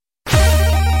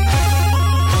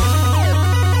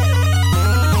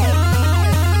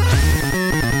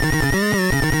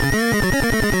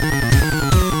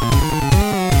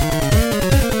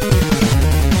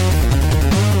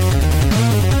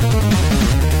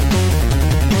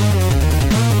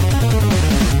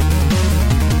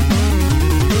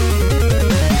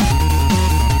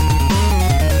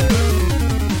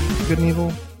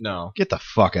Get the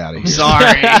fuck out of here. Sorry.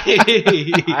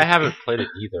 I haven't played it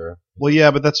either. Well,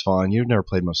 yeah, but that's fine. You've never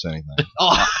played most anything.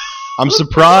 Oh. I'm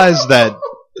surprised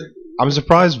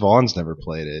Vaughn's never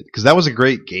played it because that was a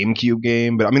great GameCube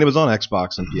game. But I mean, it was on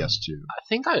Xbox and PS2. I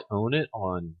think I own it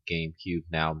on GameCube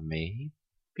now, maybe.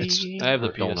 I have the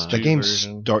Or don't know. PS2 The game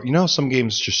version. start. You know, how some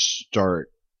games just start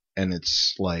and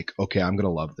it's like, okay, I'm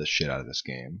gonna love this shit out of this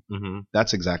game. Mm-hmm.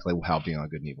 That's exactly how Beyond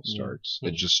Good and Evil starts.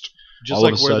 It just Just all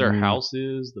like of a where their sudden- house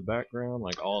is, the background,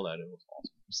 like all that. It was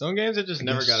awesome. Some games I just I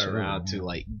never guess got so, around yeah. to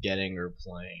like getting or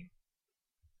playing.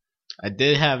 I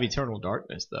did have Eternal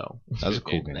Darkness though. That was a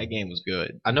cool game. That game was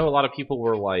good. I know a lot of people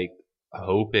were like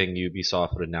hoping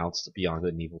Ubisoft would announce Beyond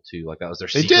Good and Evil 2. Like that was their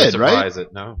They secret did, surprise.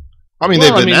 No, I mean,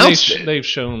 Well, they've announced they've, it. they've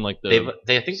shown like the.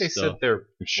 I think they said stuff. they're.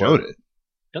 They've showed it.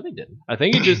 No, they didn't. I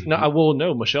think it just. No, well,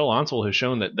 no. Michelle Ansel has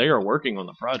shown that they are working on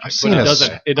the project, I've but seen it a-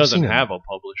 doesn't. It I've doesn't seen a have a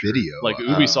publisher. video. Like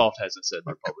Ubisoft hasn't said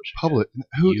they're publishing. Public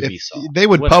who if Ubisoft. they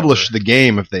would Whatever. publish the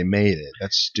game if they made it.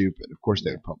 That's stupid. Of course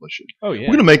they would publish it. Oh yeah.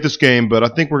 We're gonna make this game, but I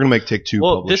think we're gonna make Take Two.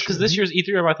 Well, publish because it. this year's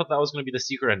E3, I thought that was going to be the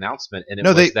secret announcement, and it No,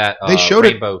 was they- that they showed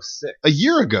it Rainbow Six. a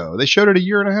year ago. They showed it a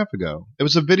year and a half ago. It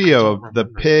was a video of the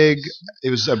remember pig. this. It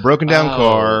was a broken down Oh,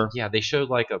 car. Yeah, they showed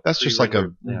like a. That's just like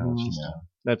a. pre-rendered- Yeah, Yeah.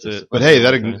 That's it. But hey,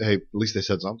 hey, at least they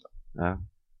said something.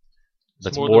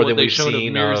 that's more more than than what they we've showed of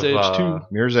seen Mirror's of Edge 2.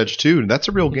 Mirror's Edge 2. That's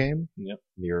a real game.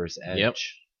 Mirror's Edge Yep.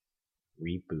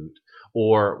 reboot,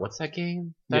 or what's that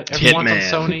game that Yeah,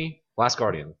 everyone's on Hitman. Sony? Last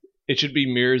Guardian. It should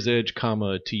be Mirror's Edge,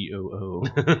 TOO.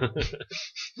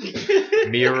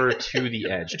 Mirror to the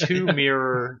Edge. To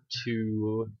Mirror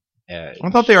to Edge. I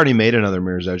thought they already made another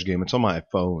Mirror's Edge game. It's on my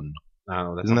phone.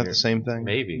 No, that's Isn't on that your- the same thing?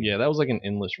 Maybe. Yeah, that was like an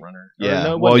endless runner. Or Yeah,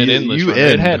 no, it well, wasn't an you- endless you runner.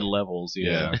 It end. had levels.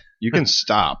 Yeah, You can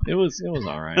stop. it was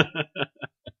all right.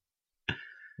 It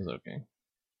was okay.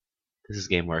 This is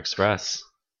GameWare Express.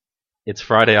 It's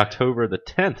Friday, October the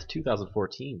 10th,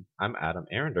 2014. I'm Adam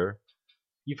Arender.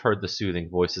 You've heard the soothing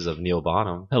voices of Neil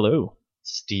Bonham, Hello.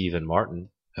 Steve and Martin,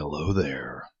 Hello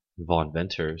there. Vaughn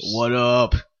Venters. What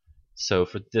up? So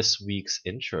for this week's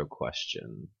intro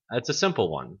question, it's a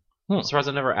simple one. Hmm. I'm surprised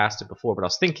I never asked it before, but I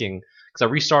was thinking, because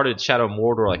I restarted Shadow of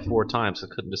Mordor like 4 times, so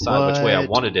I couldn't decide which way I What?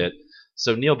 wanted it.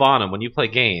 So Neil Bonham, when you play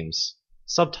games,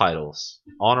 subtitles,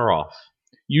 on or off?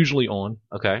 Usually on.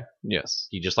 Okay. Yes.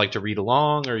 Do you just like to read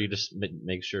along, or you just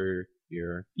make sure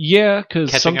you're... Yeah, because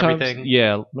Catching sometimes. everything?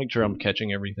 Yeah, make sure I'm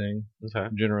catching everything.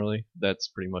 Okay. Generally, that's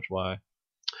pretty much why.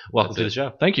 Welcome That's to the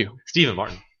it. show. Thank you. Stephen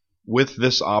Martin. With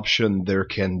this option, there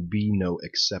can be no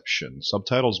exception.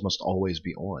 Subtitles must always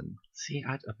be on. See,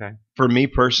 okay. For me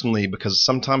personally, because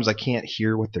sometimes I can't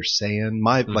hear what they're saying.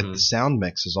 My like Mhm. the sound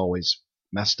mix is always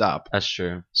messed up. That's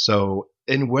true. So,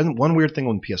 and one weird thing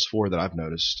on PS4 that I've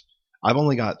noticed, I've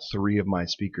only got 3 of my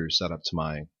speakers set up to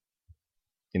my,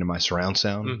 my surround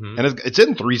sound, Mhm. and it's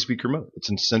in 3-speaker mode. It's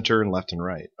in center and left and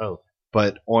right. Oh.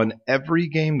 But on every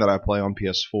game that I play on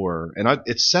PS4, and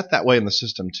it's set that way in the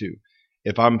system too.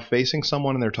 If I'm facing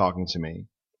someone and they're talking to me,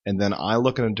 and then I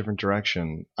look in a different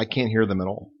direction, I can't hear them at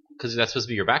all. Because that's supposed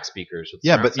to be your back speakers. with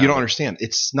Yeah, surround but you don't sound. understand.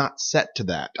 It's not set to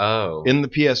that. Oh. In the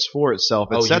PS4 itself,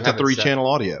 Oh, it's you set to have it 3-channel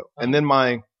audio, Oh. and then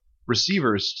my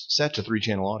receiver is set to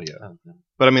 3-channel audio. Oh, no.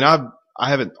 But I mean, I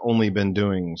haven't only been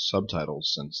doing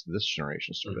subtitles since this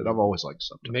generation started. I've always liked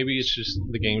subtitles. Maybe it's just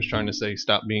the game's trying to say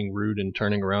stop being rude and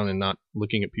turning around and not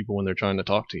looking at people when they're trying to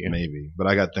talk to you. Maybe, but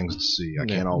I got things to see. I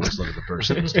Yeah. can't always look at the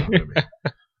person that's talking to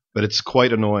me. But it's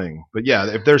quite annoying. But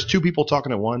yeah, if there's 2 people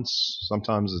talking at once,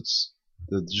 sometimes it's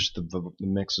the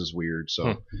mix is weird.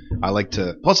 So I like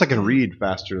to. Plus, I can read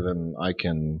faster than I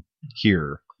can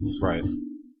hear. Right.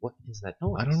 What is that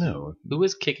noise? I don't know. Who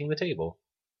is kicking the table?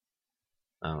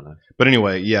 I don't know. But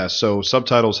anyway, yeah. So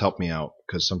subtitles help me out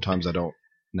because sometimes I don't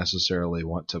necessarily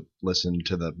want to listen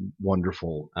to the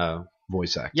wonderful Oh.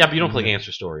 voice acting. Yeah, but you don't play Games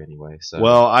for Story anyway, so.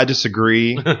 Well, I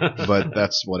disagree, but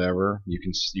that's whatever. You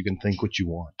can think what you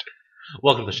want.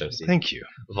 Welcome to the show, Steve. Thank you.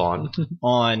 Vaughn.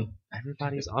 On.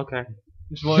 Everybody's okay.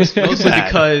 Mostly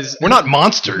because We're not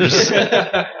monsters.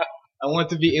 I want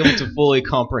to be able to fully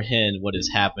comprehend what is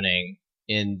happening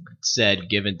in said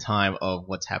given time of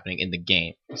what's happening in the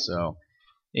game. So,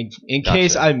 in Gotcha.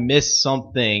 case I miss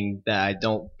something that I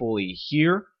don't fully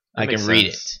hear, That I can makes read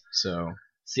it. sense. So,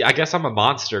 See, I guess I'm a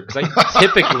monster because I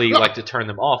typically like to turn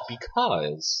them off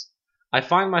because I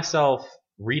find myself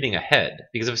reading ahead.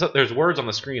 Because if there's words on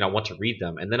the screen, I want to read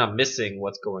them, and then I'm missing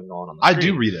what's going on the I screen.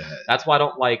 do read ahead. That's why I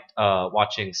don't like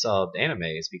watching subbed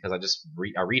animes because I just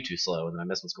I read too slow and then I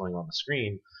miss what's going on the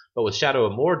screen. But with Shadow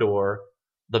of Mordor,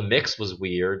 the mix was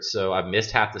weird, so I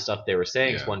missed half the stuff they were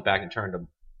saying. So I went back and turned them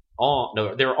on.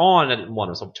 No, they were on. I didn't want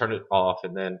them, so I turned it off,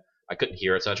 and then I couldn't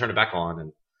hear it, so I turned it back on.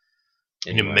 And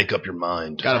You need to make up your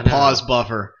mind. Got a pause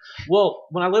buffer. Well,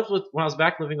 when I was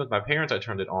back living with my parents, I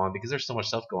turned it on because there's so much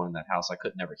stuff going in that house I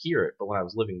could never hear it. But when I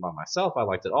was living by myself, I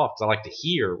liked it off because I like to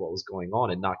hear what was going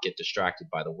on and not get distracted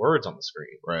by the words on the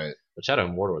screen. Right. But Shadow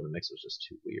of Mordor, the mix was just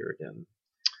too weird. And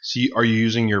So are you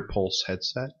using your Pulse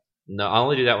headset? no, I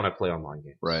only do that when I play online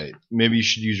games. Right. Maybe you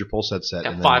should use your Pulse headset.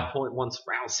 Got and 5.1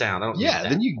 surround sound. I don't need that.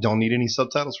 then you don't need any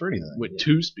subtitles for anything. With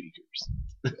 2 speakers.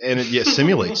 And it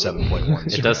simulates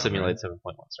 7.1. It does simulate 7.1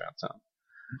 surround sound.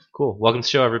 Cool. Welcome to the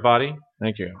show, everybody.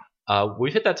 Thank you.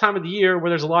 We've hit that time of the year where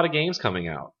there's a lot of games coming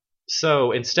out.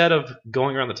 So instead of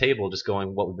going around the table, just going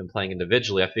what we've been playing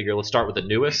individually, I figure let's start with the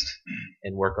newest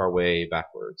and work our way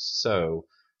backwards. So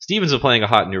Steven's been playing a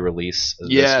hot new release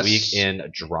this week in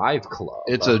Drive Club.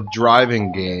 It's a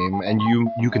driving game, and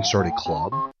you can start a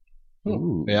club.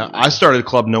 Ooh. Yeah, I started a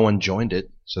club. No one joined it,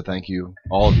 so thank you,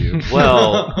 all of you.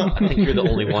 Well, I think you're the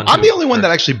only one. I'm the only one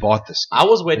that actually bought this game. I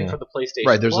was waiting for the PlayStation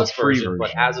Right, there's Plus a free version, but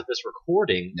version. as of this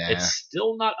recording, Nah. it's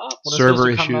still not up. When it's Server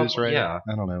supposed to come issues, up. right? Yeah.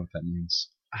 I don't know what that means.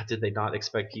 Did they not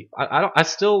expect people? I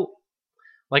still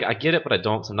like. I get it, but I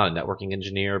don't. 'Cause I'm not a networking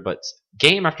engineer. But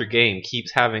game after game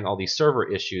keeps having all these server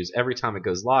issues every time it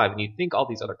goes live, and you think all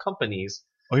these other companies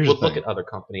Here's would the look thing. at other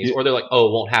companies, or they're like, "Oh,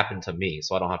 it won't happen to me,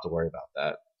 so I don't have to worry about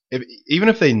that." Even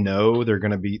if they know they're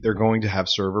going to have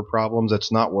server problems,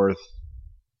 it's not worth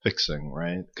fixing,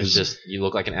 right? It's just you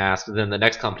look like an ass, and then the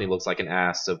next company looks like an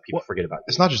ass, so people forget about you.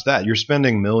 It's not just that. You're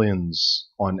spending millions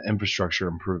on infrastructure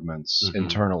improvements Mhm.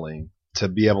 internally to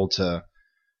be able to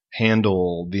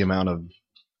handle the amount of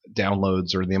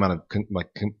downloads or the amount of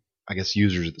I guess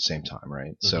users at the same time,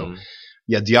 right? So Mhm.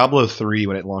 yeah, Diablo 3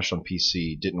 when it launched on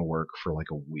PC didn't work for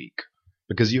like a week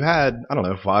because you had, I don't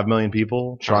know, 5 million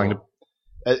people trying to,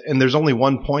 and there's only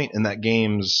one point in that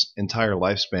game's entire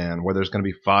lifespan where there's going to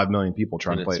be 5 million people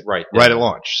trying to And play it's it right right there. at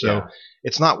launch. So Yeah.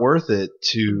 it's not worth it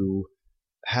to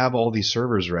have all these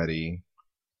servers ready,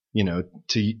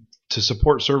 to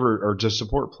support server or to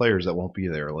support players that won't be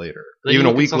there later. Then Even you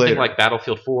a look at week something later. like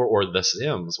Battlefield 4 or The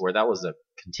Sims, where that was a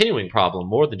continuing problem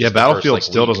more than Yeah, just the Battlefield first,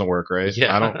 still week. doesn't work, right?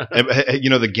 Yeah. I don't.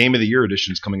 The Game of the Year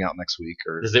edition is coming out next week,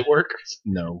 or Does it work?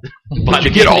 no? But But you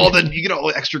get all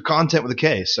the extra content with the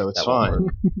case, so it's That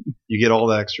won't fine. You get all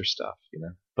the extra stuff,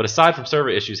 But aside from server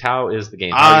issues, how is the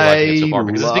game? How are you liking it so far?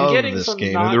 Because it's been love getting this some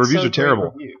game. not The reviews so are terrible.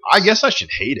 great reviews. I guess I should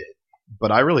hate it,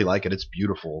 but I really like it. It's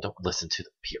beautiful. Don't listen to the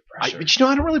peer But pressure.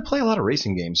 I don't really play a lot of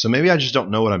racing games, so maybe I just don't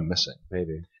know what I'm missing.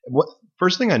 Maybe.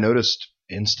 First thing I noticed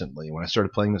instantly when I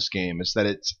started playing this game is that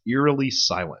it's eerily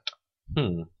silent.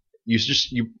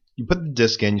 You put the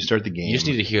disc in, you start the game. You just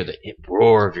need to hear the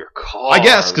roar of your car. I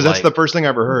guess because that's like- the first thing I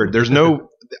ever heard. There's no.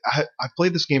 I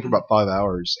played this game for about 5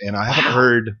 hours, and I haven't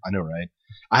heard. I know, right?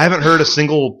 I haven't heard a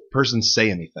single person say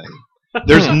anything.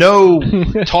 There's no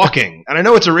talking, and I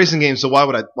know it's a racing game, so why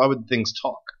would things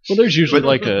talk? Well, there's usually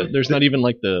there's not even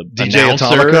like the DJ announcer.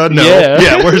 Atomica? No.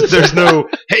 Yeah. Whereas there's no,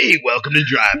 hey, welcome to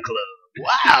Drive Club.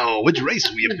 Wow, which race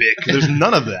will you pick? There's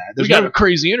none of that. We There's got a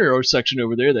crazy intersection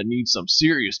over there that needs some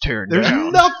serious tearing There's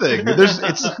down. nothing.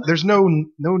 There's no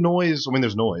noise. I mean,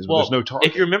 there's noise, but Well, there's no talk.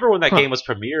 if you remember when that game was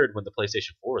premiered, when the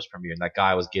PlayStation 4 was premiered, that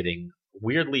guy was getting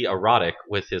weirdly erotic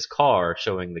with his car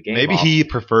showing the game. Maybe off. he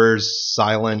prefers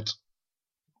silent,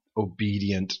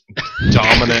 obedient,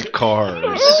 dominant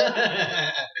cars.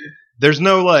 There's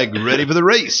no ready for the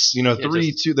race.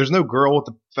 3, 2. There's no girl with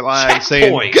the flag saying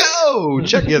Checkpoint. go.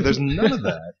 Check. Yeah, there's none of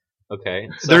that. Okay.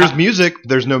 So There's music.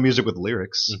 There's no music with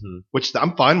lyrics, Mhm. which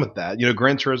I'm fine with that.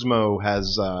 Gran Turismo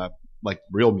has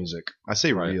real music. I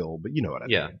say Right. real, but you know what I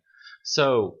Yeah. mean.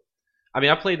 So, I mean,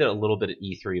 I played it a little bit at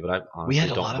E3, but I honestly We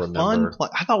had a don't lot of remember. fun.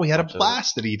 I thought we had a much of it.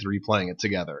 blast at E3 playing it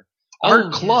together. Oh, Our yeah.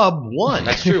 club won.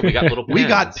 That's true. We got little pens. We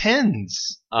got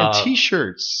pens and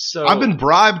T-shirts. so- I've been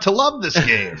bribed to love this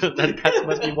game. that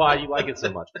must be why you like it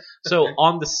so much. So,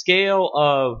 on the scale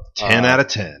of 10 out of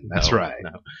 10. That's no, right.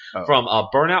 no. Oh. From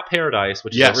Burnout Paradise,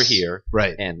 which Yes. is over here,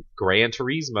 Right. and Gran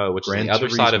Turismo, which Gran is the other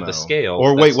side of the Turismo. scale. Or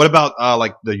that's- wait, what about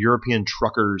the European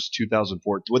Truckers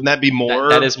 2004? Wouldn't that be more?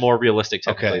 that is more realistic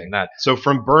technically Okay. than that. So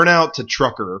from Burnout to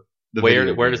Trucker, the Where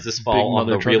video does game, this fall on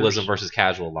mother the realism truckers. versus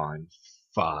casual line?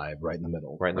 5, right in the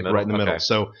middle. Right in the Right in the middle? middle. Okay.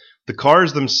 So the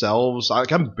cars themselves, I'm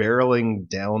barreling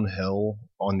downhill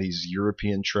on these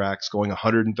European tracks, going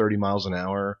 130 miles an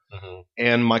hour, Mhm.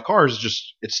 and my car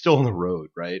is it's still on the road,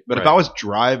 right? But if Right. I was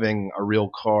driving a real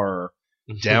car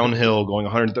downhill going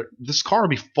 130, this car would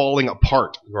be falling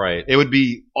apart. Right. It would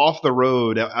be off the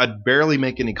road. I'd barely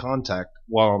make any contact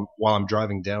while I'm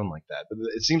driving down like that. But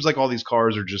it seems like all these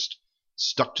cars are just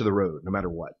stuck to the road no matter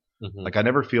what. Mhm. Like I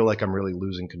never feel like I'm really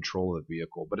losing control of the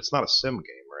vehicle, but it's not a sim game,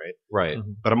 right? Right.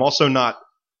 But I'm also not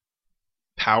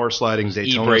power sliding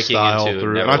Daytona E-braking style into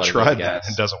through. never And I letting go tried of that.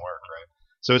 gas. It doesn't work, right?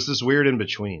 So it's this weird in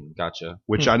between, Gotcha.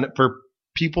 which for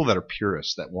people that are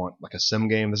purists that want like a sim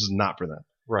game, this is not for them.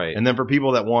 Right. And then for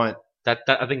people that want That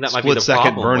I think that might be the split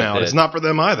second problem with burnout, it. it's not for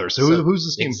them either. So, So, who's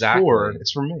this game exactly. for?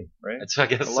 It's for me, right? I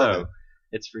guess I love so. it.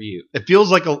 It's for you. It feels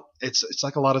like it's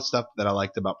like a lot of stuff that I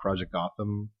liked about Project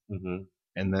Gotham, Hmm.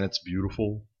 and then it's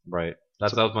beautiful. Right.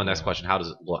 That was my next question. How does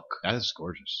it look? That is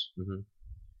gorgeous.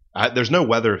 Mhm. There's no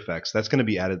weather effects. That's going to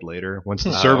be added later once the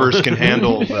Oh. servers can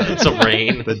handle Some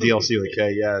rain. the DLC.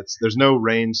 Okay, yeah, there's no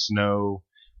rain, snow.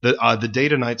 The day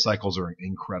to night cycles are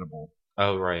incredible,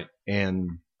 Oh, right.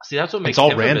 and See, that's what makes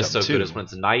all Infamous random, so too. good is when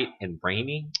it's night and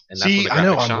rainy. And that's see, when the I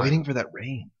know graphics I'm shine. waiting for that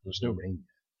rain. There's no rain.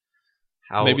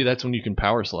 How, Maybe that's when you can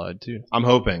power slide too. I'm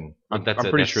hoping. I'm that's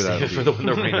pretty sure that's that. for when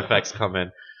the rain effects come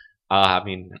in. I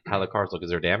mean, how the cars look. Is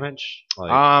there damage?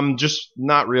 Just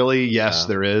not really. Yes, Oh.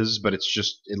 there is, but it's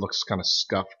just it looks kind of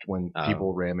scuffed when Oh.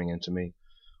 people ramming into me,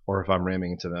 or if I'm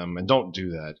ramming into them. And don't do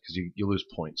that because you lose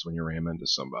points when you ram into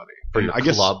somebody. for And your I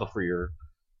guess club, for your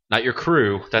not your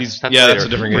crew. That's yeah, later. that's a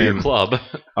different for game. your club.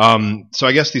 So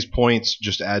I guess these points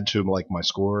just add to like my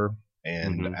score,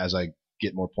 and Mhm. as I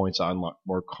get more points, I unlock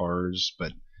more cars.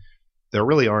 But there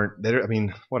really aren't. I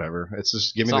mean, whatever. It's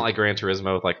just give It's me. not like Gran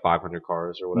Turismo with like 500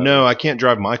 cars or whatever. No, I can't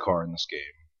drive my car in this game,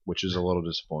 which is a little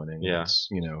disappointing. Yeah. It's,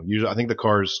 usually I think the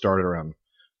cars start at around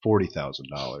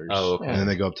 $40,000. Oh, okay. And then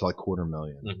they go up to like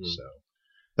 $250,000. Mhm. So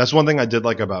that's one thing I did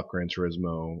like about Gran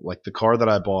Turismo. Like the car that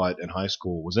I bought in high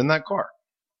school was in that car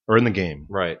or in the game.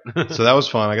 Right. So that was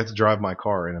fun. I got to drive my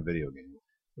car in a video game.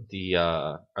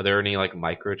 Are there any like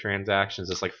microtransactions?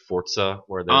 Just like Forza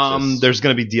where there's There's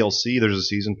going to be DLC. There's a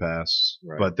season pass,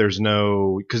 Right. but there's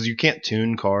no because you can't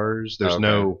tune cars. There's Okay.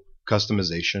 no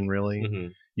customization really.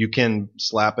 Mhm. You can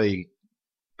slap a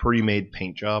pre-made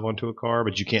paint job onto a car,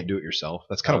 but you can't do it yourself.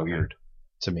 That's kind of Okay. weird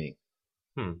to me.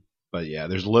 Hmm. But yeah,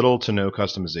 there's little to no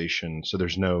customization, so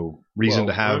there's no reason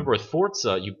to have. Remember with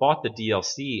Forza, you bought the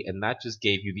DLC, and that just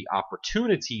gave you the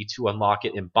opportunity to unlock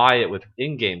it and buy it with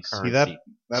in-game See, currency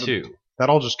that too. that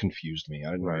all just confused me.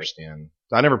 I didn't Right. understand.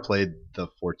 I never played the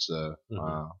Forza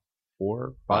Mhm. 4,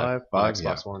 On 5, Xbox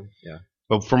yeah. One. Yeah.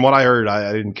 But from what I heard,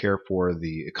 I didn't care for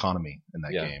the economy in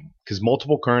that Yeah. game because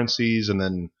multiple currencies, and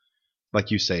then,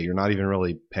 like you say, you're not even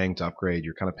really paying to upgrade.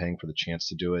 You're kind of paying for the chance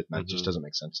to do it, and that just Mhm. doesn't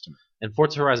make sense to me. And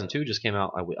Forza Horizon 2 just came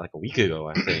out like a week ago,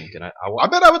 I think. And I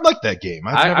bet I would like that game.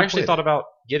 I've I never actually played thought about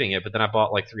getting it, but then I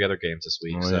bought like 3 other games this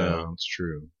week, it. so Yeah, that's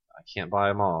true. I can't buy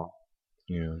them all.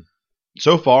 Yeah.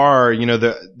 So far,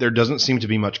 there doesn't seem to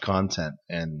be much content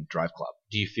in Drive Club.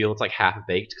 Do you feel it's like half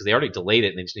baked because they already delayed it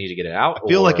and they just need to get it out? I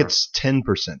feel like or- it's 10%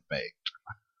 baked.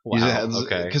 wow.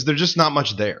 Okay. Because there's just not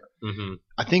much there. Hmm.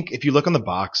 I think if you look on the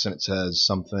box and it says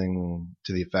something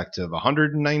to the effect of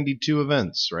 192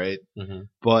 events, right? Hmm.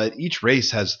 But each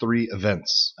race has 3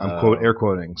 events. I'm Oh. air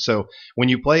quoting. So when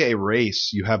you play a race,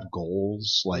 you have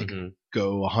goals like Mhm.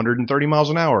 go 130 miles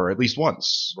an hour at least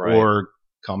once, Right. or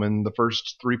come in the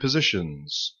first 3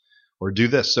 positions, or do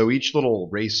this. So each little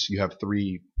race, you have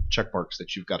 3 check marks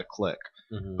that you've got to click.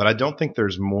 Mhm. But I don't think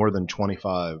there's more than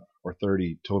 25 or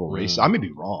 30 total races. Mm. I may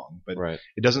be wrong, but Right.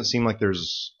 it doesn't seem like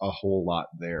there's a whole lot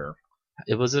there.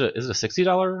 Is it a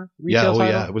 $60 Yeah, retail title?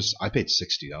 yeah. It was. I paid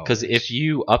 $60. Because if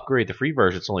you upgrade the free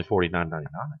version, it's only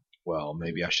 $49.99. well,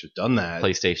 maybe I should have done that.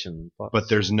 PlayStation Plus. But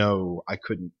there's no. I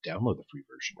couldn't download the free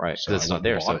version. right, so because it's I not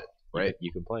there, wouldn't so bought it, right.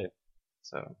 you can play it.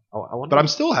 So I wonder. But I'm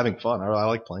still having fun. I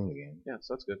like playing the game. yeah,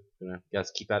 so that's good.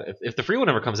 Yes, keep at it. If the free one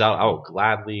ever comes out, I will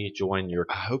gladly join your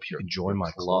I hope you can join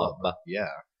my club. club. Yeah.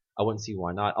 I wouldn't see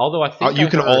why not. Although I think You I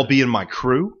can heard- all be in my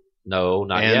crew. No,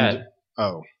 not and- yet.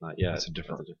 Oh, Not yet. that's a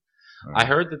different. I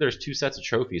heard that there's 2 sets of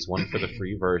trophies, one for the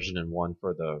free version and one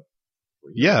for the.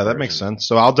 free Yeah, that makes version. sense.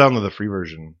 So I'll download the free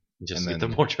version. Just and get then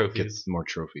the more Get trophies. more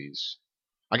trophies.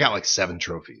 I got like 7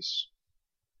 trophies.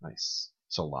 Nice.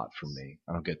 It's a lot for me.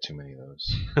 I don't get too many of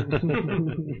those.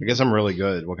 I guess I'm really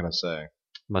good. What can I say?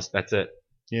 That's it.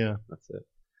 Yeah. That's it.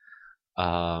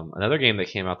 Another game that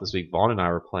came out this week, Vaughn and I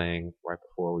were playing right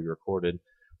before we recorded,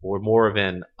 were more of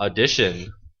an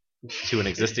addition to an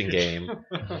existing game.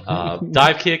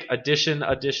 Dive Kick Edition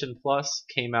Plus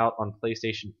came out on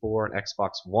PlayStation 4 and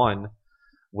Xbox One,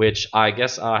 which I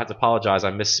guess I have to apologize.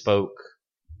 I misspoke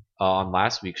on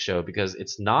last week's show because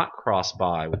it's not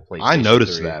cross-buy with PlayStation I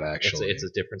noticed 3. that, actually. It's a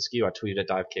different SKU. I tweeted at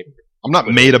Dive Kick. I'm not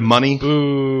made of money.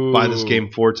 Boo. Buy this game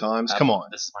 4 times. Come on.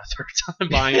 This is my third time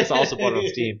buying it. It's also bought it on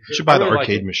Steam. You should buy I the really like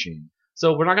arcade it. machine.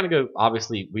 So we're not going to go.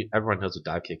 Obviously, everyone knows what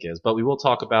Dive Kick is, but we will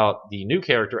talk about the new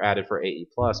character added for AE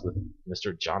Plus with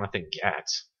Mr. Jonathan Gatt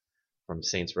from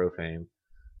Saints Row fame.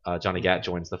 Johnny Gatt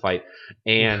joins the fight,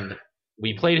 and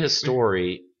we played his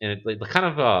story, and it kind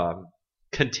of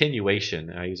continuation,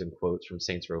 and I use in quotes, from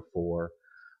Saints Row 4,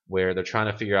 where they're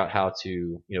trying to figure out how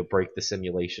to break the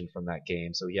simulation from that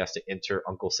game. So he has to enter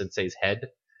Uncle Sensei's head.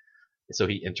 So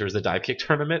he enters the dive kick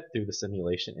tournament through the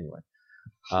simulation. Anyway,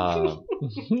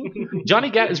 Johnny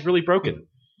Gat is really broken.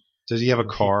 Does he have a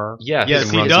car? Yeah, Yes,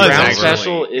 his he ground does, ground actually.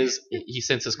 special is he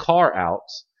sends his car out,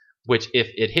 which if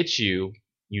it hits you,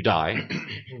 you die.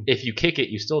 If you kick it,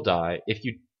 you still die. If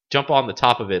you jump on the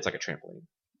top of it, it's like a trampoline.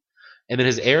 And then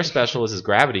his air special is his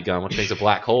gravity gun, which makes a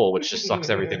black hole, which just sucks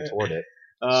everything toward it.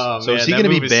 Oh, So is he going to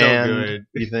be banned?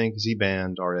 You think? Is he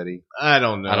banned already? I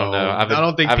don't know. I don't know. I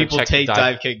don't think I haven't people checked take the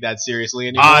dive kick that seriously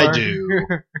anymore. I do.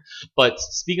 But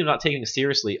speaking of not taking it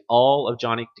seriously, all of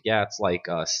Johnny Gat's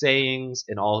sayings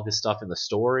and all of his stuff in the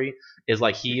story is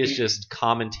like he is just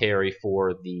commentary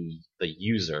for the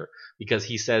user, because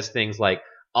he says things like,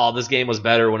 "Oh, this game was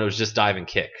better when it was just dive and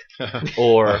kick,"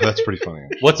 or That's pretty funny.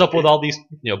 "What's up with all these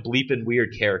bleeping weird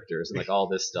characters and all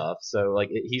this stuff?" So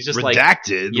he's just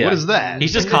Redacted? yeah. What is that?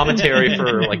 he's just commentary for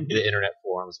the internet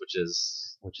forums, which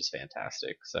is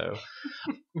fantastic. So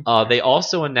they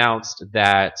also announced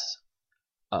that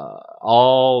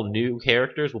all new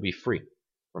characters will be free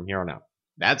from here on out.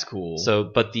 That's cool. So,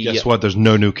 but Guess what? There's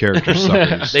no new characters,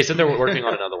 suckers. they said they were working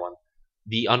on another one.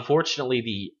 Unfortunately,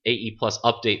 the AE Plus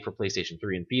update for PlayStation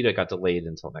 3 and Vita got delayed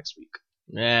until next week.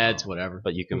 It's whatever.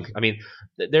 But you can,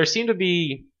 there seem to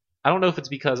be, I don't know if it's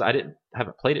because I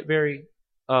haven't played it very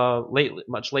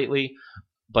much lately,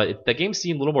 but the game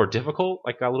seemed a little more difficult.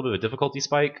 Got a little bit of a difficulty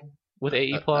spike with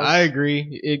AE Plus. I agree.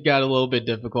 It got a little bit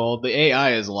difficult. The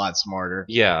AI is a lot smarter.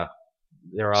 Yeah.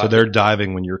 So they're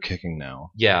diving when you're kicking now.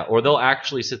 Yeah, or they'll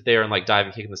actually sit there and dive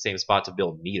and kick in the same spot to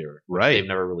build meter, which Right. they've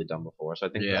never really done before. So I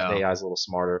think Yeah. the AI is a little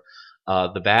smarter.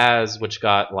 The Baz, which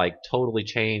got totally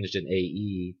changed in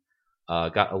AE,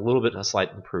 got a little bit of a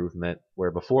slight improvement.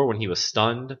 Where before, when he was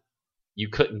stunned, you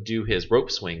couldn't do his rope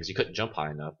swings, you couldn't jump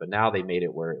high enough. But now they made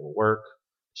it where it will work,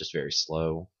 just very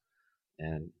slow.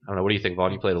 And I don't know. What do you think,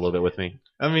 Vaughn? You played a little bit with me.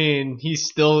 I mean, he's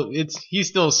still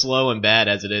slow and bad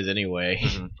as it is anyway.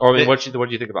 Or what do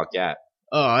you think about Gat?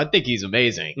 Oh, I think he's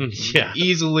amazing. Yeah,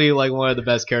 Easily one of the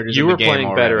best characters you in the were game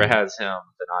playing better already. as him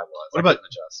than I was. What I about couldn't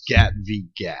adjust. Gat v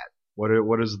Gat? What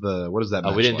is that?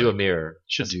 Oh, we match didn't do a like? mirror.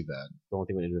 Should do that. The only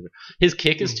thing we didn't do. His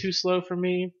kick is too slow for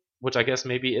me, which I guess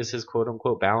maybe is his quote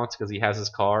unquote balance because he has his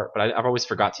car. But I've always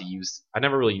forgot to use. I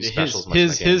never really use specials much.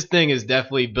 His thing is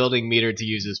definitely building meter to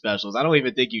use his specials. I don't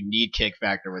even think you need kick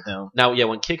factor with him. Now, yeah,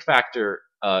 when kick factor,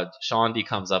 Sean D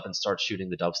comes up and starts shooting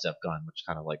the dubstep gun, which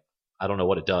kind of I don't know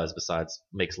what it does besides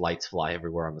makes lights fly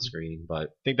everywhere on the screen, but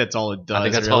I think that's all it does. I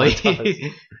think that's really. all it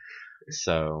does.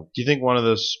 So Do you think one of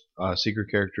those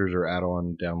secret characters or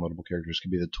add-on downloadable characters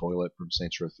could be the toilet from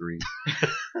Saints Row 3?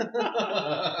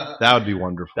 That would be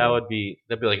wonderful. that'd be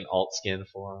like an alt skin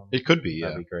for him. It could be, yeah.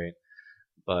 That'd be great.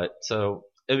 But so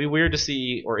it'd be weird to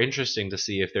see, or interesting to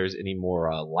see, if there's any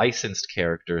more licensed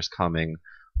characters coming,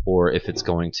 or if it's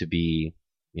going to be,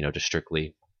 just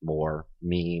strictly more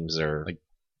memes or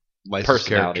Licensed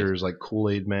personalities. characters like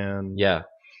Kool-Aid Man. yeah,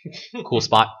 cool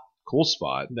spot. Cool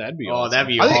Spot. That'd be Oh, awesome. that'd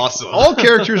be I think awesome. all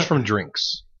characters from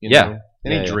drinks. Yeah. know?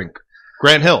 Any Yeah, yeah. drink.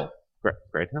 Grant Hill.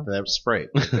 Great. That was Sprite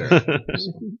right there.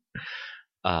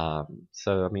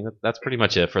 So that's pretty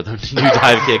much it for the new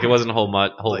dive kick. It wasn't a whole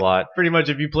lot. Pretty much,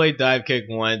 if you play dive kick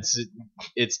once,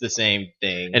 it's the same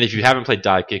thing. And if you haven't played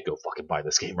dive kick, go fucking buy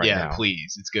this game right yeah, now.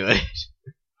 please, it's good.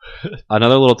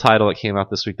 Another little title that came out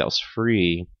this week that was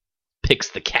free,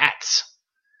 Pix the Cats.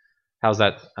 How's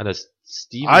that?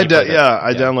 Steve? I you played that?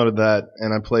 I downloaded that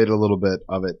and I played a little bit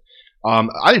of it.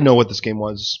 I didn't know what this game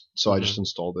was, so I Mm-hmm. just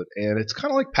installed it. And it's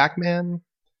kind of like Pac-Man,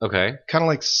 Okay. kind of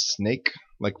like Snake,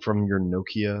 like from your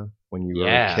Nokia when you were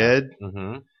Yeah. a kid.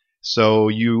 Mm-hmm. So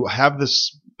you have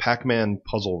this Pac-Man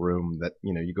puzzle room that,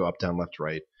 you go up, down, left,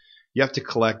 right. You have to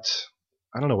collect,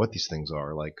 I don't know what these things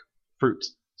are, like fruit,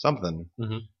 something.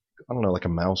 Mhm. I don't know, like a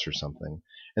mouse or something.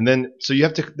 And then, so you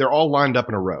have to, they're all lined up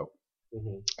in a row.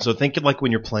 Mm-hmm. So think of like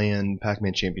when you're playing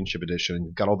Pac-Man Championship Edition, and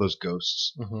you've got all those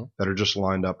ghosts that are just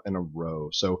lined up in a row.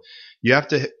 So you have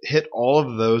to hit all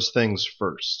of those things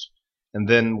first. And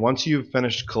then once you've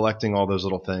finished collecting all those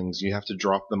little things, you have to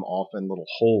drop them off in little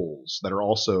holes that are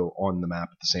also on the map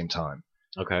at the same time.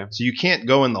 Okay. So you can't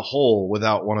go in the hole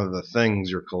without one of the things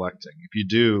you're collecting. If you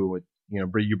do,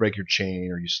 you break your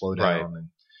chain or you slow down. Right. And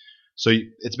so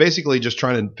it's basically just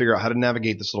trying to figure out how to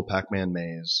navigate this little Pac-Man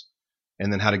maze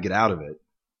and then how to get out of it.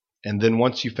 And then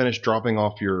once you finish dropping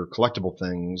off your collectible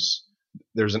things,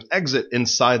 there's an exit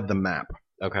inside the map.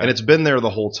 Okay. And it's been there the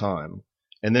whole time.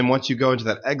 And then once you go into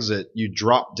that exit, you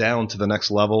drop down to the next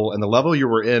level, and the level you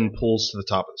were in pulls to the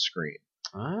top of the screen.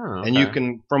 Oh, And you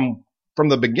can, from from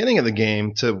the beginning of the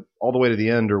game to all the way to the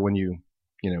end, or when you're,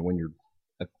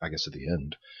 I guess at the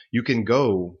end, you can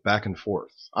go back and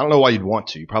forth. I don't know why you'd want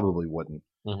to. You probably wouldn't.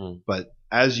 Mm-hmm. But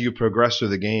as you progress through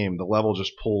the game, the level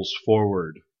just pulls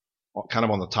forward, kind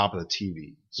of on the top of the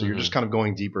TV. So you're just kind of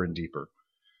going deeper and deeper.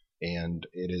 And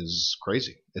it is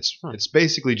crazy. It's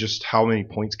basically just how many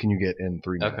points can you get in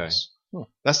 3 minutes. Huh.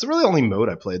 That's the really only mode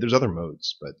I played. There's other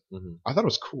modes, but I thought it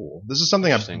was cool. This is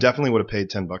something I definitely would have paid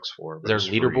 $10 for. But There's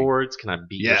leaderboards. Can I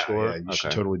beat your score? Yeah, you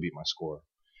should totally beat my score.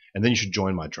 And then you should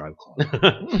join my Drive Club.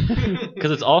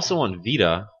 Because it's also on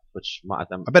Vita, which I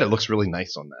bet it looks really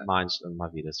nice on that. my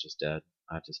Vita's just dead.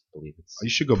 I just believe it's. You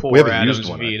should go. Poor We haven't Adam's used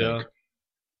one. Vita.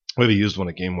 We haven't used one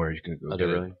at Game where you can go get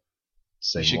really? it.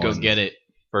 Same You should one. go get it.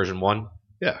 Version 1?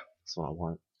 Yeah. That's what I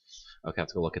want. Okay, I have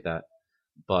to go look at that.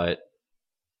 But,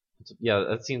 yeah,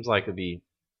 that seems like it would be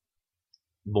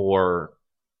more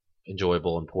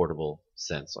enjoyable and portable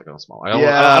sense, like on a small.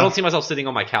 I don't see myself sitting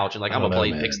on my couch and like, I'm going to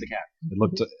play Pix the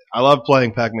Cat. I love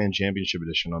playing Pac-Man Championship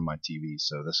Edition on my TV,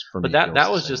 so this for me. But that feels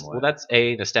was the just, same well, way. that's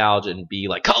A, nostalgia, and B,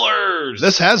 like, colors!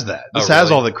 This has that. This Oh, has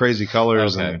really? all the crazy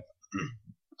colors, Okay.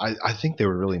 and I think they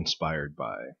were really inspired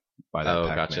by that Oh,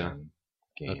 Pac-Man gotcha.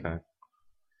 game. Okay.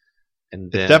 And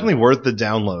then, It's definitely worth the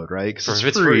download, right? Because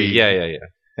it's free. Yeah.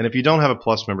 And if you don't have a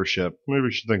Plus membership, maybe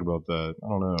we should think about that. I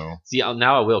don't know. See,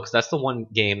 now I will, because that's the one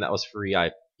game that was free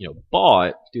I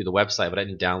bought through the website, but I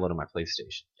didn't download on my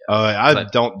PlayStation. I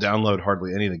But- don't download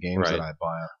hardly any of the games Right. that I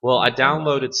buy. Well, I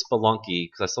downloaded Spelunky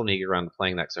because I still need to get around to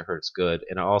playing that because I heard it's good,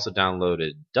 and I also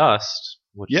downloaded Dust,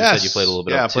 which you said you played a little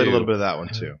bit Yeah, of I played too, a little bit of that one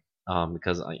too.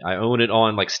 because I own it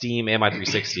on like Steam and my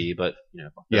 360, but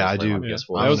Yeah, I play do. on Yeah.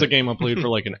 PS4. That was a game I played for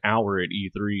like an hour at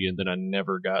E3, and then I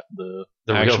never got the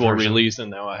The real actual version. release, and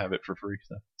now I have it for free.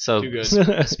 So. So Too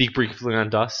good. speak briefly on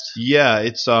Dust. Yeah,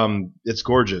 it's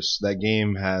gorgeous. That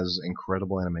game has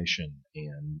incredible animation,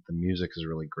 and the music is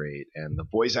really great, and the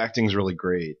voice acting is really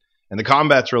great, and the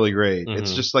combat's really great.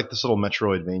 It's Mhm. just like this little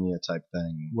Metroidvania type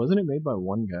thing. Wasn't it made by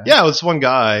one guy? Yeah, it's one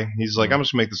guy. He's like, I'm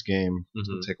just gonna make this game. It's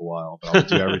Mhm. gonna take a while, but I'll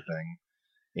do everything.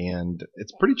 And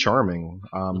it's pretty charming.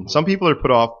 Some people are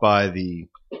put off by the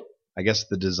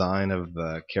design of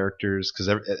the characters because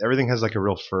everything has like a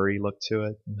real furry look to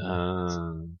it.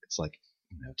 It's like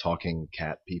talking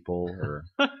cat people,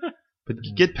 but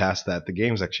you get past that. The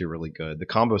game's actually really good. The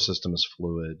combo system is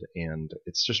fluid, and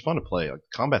it's just fun to play. Like,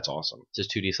 combat's awesome.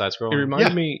 Just 2D side It scroll.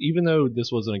 reminded me, even though this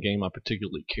wasn't a game I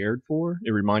particularly cared for,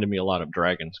 it reminded me a lot of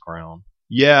Dragon's Crown.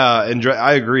 Yeah, and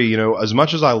I agree. As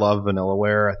much as I love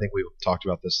Vanillaware, I think we've talked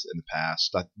about this in the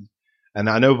past. And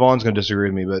I know Vaughn's going to disagree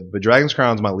with me, but Dragon's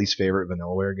Crown is my least favorite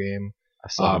Vanillaware game. I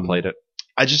still haven't played it.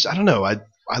 I don't know. I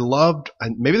loved.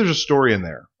 Maybe there's a story in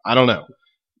there. I don't know.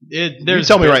 There's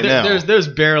tell me right now. There's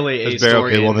barely a There's barely-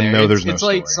 story okay, well, in then there. no, there's no it's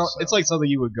like story, so. it's like something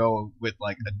you would go with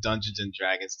like a Dungeons and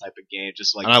Dragons type of game,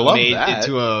 just like And I love made that.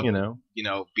 into a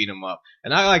beat 'em up.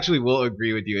 And I actually will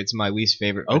agree with you. It's my least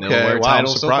favorite Okay, Vanillaware wow, I'm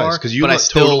title so far. surprised because you but I like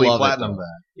still totally love it, platinum though.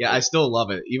 that. Yeah, I still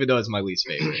love it, even though it's my least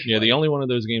favorite. Yeah, the only one of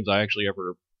those games I actually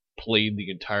ever played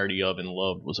the entirety of and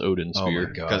loved was Odin Oh my Sphere.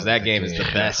 god, Because that game is the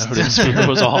best. Odin Sphere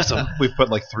was awesome. We put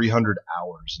like 300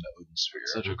 hours into Odin Sphere.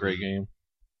 Such a great game.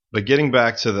 But getting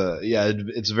back to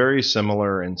it's very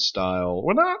similar in style.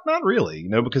 Well, not really,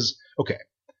 because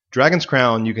Dragon's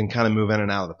Crown, you can kind of move in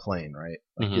and out of the plane, right?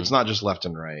 Like, Mhm. it's not just left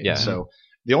and right. Yeah. So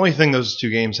the only thing those two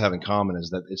games have in common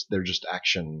is that they're just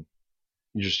action.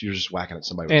 You're just whacking at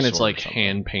somebody. And with a it's sword like or something.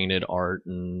 hand painted art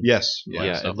and Yes.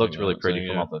 Yeah, stuff it looked like really that, pretty so,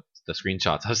 from yeah. all the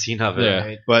screenshots I've seen of it. Yeah.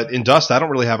 Right? But in Dust, I don't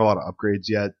really have a lot of upgrades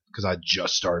yet because I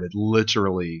just started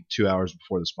literally 2 hours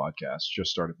before this podcast.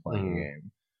 Just started playing the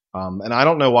game, and I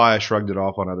don't know why I shrugged it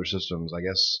off on other systems. I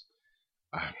guess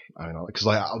I don't know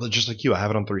because just like you, I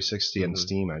have it on 360 and Mhm.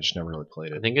 Steam. I just never really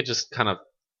played I it. think it just kind of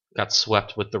got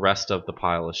swept with the rest of the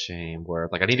pile of shame. Where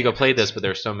like I need to go play this, but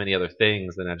there's so many other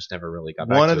things, and I just never really got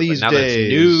back One to of it. But these now that days-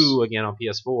 it's new again on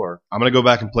PS4. I'm gonna go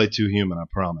back and play Two Human. I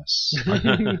promise.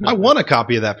 I won a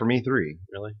copy of that from E3.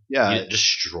 Really? Yeah. You didn't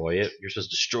destroy it. You're supposed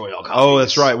to destroy all copies. Oh,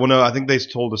 that's right. Well, no, I think they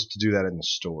told us to do that in the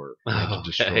store. We had to Okay.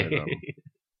 destroy them.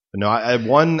 But no, I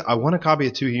won a copy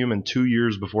of Two Human 2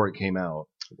 years before it came out.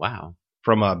 Wow.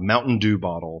 From a Mountain Dew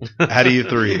bottle at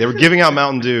E3. They were giving out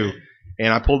Mountain Dew,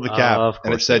 and I pulled the cap, Of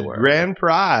and it course said they were. grand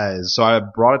prize. So I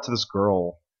brought it to this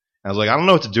girl. I was like, I don't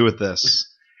know what to do with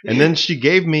this. And then she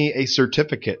gave me a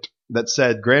certificate that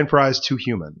said grand prize Two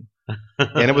Human.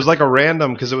 And it was like a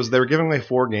random, because they were giving away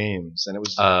 4 games, and it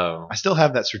was. Oh. I still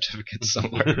have that certificate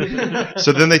somewhere.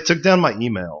 So then they took down my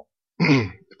email.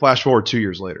 Flash forward 2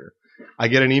 years later. I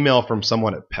get an email from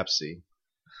someone at Pepsi.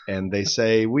 and they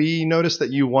say, we noticed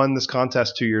that you won this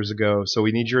contest 2 years ago, so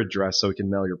we need your address so we can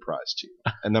mail your prize to you.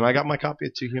 And then I got my copy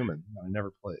of Two Human. I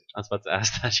never played. I was about to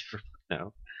ask that.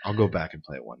 No, I'll go back and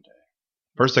play it one day.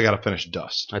 First, I got to finish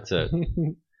Dust. that's it.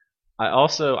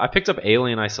 I picked up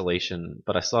Alien Isolation,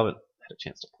 but I still haven't had a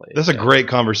chance to play it. That's a yet. great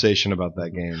conversation about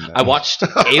that game. I watched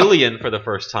Alien for the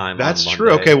first time. That's on true.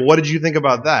 Monday. Okay, what did you think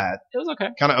about that? It was okay.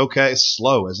 Kind of okay. It's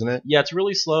slow, isn't it? Yeah, it's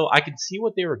really slow. I could see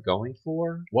what they were going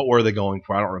for. What were they going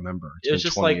for? I don't remember. It's It was been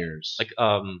just 20 like years.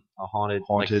 a haunted.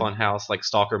 like funhouse, like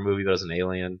stalker movie, but as an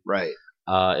alien. Right.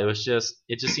 It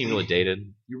just seemed really dated.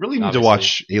 You really need Obviously. to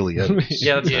watch Alien.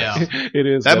 Yeah, that's Yeah. It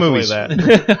is That definitely movie's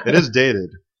that. It is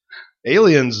dated.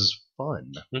 Aliens is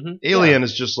fun. Mhm. Alien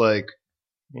is just like,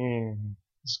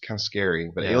 it's kind of scary,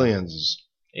 but Yeah. Aliens is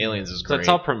Aliens is So great. that's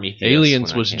all Prometheus.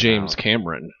 Aliens when was that came James out.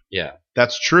 Cameron. Yeah.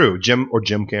 that's true. Jim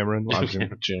Cameron. Well,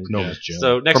 Jim Jim. no, yeah. it's Jim.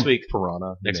 So next From week,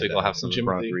 Piranha. next He week made we'll that. have some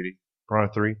Piranha Timothy. 3D.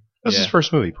 Piranha 3. That's his Yeah.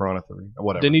 first movie, Piranha 3. Or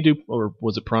whatever. Didn't he do, or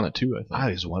was it Piranha 2, I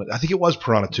think? I think it was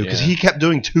Piranha 2 because Yeah. he kept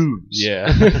doing twos. Yeah.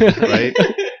 Right?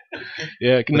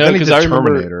 Yeah, But no, then he because did I remember.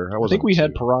 Terminator. That I wasn't think we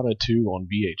had two. Piranha 2 on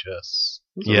VHS.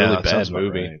 It was a Yeah, really that bad sounds about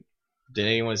movie. right. Did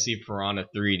anyone see Piranha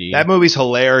 3D? That movie's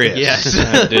hilarious. Yes.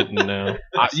 I didn't know.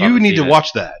 You need to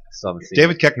watch that. Still haven't seen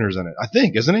David Koechner's in it. I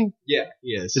think, isn't he? Yeah.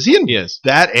 Yes. Is he in Yes.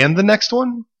 that and the next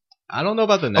one? I don't know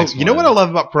about the next Oh, you know one. what I love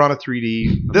about Piranha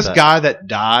 3D? This that? guy that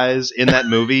dies in that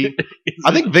movie,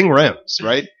 I think Ving Rhames,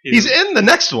 right? He's in the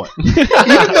next one.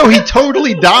 Even though he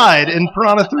totally died in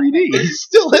Piranha 3D, he's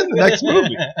still in the next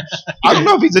movie. I don't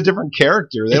know if he's a different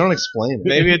character. They don't explain it.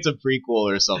 Maybe it's a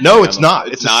prequel or something. No, I it's don't know. not.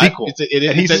 It's a sequel. It's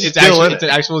And he's it's still in it's it.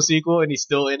 an actual sequel, and he's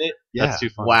still in it. Yeah. That's too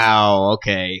funny. Wow.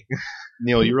 Okay.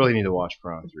 Neil, you really need to watch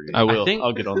Piranha 3D. I will. think-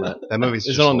 I'll get on that. That movie's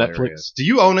Is just it on hilarious. Do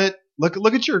you own it?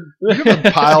 Look at your you have a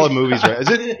pile of movies, right?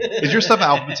 Is your stuff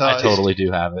alphabetized? I totally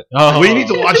do have it. Oh. We need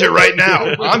to watch it right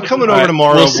now. I'm coming over All right,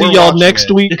 tomorrow. We'll see We're y'all watching next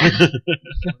it. week.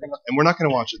 And we're not going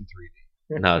to watch it in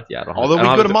 3D. No, yeah. I don't Although I we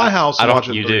don't go have to my house I and don't. watch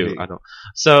it in You 3D. do. I don't.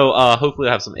 So hopefully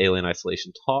I'll have some Alien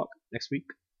Isolation talk next week.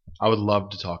 I would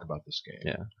love to talk about this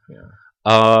game.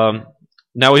 Yeah.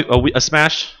 Now a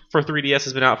Smash for 3DS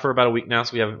has been out for about a week now,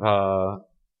 so we have a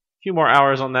few more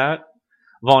hours on that.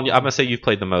 Vaughn, I'm gonna say you've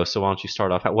played the most, so why don't you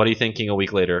start off? What are you thinking a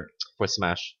week later for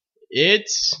Smash?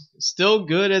 It's still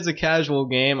good as a casual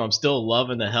game. I'm still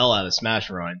loving the hell out of Smash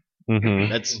Run.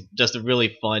 Mm-hmm. That's just a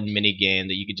really fun mini game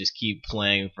that you could just keep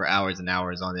playing for hours and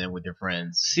hours on end with your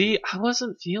friends. See, I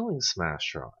wasn't feeling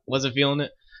Smash Run. Wasn't feeling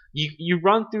it? You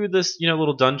run through this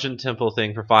little dungeon temple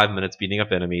thing for 5 minutes, beating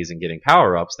up enemies and getting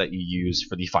power ups that you use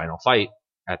for the final fight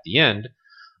at the end.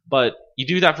 But you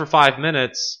do that for 5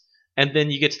 minutes, and then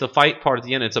you get to the fight part at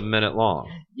the end. It's a minute long.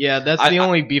 Yeah, that's the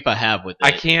only beef I have with it.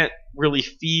 I can't really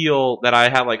feel that I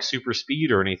have like super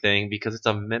speed or anything because it's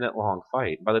a minute long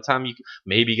fight. By the time you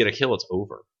maybe get a kill, it's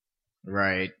over.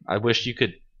 Right. I wish you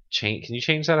could change. Can you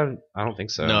change that? I don't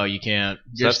think so. No, you can't. So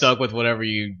You're that's- stuck with whatever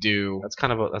you do. That's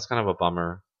kind of a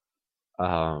bummer.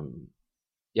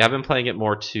 Yeah, I've been playing it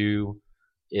more too.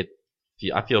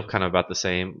 I feel kind of about the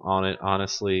same on it,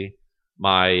 honestly.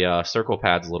 My circle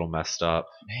pad's a little messed up.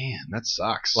 Man, that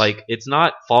sucks. Like, it's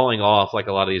not falling off like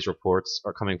a lot of these reports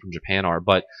are coming from Japan are,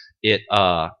 but it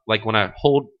like when I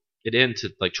hold it in to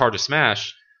like charge a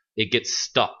smash, it gets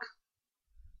stuck.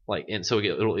 Like, and so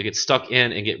it gets stuck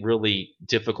in and get really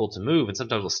difficult to move, and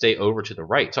sometimes it'll stay over to the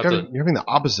right. So I have to, you're having the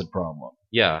opposite problem.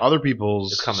 yeah. Other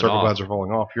people's It's coming circle off. pads are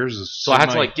falling off. Yours is So I have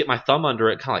to like get my thumb under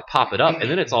it, kind of like pop it up, and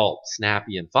then it's all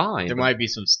snappy and fine. There might be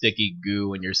some sticky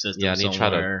goo in your system Yeah, I need to try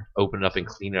to somewhere. open it up and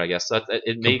clean it. I guess so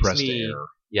it makes compressed me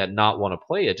air. not want to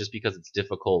play it just because it's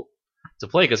difficult to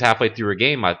play. Because halfway through a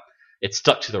game, it's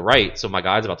stuck to the right, so my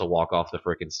guy's about to walk off the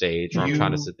frickin' stage, or I'm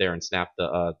trying to sit there and snap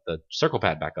the circle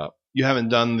pad back up. You haven't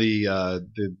done the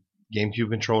GameCube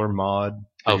controller mod.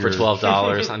 Oh, for Your-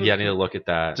 $12. Yeah, I need to look at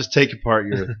that. Just take apart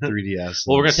your 3DS.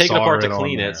 Well, we're gonna take it apart to on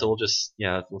clean there it, so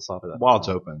we'll solve it. while it's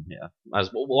open. Yeah,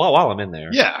 while I'm in there.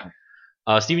 Yeah,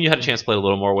 Steven, you had a chance to play a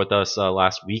little more with us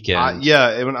last weekend.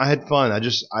 I had fun.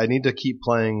 I need to keep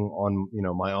playing on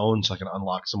my own so I can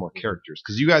unlock some more characters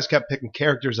because you guys kept picking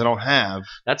characters I don't have.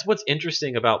 That's what's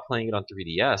interesting about playing it on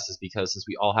 3DS is because since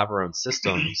we all have our own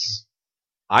systems,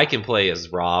 I can play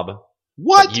as Rob.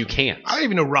 What? But you can't. I didn't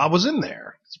even know Rob was in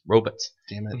there. It's Robot.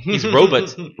 Damn it. He's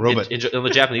Robot. Robot. In the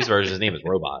Japanese version, his name is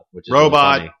Robot. Which is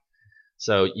Robot. Really funny.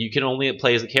 So you can only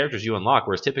play as the characters you unlock,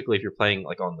 whereas typically if you're playing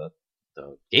like on the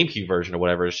GameCube version or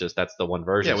whatever, it's just that's the one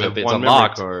version. Yeah, so with if it's one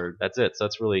unlocked, memory card. that's it. So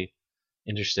that's really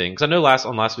interesting. Because I know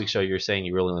on last week's show you were saying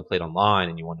you really only played online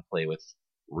and you wanted to play with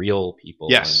real people.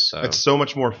 Yes, and it's so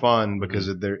much more fun because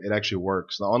it actually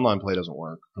works. The online play doesn't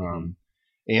work.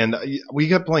 And we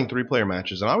kept playing 3-player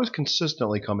matches, and I was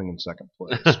consistently coming in second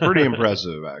place. It's pretty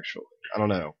impressive, actually. I don't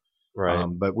know. Right.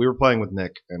 But we were playing with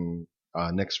Nick, and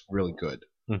Nick's really good.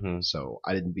 hmm So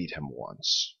I didn't beat him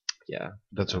once. Yeah.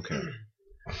 That's okay.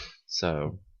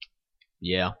 So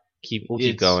Yeah. we'll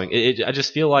keep It's- going. I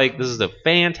just feel like this is a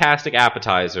fantastic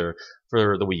appetizer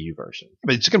for the Wii U version.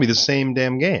 But it's going to be the same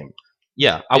damn game.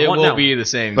 Yeah, It want will now. be the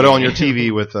same. But game. on your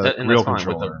TV with a And real that's fine, with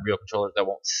the controller. real controller that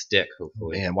won't stick.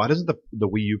 Hopefully. Man, why doesn't the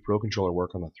Wii U Pro Controller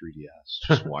work on the 3DS?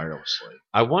 Just wirelessly.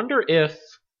 I wonder if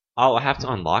I'll have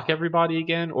to unlock everybody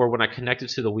again, or when I connect it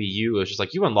to the Wii U, it's just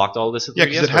like you unlocked all this. At the Yeah,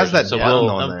 'cause 3DS it has version, that so button we'll,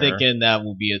 on I'm there. thinking that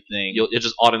will be a thing. you'll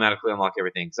just automatically unlock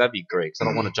everything. Because that'd be great. Because I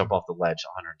don't want to jump off the ledge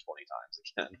 120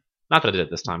 times again. Not that I did it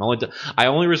this time. I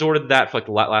only resorted to that for like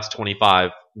the last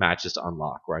 25 matches to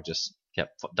unlock, where I just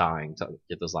kept dying to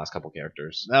get those last couple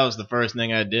characters. That was the first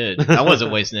thing I did. I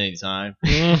wasn't wasting any time,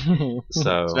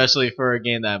 So especially for a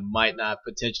game that I might not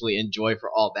potentially enjoy for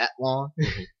all that long.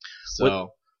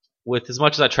 So with as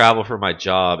much as I travel for my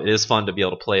job, it is fun to be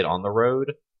able to play it on the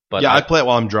road. But I play it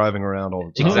while I'm driving around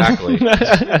all the time. exactly.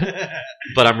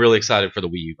 But I'm really excited for the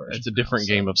Wii U version. It's a different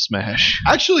game of Smash.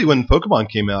 Actually, when Pokemon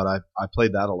came out, I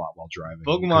played that a lot while driving.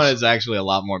 Pokemon is actually a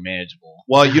lot more manageable.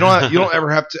 Well, you don't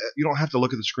ever have to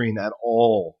look at the screen at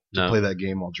all to No. play that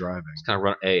game while driving. Just kind of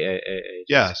run A.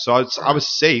 Yeah, so I was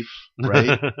safe, right?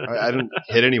 I didn't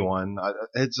hit anyone. I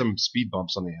hit some speed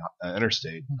bumps on the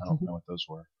interstate. I don't know what those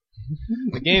were.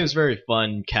 The game is very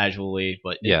fun casually,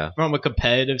 but Yeah. from a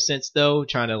competitive sense though,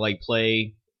 trying to like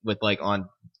play with like on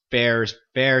fair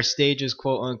stages,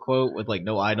 quote unquote, with like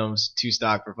no items, 2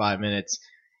 stock for 5 minutes,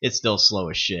 it's still slow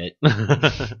as shit.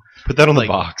 Put that on the Like-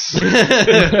 box.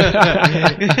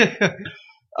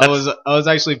 I was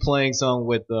actually playing some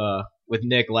with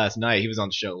Nick last night. He was on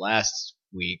the show last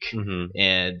week, hmm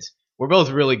and we're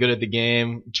both really good at the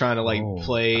game. Trying to like Oh.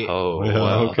 play. Oh, Yeah,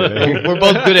 wow. okay.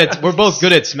 We're both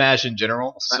good at Smash in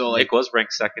general. So like Nick was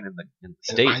ranked second in the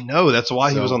state. I know that's why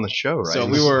he So- was on the show, right? so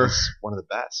He's we were- one of the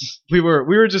best. we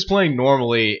were just playing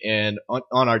normally and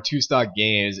on our 2 stock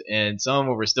games, and some of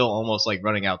them were still almost like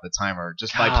running out the timer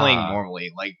just by playing God. normally.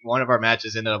 Like one of our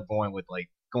matches ended up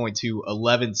going to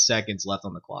 11 seconds left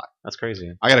on the clock. That's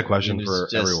crazy. I got a question And for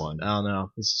it's just- everyone. I don't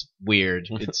know. It's weird.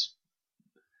 It's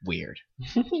weird.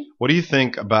 What do you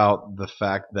think about the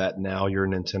fact that now your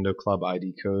Nintendo Club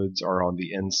ID codes are on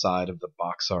the inside of the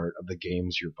box art of the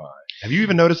games you're buying? Have you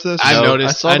even noticed this? I No. noticed.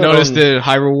 I saw I that noticed on- the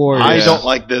high reward. I yeah. don't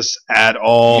like this at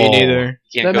all. Me neither.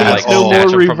 You can't That go means like no no snatch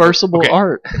more them from- reversible Okay.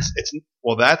 art. It's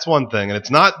well, that's one thing, and it's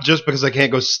not just because I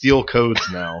can't go steal codes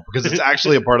now, because it's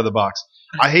actually a part of the box.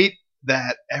 I hate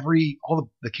that all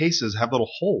the cases have little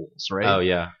holes, right? Oh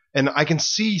yeah. And I can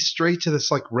see straight to this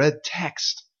like red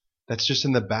text that's just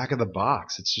in the back of the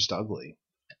box. It's just ugly.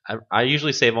 I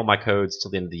usually save all my codes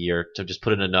till the end of the year to just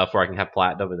put in enough where I can have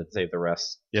platinum and then save the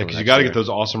rest. Yeah, till because next you got to year. get those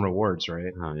awesome rewards,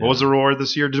 right? Oh, yeah. What was the reward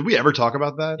this year? Did we ever talk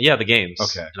about that? Yeah, the games.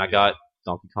 Okay. And I got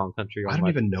Donkey Kong Country. I on don't my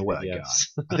even know what I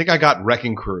 3DS. I think I got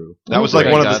Wrecking Crew. That don't was like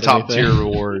think one I of the got top anything. tier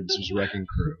rewards. Was Wrecking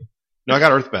Crew. No, I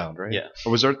got Earthbound, right? Yeah.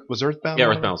 Or was Earthbound? Yeah,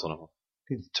 one of Earthbound them? was one of them.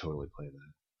 I need to totally play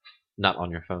that. Not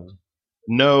on your phone.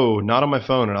 No, not on my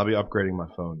phone, and I'll be upgrading my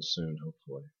phone soon,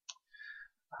 hopefully.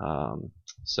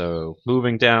 So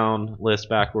moving down list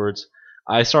backwards,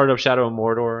 I started up Shadow of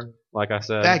Mordor. Like I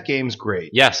said, That game's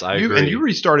great. yes, I agree. And you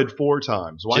restarted 4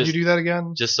 times. Why'd Just- you do that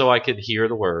again? just so I could hear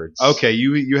the words. Okay,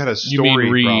 you had a You mean story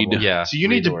read. problem. Yeah. So you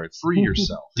read need the to words. free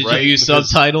yourself. Did right? you use Because-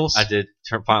 subtitles? I did.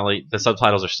 Finally, the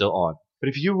subtitles are still on. But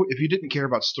if you didn't care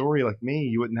about story like me,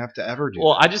 you wouldn't have to ever do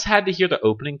Well, that. I just had to hear the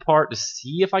opening part to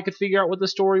see if I could figure out what the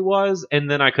story was,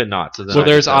 and then I could not. So then So I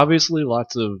there's just- obviously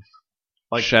lots of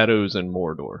Like- shadows in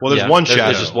Mordor. Well, there's yeah, one there's-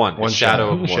 shadow. there's just one. It's Shadow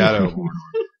of Mordor. Shadow of Mordor.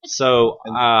 So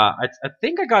I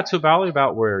think I got to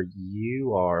about where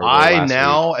you are. I last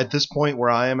now, at this point where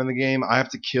I am in the game, I have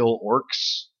to kill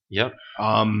orcs. week. Yep.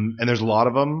 And there's a lot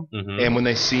of them. hmm And when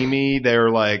they see me, they're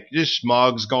like, "This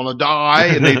smug's gonna die,"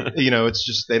 and they, it's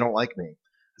just they don't like me.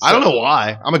 I don't know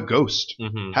why. I'm a ghost.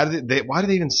 hmm How did they? Why do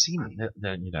they even see me?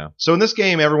 Then So in this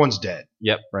game, everyone's dead.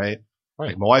 Yep. Right. Right.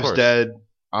 Like my wife's course. dead.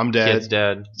 I'm dead. Kid's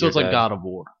dead. So it's you're like dead. God of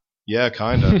War. Yeah,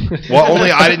 kind of. Well,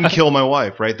 only I didn't kill my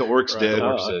wife. Right. The orcs Right, did, the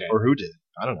orcs did. or who did?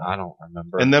 I don't know. I don't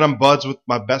remember. And then I'm buds with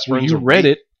my best Well, friend. you read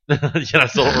it. yeah, I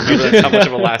still don't remember. That's how much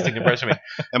of a lasting impression. I made.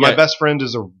 And my Yeah. best friend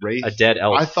is a wraith. A dead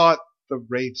elf. I thought the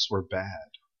wraiths were bad.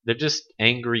 They're just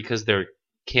angry because they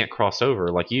can't cross over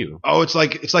like you. Oh, it's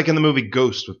like in the movie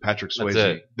Ghost with Patrick That's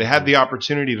Swayze. it. They had the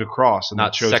opportunity to cross and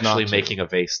Not they chose sexually not to. making a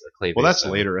vase, a clay Well, vase. that's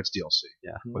so. later. That's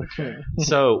DLC.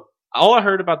 So all I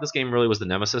heard about this game really was the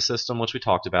Nemesis system, which we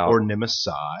talked about. Or Nemesis.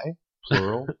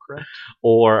 Plural, correct?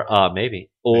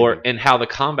 Or and how the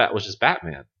combat was just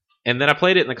Batman. And then I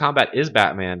played it, and the combat is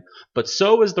Batman, but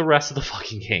so is the rest of the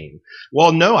fucking game.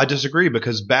 Well, no, I disagree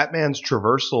because Batman's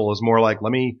traversal is more like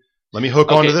let me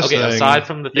hook onto this thing. Aside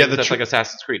from the things that's like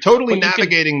Assassin's Creed, totally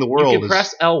navigating the world. You can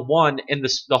press L1, and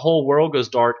the whole world goes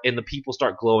dark, and the people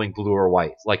start glowing blue or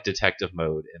white, like detective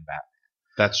mode in Batman.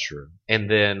 That's true. And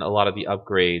then a lot of the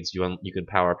upgrades, you can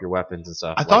power up your weapons and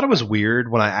stuff. I thought it was weird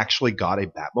when I actually got a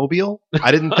Batmobile.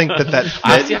 I didn't think that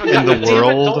fit in the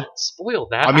world. Don't spoil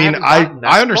that. I mean,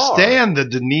 I understand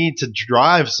the need to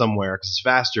drive somewhere because it's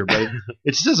faster, but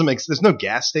it just doesn't make sense. There's no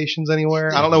gas stations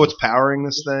anywhere. I don't know what's powering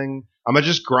this thing. Am I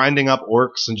just grinding up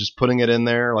orcs and just putting it in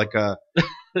there like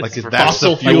that's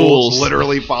fossil the fuel? fuels.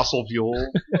 Literally fossil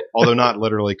fuel. Although not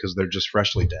literally because they're just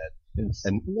freshly dead. Yes.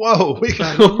 And whoa, we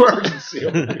got an emergency.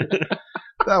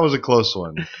 That was a close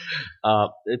one.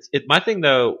 It's my thing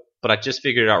though, but I just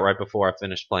figured it out right before I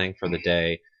finished playing for the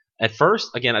day. At first,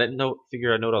 again, I didn't know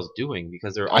what I was doing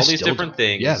because there are all these different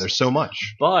things. Yeah, there's so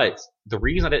much. But the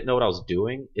reason I didn't know what I was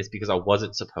doing is because I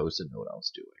wasn't supposed to know what I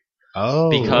was doing. Oh.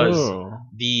 Because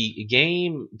the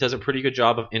game does a pretty good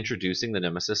job of introducing the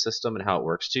Nemesis system and how it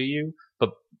works to you. But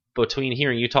between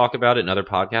hearing you talk about it and other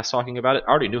podcasts talking about it, I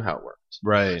already knew how it worked.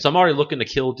 Right. So I'm already looking to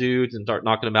kill dudes and start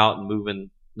knocking them out and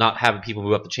not having people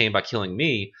move up the chain by killing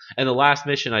me. And the last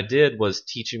mission I did was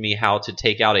teaching me how to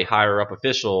take out a higher up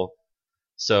official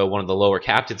so one of the lower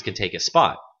captains can take his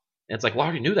spot. And it's like, well, I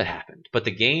already knew that happened. But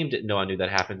the game didn't know I knew that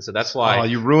happened, so that's why... Oh,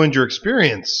 you ruined your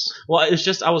experience. Well, it's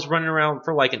just I was running around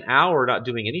for like an hour not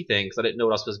doing anything because I didn't know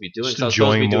what I was supposed to be doing. Just so I was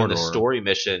supposed to be doing the Mordor. story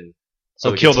mission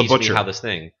so kill the teach butcher. me how this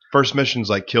thing... First mission's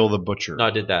like kill the butcher. No,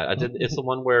 I did that. It's the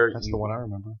one where... That's the one I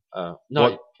remember.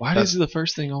 No, Why is the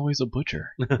first thing always a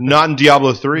butcher? Not in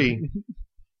Diablo 3.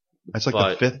 That's like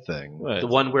But- the fifth thing. the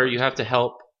one where you have to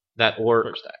help that orc...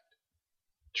 First act.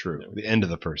 True. The end of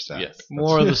the first act. Yes.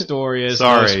 More of the story is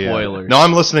Sorry, no yeah. spoilers. No,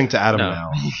 I'm listening to Adam No. now.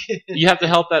 You have to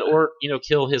help that orc,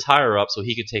 kill his higher up so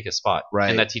he can take a spot. Right.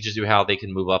 And that teaches you how they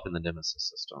can move up in the Nemesis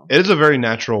system. It is a very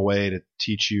natural way to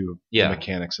teach you Yeah. the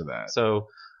mechanics of that. So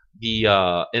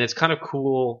and it's kind of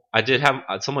cool. I did have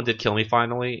someone did kill me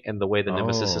finally, and the way the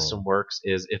Nemesis Oh. system works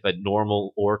is if a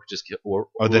normal orc just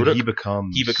Then Uruk, he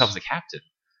becomes the captain,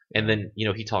 and then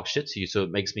he talks shit to you. So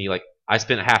it makes me like I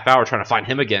spent a half hour trying to find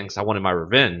him again because I wanted my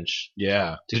revenge.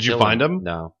 Yeah. to Did you kill find him?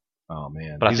 No, Oh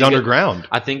man. But I He's think underground.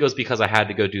 I think it was because I had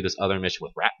to go do this other mission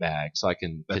with Ratbag so I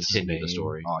can That's his continue the name.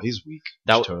 story. Oh, he's weak.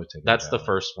 That- Just totally take him That's the down.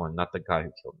 first one, not the guy who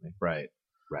killed me. Right.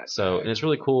 So, and it's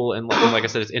really cool. And like I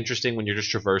said, it's interesting when you're just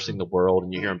traversing the world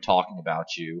and you hear him talking about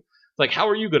you. It's like, how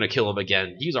are you going to kill him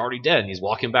again? He's already dead and he's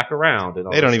walking back around. And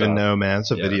all They don't this even stuff. know, man.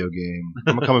 It's a Yeah. video game.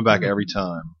 I'm coming back every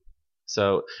time.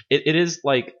 So it is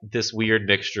like this weird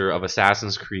mixture of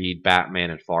Assassin's Creed, Batman,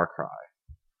 and Far Cry.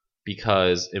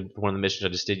 Because in one of the missions I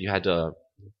just did, you had to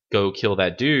go kill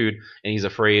that dude, and he's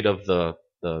afraid of the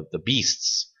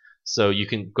beasts. So you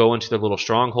can go into their little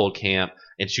stronghold camp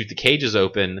and shoot the cages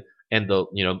open, and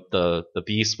the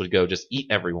beasts would go just eat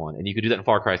everyone. And you could do that in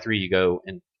Far Cry 3. You go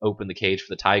and open the cage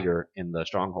for the tiger in the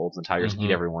strongholds, and tigers eat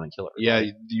everyone and kill everyone.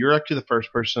 Yeah, you're actually the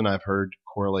first person I've heard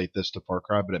correlate this to Far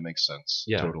Cry, but it makes sense.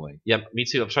 Yeah. Totally. Yeah, me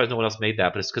too. I'm surprised no one else made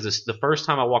that, but it's because it's the first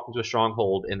time I walked into a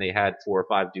stronghold and they had 4 or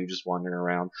 5 dudes just wandering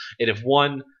around. And if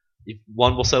one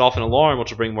will set off an alarm,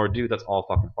 which will bring more dudes, that's all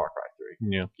fucking Far Cry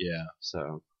 3. Yeah. Yeah.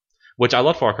 So, which I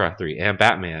love Far Cry 3 and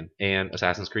Batman and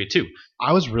Assassin's Creed 2.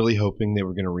 I was really hoping they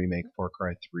were going to remake Far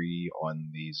Cry 3 on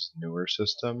these newer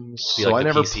systems, Be so like I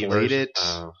the never PC played version. it.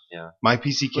 Oh, yeah. My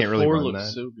PC can't But really 4 run looks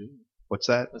that. so good. What's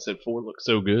that? I said 4 looks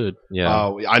so good. Yeah.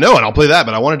 Oh, I know, and I'll play that,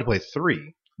 but I wanted to play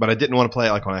 3, but I didn't want to play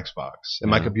it like on Xbox, and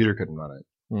my Yeah. computer couldn't run it.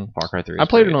 Far Cry 3. I is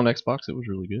played great. it on Xbox. It was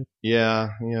really good. Yeah,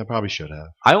 I probably should have.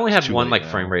 I only had Too one late like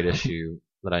now. frame rate issue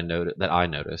that I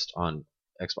noticed on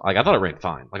Xbox. Like I thought it ran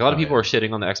fine. Like a lot of Oh, people yeah. were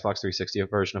shitting on the Xbox 360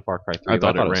 version of Far Cry 3. I but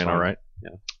thought it was ran fine. all right.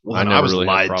 Well, I then never I was really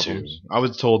had lied to. problems. I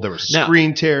was told there was Now-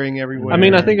 screen tearing everywhere. I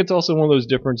mean, I think it's also one of those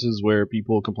differences where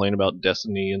people complain about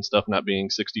Destiny and stuff not being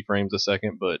 60 frames a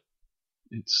second, but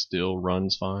it still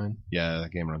runs fine. Yeah, the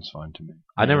game runs fine to me.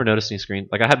 I never noticed any screen.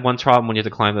 Like I had one problem when you had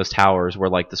to climb those towers where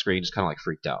like the screen just kind of like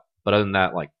freaked out. But other than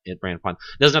that, like it ran fine.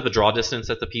 It doesn't have the draw distance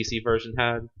that the PC version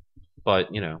had, but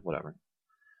whatever.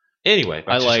 Anyway,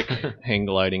 I like hang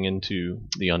gliding into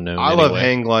the unknown. I love anyway.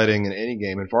 hang gliding in any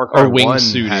game, and Far Cry Or 1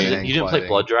 wingsuiting. had You hang didn't play gliding.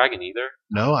 Blood Dragon either.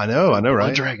 No, I know, Blood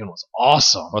right? Dragon was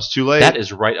awesome. Well, it's too late. That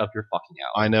is right up your fucking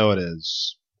alley. I know it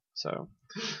is. So,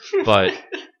 but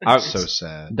So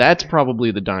sad. That's probably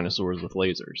the dinosaurs with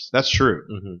lasers. That's true.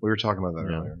 mhm. We were talking about that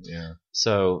Yeah. earlier. Yeah.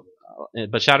 So,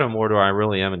 but Shadow of Mordor, I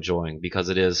really am enjoying because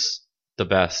it is the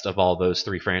best of all those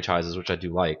 3 franchises, which I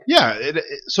do like. Yeah,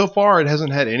 so far it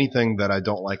hasn't had anything that I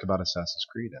don't like about Assassin's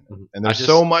Creed in it. Mhm. And there's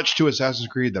so much to Assassin's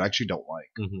Creed that I actually don't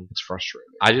like. Mhm. It's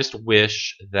frustrating. I just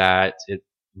wish that it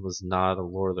was not a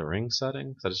Lord of the Rings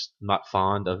setting. 'Cause I'm just not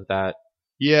fond of that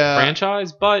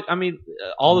franchise. But I mean,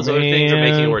 all those other things are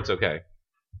making it where it's okay.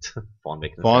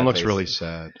 Vaughn looks really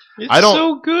sad. It's I don't-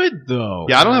 so good though.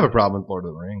 Yeah, I don't have a problem with Lord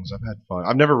of the Rings. I've had fun.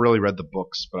 I've never really read the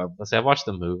books, but I've watched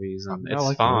the movies and I it's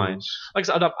like fine. those. Like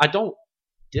I said, I don't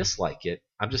dislike it.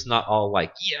 I'm just not all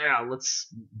like, yeah, let's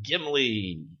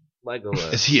Gimli,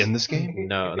 Legolas. Is he in this game?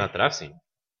 No, not that I've seen.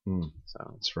 Hmm.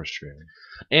 So, It's frustrating.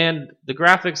 and the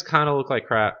graphics kind of look like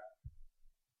crap,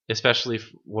 especially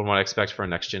when what I expect for a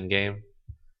next gen game.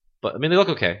 But I mean, they look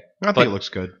okay. I think But- it looks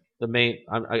good. The main,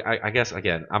 I guess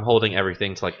again, I'm holding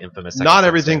everything to like Infamous. Not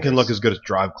everything can look as good as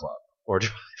Drive Club. or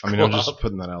Drive I mean, I'm Club. just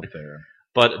putting that out there.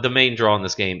 But the main draw in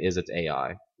this game is its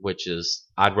AI, which is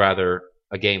I'd rather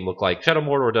a game look like Shadow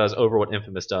Mordor does over what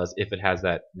Infamous does if it has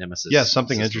that Nemesis. Yeah,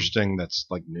 something system. interesting that's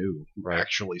like new. Right.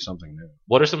 Actually, something new.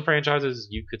 What are some franchises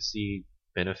you could see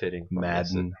benefiting from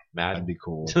this? Madden. That'd Madden. be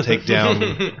cool. Take down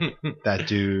that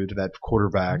dude, that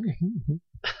quarterback.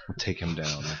 Take him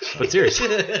down. But seriously,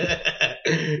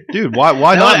 Dude, why That not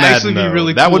would Madden? actually be though?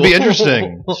 really that would be cool.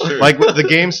 interesting. Like the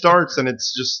game starts and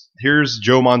it's just here's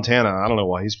Joe Montana. I don't know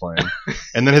why he's playing,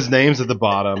 and then his name's at the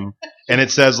bottom, and it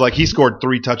says like he scored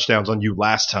 3 touchdowns on you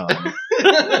last time.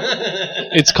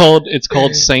 It's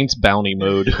called Saints Bounty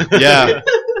Mode. Yeah.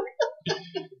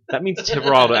 that means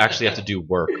Tiburon would actually have to do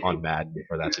work on Madden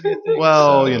for that to be a thing.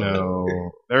 Well, so- you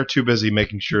know, they're too busy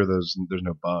making sure there's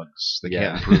no bugs. They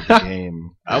Yeah. can't improve the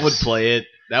game. I would play it.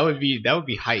 That would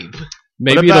be hype.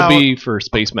 Maybe about- it'll be for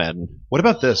Space Madden. What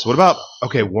about this? What about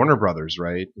Warner Brothers,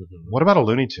 right? Mhm. What about a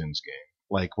Looney Tunes game?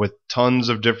 Like with tons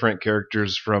of different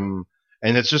characters from,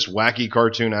 and it's just wacky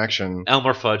cartoon action.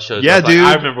 Elmer Fudd shows Yeah, up. Like, dude.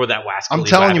 I remember what that Wascally I'm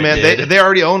telling you, Rabbit man, did. they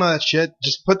already own that shit.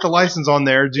 Just put the license on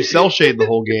there, do cell shade the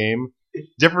whole game,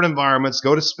 different environments,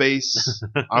 go to space.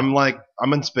 I'm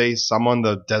in space. I'm on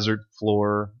the desert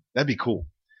floor. That'd be cool.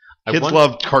 I Kids wonder-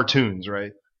 love cartoons,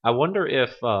 right? I wonder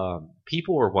if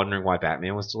people were wondering why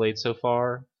Batman was delayed so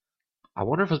far. I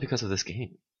wonder if it was because of this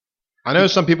game. I know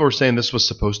some people were saying this was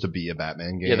supposed to be a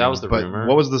Batman game. Yeah, that was the but rumor.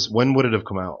 What was this? When would it have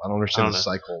come out? I don't understand I don't the know.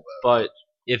 cycle. But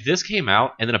if this came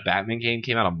out and then a Batman game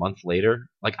came out a month later,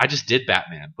 like I just did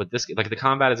Batman, but this like the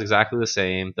combat is exactly the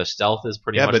same, the stealth is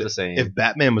pretty Yeah, much but the same. If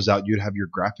Batman was out, you'd have your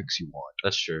graphics you want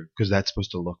That's true. because that's supposed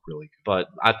to look really good. But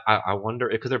I wonder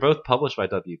because they're both published by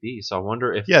WB, so I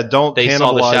wonder if Yeah, don't they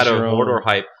saw the cannibalize Shadow your of own- Mordor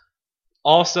hype.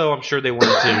 Also, I'm sure they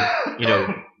wanted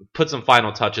to, put some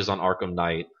final touches on Arkham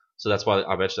Knight. So that's why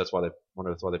I bet you that's why they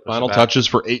pushed Final it back. touches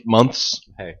for 8 months.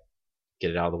 Hey, get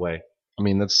it out of the way. I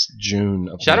mean, that's June.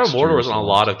 Of Shadow of next Mordor year, is on a so-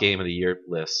 lot of Game of the Year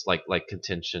lists, like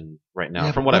contention right now,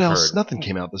 Yeah, from but what I've else? heard. Nothing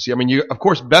came out this year. I mean, of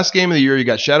course, best game of the year. You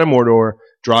got Shadow of Mordor,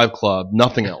 Drive Club,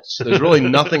 nothing else. There's really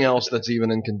nothing else that's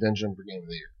even in contention for game of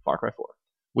the year. Far Cry 4.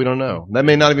 We don't know. That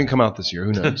may not even come out this year.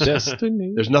 Who knows?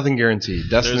 Destiny. There's nothing guaranteed.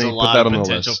 Destiny, There's a put lot that of on the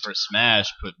potential list. for Smash,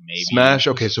 but maybe Smash.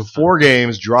 Okay, so 4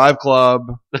 games: Drive Club,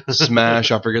 Smash.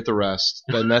 I forget the rest.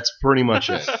 Then that's pretty much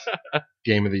it.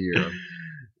 Game of the year.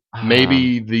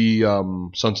 Maybe the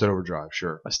Sunset Overdrive.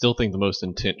 Sure. I still think the most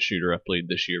intense shooter I played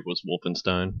this year was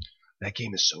Wolfenstein. That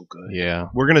game is so good. Yeah.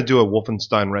 We're gonna do a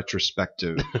Wolfenstein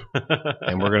retrospective,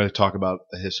 and we're gonna talk about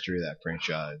the history of that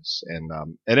franchise. And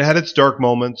it had its dark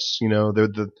moments. You know,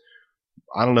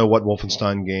 I don't know what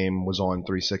Wolfenstein game was on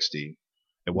 360.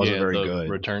 It wasn't very the good.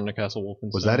 Return to Castle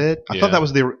Wolfenstein. Was that it? I Yeah. thought that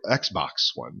was the Xbox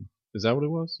one. Is that what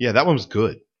it was? Yeah, that one was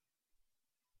good.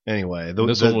 Anyway,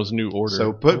 This one was New Order.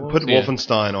 So put Yeah.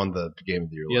 Wolfenstein on the Game of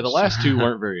the Year list. Yeah, the last 2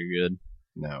 weren't very good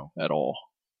No. at all.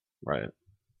 right.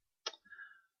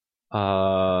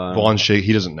 Vaughn shake.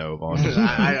 He doesn't know. Vaughn. doesn't know.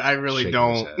 I really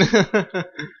Shaking his don't.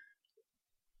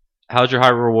 How's your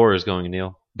Hyrule Warriors going,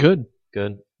 Neil? Good.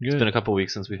 Good. It's Good. been a couple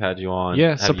weeks since we've had you on.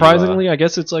 Yeah, Have you, surprisingly, I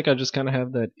guess it's like I just kind of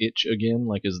have that itch again,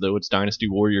 like as though it's Dynasty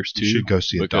Warriors 2. You should go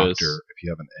see a because- doctor if you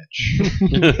have an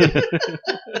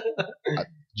itch.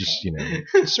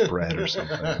 Just spread or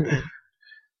something.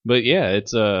 But yeah,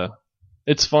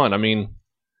 it's fun. I mean,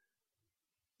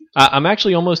 I'm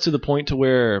actually almost to the point to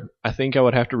where I think I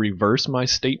would have to reverse my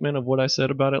statement of what I said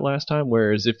about it last time.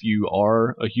 Whereas if you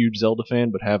are a huge Zelda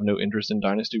fan but have no interest in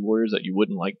Dynasty Warriors, that you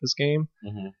wouldn't like this game.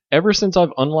 Mhm. Ever since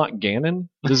I've unlocked Ganon,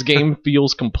 this game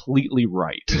feels completely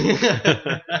right.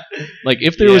 Like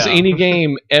if there was Yeah. any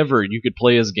game ever you could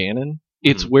play as Ganon,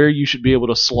 it's where you should be able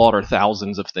to slaughter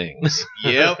thousands of things.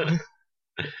 Yep.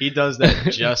 He does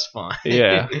that just fine.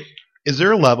 Yeah. Is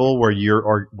there a level where you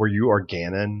are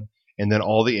Ganon and then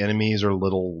all the enemies are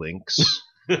little links?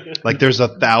 Like there's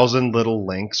 1,000 little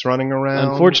links running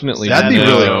around. Unfortunately, that'd be no.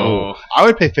 really cool. I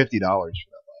would pay $50 for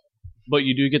But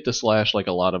you do get to slash like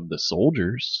a lot of the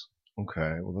soldiers. that.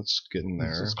 Okay, well let's get in there.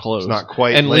 This is close. It's not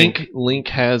quite. And Link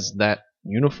has that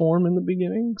uniform in the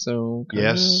beginning, so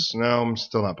Yes. No, I'm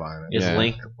still not buying it. Is Yeah.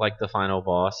 Link like the final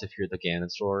boss if you're the Ganon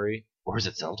story, or is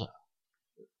it Zelda?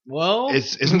 Well,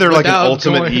 Isn't there like an without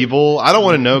ultimate going- evil? I don't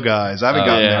want to know, guys. I haven't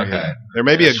gotten yeah, there okay. yet. There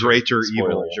may be a That's true. greater evil.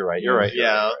 Spoilers. You're right. You're right.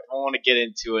 Yeah, I don't want to get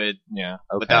into it. Yeah.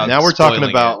 Without Now we're talking spoiling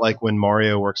about it. like when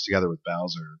Mario works together with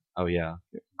Bowser. Oh yeah.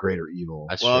 Greater evil.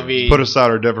 That's Well, I true. mean, Put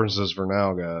aside our differences for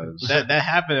now, guys. that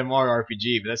happened in Mario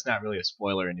RPG, but that's not really a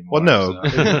spoiler anymore. Well, no.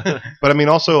 so. But I mean,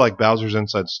 also like Bowser's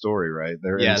inside story, right?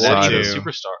 They're Yeah, inside. that Even too. of-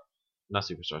 Superstar, not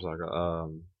Superstar Saga.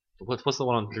 What's the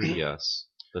one on 3DS?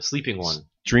 The sleeping one.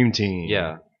 Dream Team.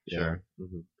 Yeah. Yeah. Sure.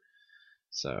 hmm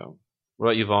So, what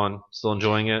about you, Vaughn? Still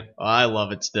enjoying it? I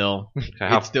love it still. Okay,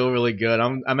 how, It's still really good.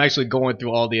 I'm actually going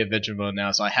through all the adventure mode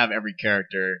now, so I have every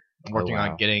character. I'm working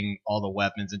wow. on getting all the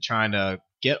weapons and trying to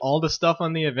get all the stuff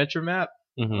on the adventure map.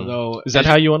 Mhm. Although, Is that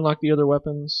how you unlock the other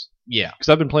weapons? Yeah, Because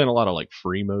I've been playing a lot of like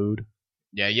free mode.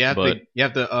 yeah. You have But-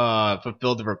 to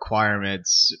fulfill the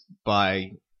requirements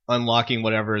by unlocking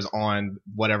whatever is on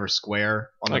whatever square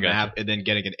on I the gotcha. map, and then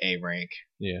getting an A rank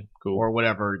Yeah, cool. or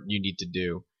whatever you need to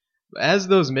do. As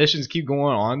those missions keep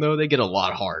going on, though, they get a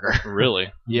lot harder. Really?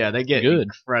 Yeah, they get Good.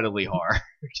 incredibly hard.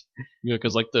 Yeah,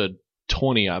 because like the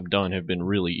 20 I've done have been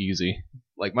really easy.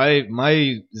 Like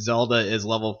my Zelda is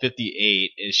level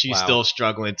 58, and she's Wow. still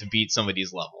struggling to beat some of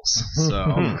these levels.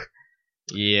 So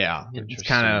yeah, it's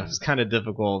kind of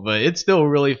difficult, but it's still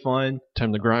really fun.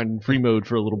 Time to grind in free mode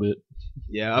for a little bit.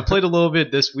 Yeah, I played a little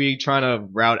bit this week trying to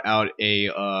route out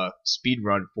a speed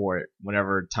run for it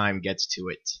whenever time gets to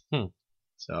it.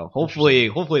 So hopefully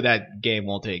that game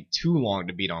won't take too long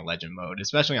to beat on Legend mode,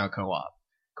 especially on co-op.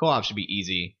 Co-op should be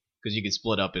easy because you can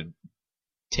split up and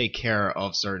take care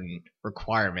of certain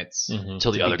requirements.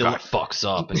 until the to other be guy fucks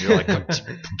up, and you're like,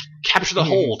 capture the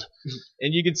hold.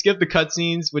 And you can skip the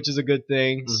cutscenes, which is a good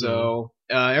thing. Mhm. So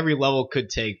every level could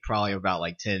take probably about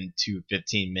like 10 to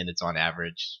 15 minutes on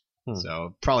average. Hmm.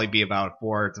 So probably be about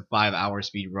 4 to 5 hour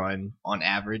speed run on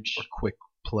average. Quick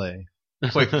play.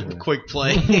 Quick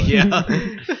play. Yeah. Have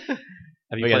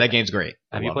But you yeah, played, that game's great.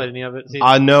 have I you love played it. any of it? Steve?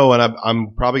 I know, and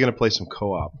I'm probably gonna play some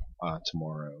co-op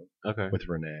tomorrow Okay, with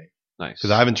Renee nice. because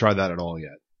I haven't tried that at all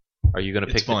yet. Are you gonna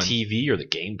It's pick fun. the TV or the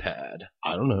gamepad?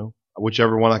 I don't know.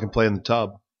 Whichever one I can play in the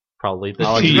tub. Probably the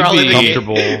I like to TV. be Probably the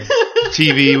comfortable.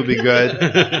 TV would be good.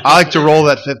 I like to roll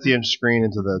that 50-inch screen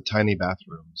into the tiny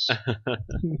bathrooms,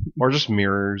 or just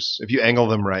mirrors. If you angle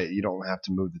them right, you don't have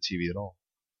to move the TV at all.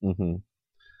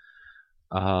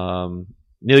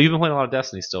 Neil, you've been playing a lot of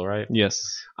Destiny still, right? Yes.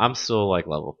 I'm still like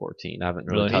level 14. I haven't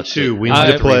really Really? touched Too. it. We I-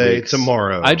 need to play 3 weeks.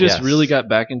 tomorrow. I just Yes. really got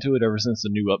back into it ever since the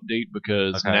new update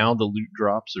because Okay. now the loot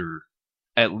drops are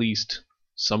at least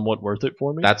somewhat worth it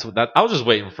for me. That's what that. I was just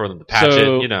waiting for them to patch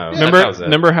So, it. You know, remember, that was it.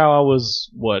 remember how I was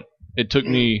what? It took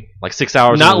me like 6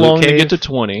 hours. not in the loot long to cave? get to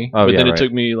 20, Oh, but yeah, then it right.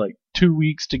 took me like 2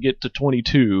 weeks to get to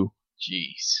 22,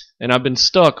 Jeez. and I've been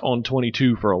stuck on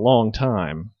 22 for a long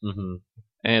time. Mhm.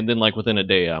 And then like within a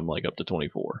day, I'm like up to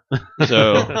 24.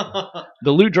 So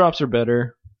the loot drops are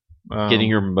better. Getting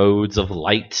your modes of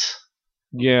light.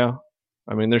 Yeah.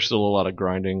 I mean, there's still a lot of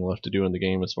grinding left to do in the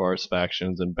game as far as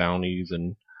factions and bounties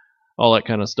and all that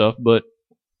kind of stuff, but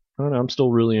I don't know, I'm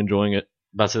still really enjoying it.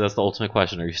 About to say that's the ultimate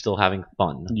question. Are you still having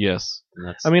fun? Yes. And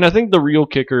that's, I mean, I think the real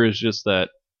kicker is just that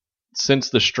since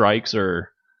the strikes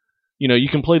are, you know, you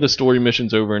can play the story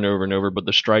missions over and over and over, but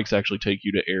the strikes actually take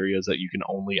you to areas that you can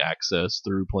only access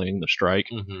through playing the strike.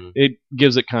 Mhm. It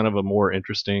gives it kind of a more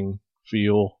interesting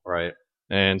feel. Right.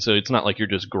 And so it's not like you're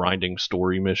just grinding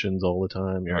story missions all the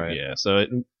time. Right. Yeah, so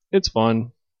it's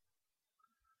fun.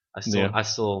 I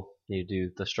still need to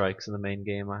do the strikes in the main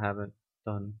game. I haven't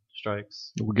done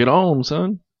strikes. We'll get on,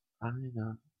 son. I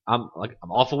know. I'm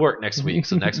off of work next week,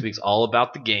 so next week's all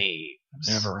about the game.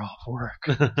 Never off work.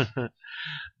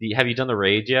 Have you done the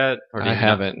raid yet? Or do I you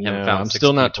haven't. you haven't No, found I'm 6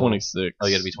 still not people? 26. Oh,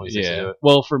 you gotta be 26 to Yeah. do it?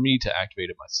 Well, for me to activate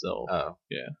it myself. Oh.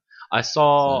 Yeah. I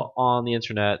saw on the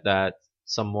internet that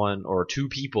someone or 2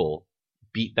 people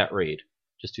beat that raid.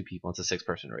 Just 2 people. It's a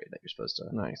 6-person raid that you're supposed to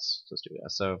Nice. do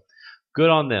that. So good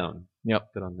on them. Yep.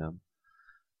 Good on them.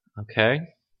 Okay.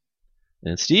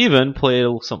 And Steven played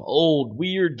some old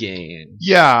weird games.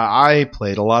 Yeah, I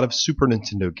played a lot of Super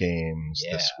Nintendo games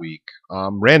Yeah. this week.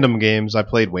 Random games. I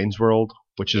played Wayne's World,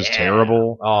 which is Yeah.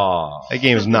 terrible. Oh. That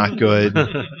game is not good.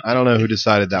 I don't know who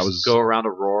decided that was. Go around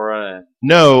Aurora and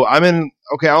No, I'm in.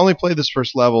 Okay, I only played this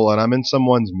first level, and I'm in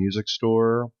someone's music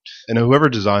store, and whoever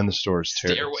designed the store is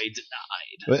terrible. Stairway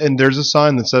Denied. And there's a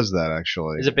sign that says that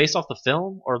actually. Is it based off the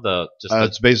film or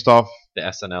It's based off the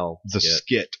SNL the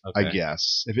skit, Okay. I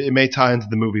guess. If it may tie into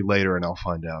the movie later, and I'll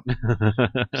find out.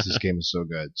 'Cause this game is so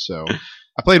good. So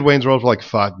I played Wayne's World for like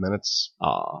 5 minutes.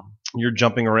 Aw. You're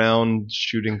jumping around,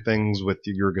 shooting things with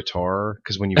your guitar.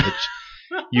 Because when you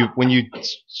when you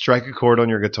strike a chord on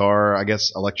your guitar, I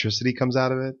guess electricity comes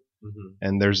out of it. Mhm.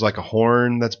 And there's like a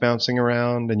horn that's bouncing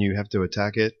around, and you have to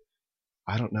attack it.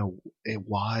 I don't know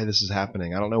why this is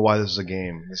happening. I don't know why this is a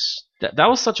game. That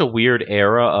was such a weird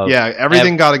era of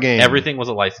Everything got a game. everything was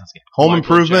a licensed game. Home Michael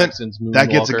Improvement, Jackson's that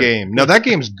gets a Moonwalker. game. No, that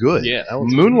game's good. Yeah, that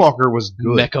was Moonwalker was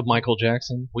good. Mecha Michael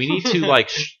Jackson. We need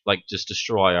to just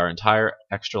destroy our entire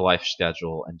Extra Life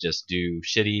schedule and just do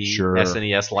shitty Sure.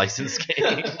 SNES licensed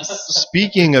games.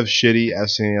 Speaking of shitty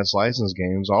SNES license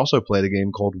games, I also played a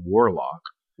game called Warlock,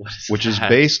 What is which is that?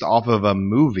 based off of a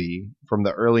movie from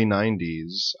the early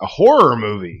 90s, a horror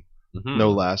movie, Mhm.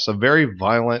 no less, a very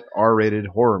violent R-rated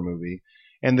horror movie.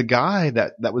 And the guy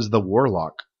that was the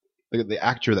Warlock, the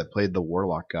actor that played the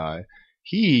Warlock guy,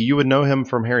 you would know him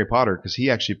from Harry Potter because he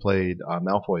actually played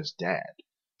Malfoy's dad.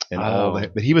 And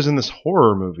but he was in this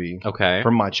horror movie Okay.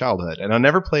 from my childhood, and I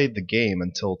never played the game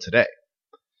until today.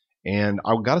 And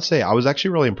I gotta say, I was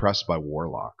actually really impressed by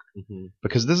Warlock Mhm.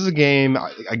 because this is a game.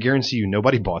 I guarantee you,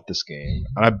 nobody bought this game,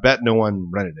 and I bet no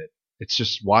one rented it. It's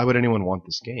just, why would anyone want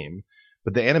this game?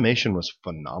 But the animation was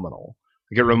phenomenal.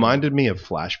 Like, it reminded me of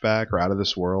Flashback or Out of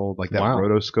This World, like that Wow.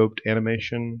 rotoscoped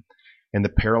animation. And the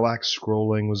parallax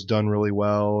scrolling was done really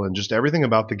well, and just everything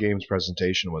about the game's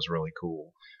presentation was really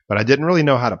cool. But I didn't really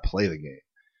know how to play the game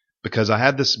because I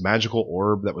had this magical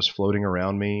orb that was floating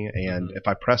around me, and if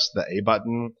I pressed the A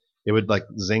button, it would like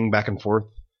zing back and forth.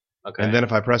 Okay. And then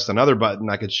if I pressed another button,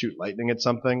 I could shoot lightning at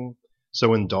something. So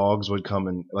when dogs would come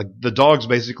and like the dogs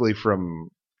basically from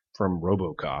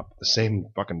RoboCop, the same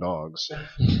fucking dogs.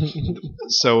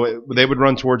 So they would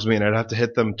run towards me, and I'd have to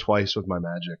hit them twice with my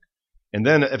magic. And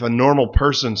then if a normal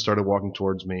person started walking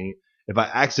towards me, if I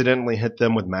accidentally hit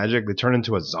them with magic, they turn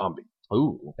into a zombie.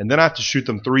 Ooh. And then I have to shoot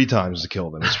them 3 times to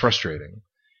kill them. It's frustrating.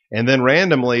 And then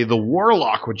randomly, the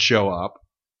Warlock would show up,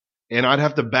 and I'd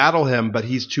have to battle him, but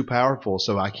he's too powerful,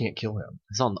 so I can't kill him.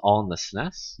 It's all in the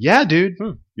SNES? Yeah, dude.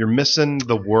 You're missing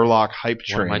the Warlock hype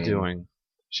train. What am I doing?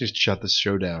 Just shut this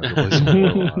show down. Go play some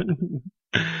Warlock.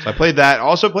 So I played that.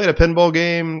 Also played a pinball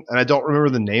game, and I don't remember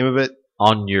the name of it.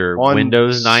 On your On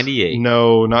Windows 98.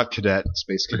 No, not Cadet,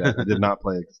 Space Cadet. I did not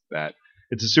play that.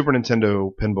 It's a Super Nintendo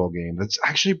pinball game that's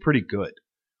actually pretty good.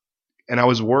 And I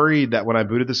was worried that when I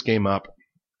booted this game up,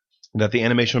 that the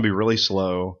animation would be really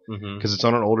slow Mhm. because it's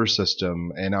on an older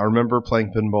system. And I remember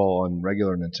playing pinball on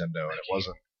regular Nintendo, and it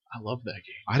wasn't. I love that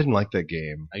game. I didn't like that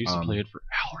game. I used to play it for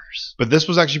hours. But this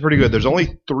was actually pretty good. There's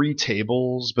only 3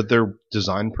 tables, but they're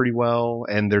designed pretty well.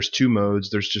 And there's 2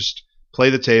 modes. There's just play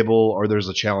the table, or there's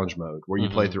a challenge mode where you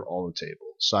play through all the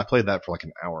tables. So I played that for like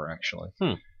an hour, actually.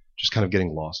 Just kind of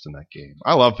getting lost in that game.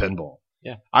 I love pinball.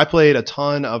 Yeah. I played a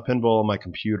ton of pinball on my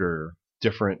computer.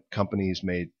 Different companies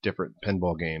made different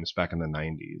pinball games back in the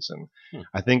 90s. And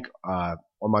I think on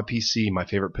my PC, my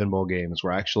favorite pinball games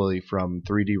were actually from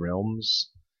 3D Realms,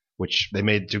 which they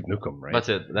made Duke Nukem, right? That's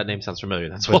it. That name sounds familiar.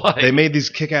 That's But why. they made these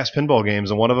kick-ass pinball games,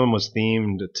 and one of them was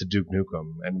themed to Duke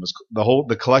Nukem, and it was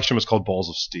the collection was called Balls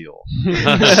of Steel.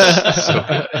 So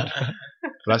good.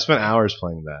 But I spent hours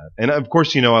playing that, and of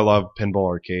course, I love Pinball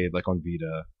Arcade, like on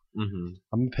Vita. Mm-hmm.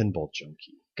 I'm a pinball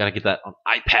junkie. Gotta get that on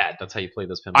iPad. That's how you play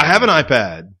those pinball. I have an games.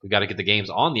 iPad, We gotta get the games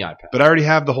on the iPad. but I already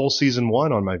have the whole season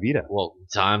 1 on my Vita. Well,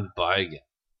 time to buy again.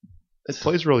 It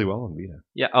plays really well on Vita.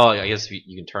 Yeah. Oh, I guess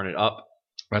you can turn it up.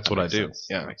 That's what I do. Sense.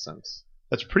 Yeah, That makes sense.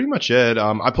 that's pretty much it.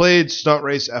 I played Stunt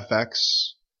Race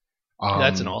FX.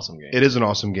 That's an awesome game. It is an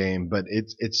awesome game, but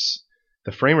it's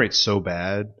the frame rate's so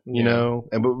bad, you know.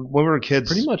 And but when we were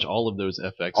kids, Pretty much all of those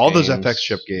FX all games, those FX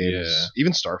chip games,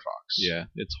 even Star Fox. Yeah,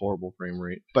 it's horrible frame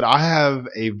rate. But I have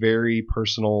a very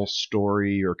personal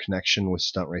story or connection with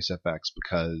Stunt Race FX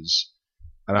because,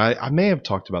 and I may have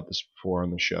talked about this before on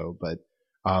the show, but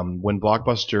when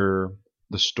Blockbuster,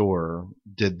 the store,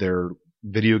 did their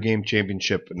video game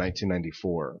championship in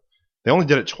 1994, they only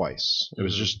did it twice. It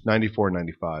was just 94 and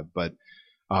 95, but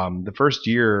the first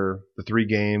year, the 3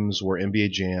 games were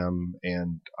NBA Jam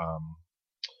and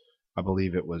I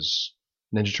believe it was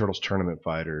Ninja Turtles Tournament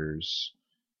Fighters,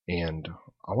 and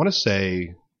I want to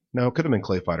say, no, it could have been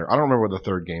Clay Fighter. I don't remember what the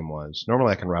third game was.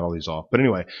 Normally I can rattle these off. But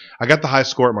anyway, I got the high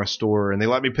score at my store, and they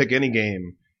let me pick any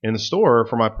game in the store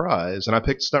for my prize, and I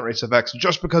picked Stunt Race FX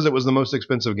just because it was the most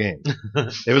expensive game.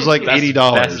 It was like $80.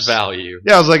 Best value.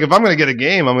 Yeah, I was like, if I'm going to get a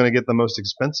game, I'm going to get the most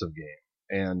expensive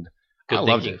game. And Good I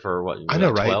loved thinking it. for what? I know,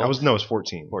 like right? 12? I was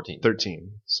 14. 14.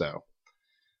 13. So,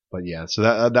 But yeah, so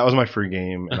that was my free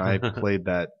game, and I played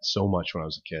that so much when I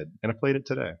was a kid, and I played it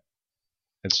today.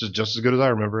 It's just as good as I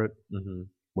remember it,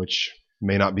 which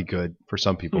may not be good for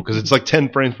some people because it's like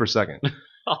 10 frames per second.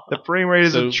 The frame rate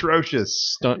is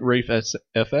atrocious. Stunt Race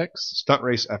FX? Stunt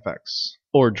Race FX.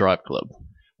 Or Drive Club?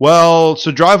 Well,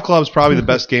 so Drive Club is probably the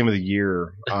best game of the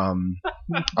year.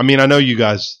 I mean, I know you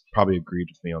guys probably agreed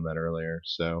with me on that earlier.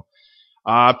 So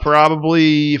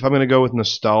probably, if I'm going to go with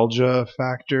nostalgia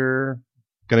factor,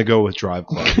 going to go with Drive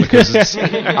Club because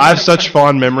I have such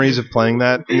fond memories of playing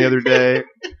that the other day.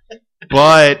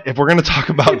 But if we're going to talk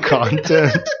about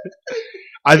content,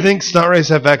 I think Stunt Race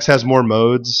FX has more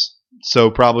modes, so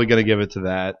probably going to give it to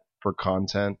that for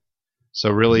content. So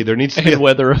really, there needs to be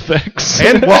weather effects.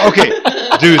 And well, okay,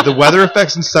 dude, the weather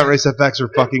effects in Stunt Race FX are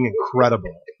fucking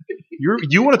incredible.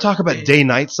 You want to talk about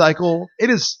day-night cycle? It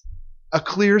is a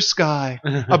clear sky,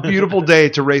 a beautiful day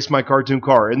to race my cartoon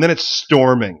car, and then it's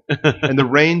storming, and the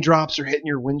raindrops are hitting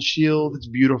your windshield. It's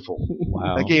beautiful.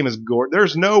 Wow. That game is gorgeous.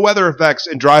 There's no weather effects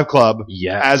in Drive Club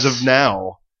as of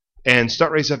now, and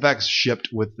Stunt Race FX shipped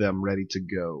with them ready to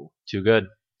go. Too good.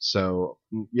 So,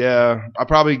 yeah, I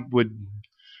probably would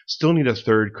still need a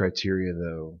third criteria,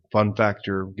 though. Fun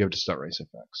factor, give it to Stunt Race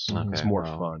FX. Okay, it's more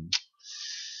fun.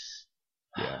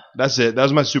 Yeah, that's it. That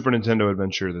was my Super Nintendo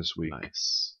adventure this week.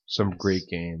 Nice. Some great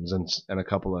games and a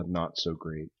couple of not so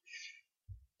great.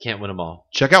 Can't win them all.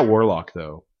 Check out Warlock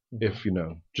though, if you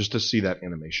know, just to see that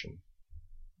animation.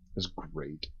 It's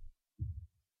great.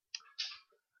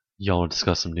 Y'all want to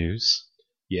discuss some news?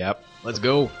 Yep. Let's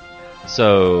go.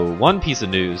 So, one piece of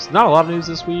news, not a lot of news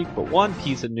this week, but one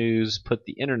piece of news put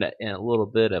the internet in a little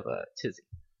bit of a tizzy.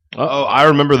 Oh, I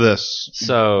remember this.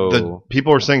 So,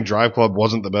 people were saying Drive Club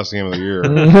wasn't the best game of the year.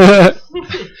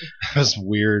 That's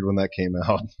weird when that came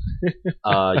out.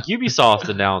 Ubisoft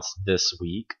announced this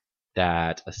week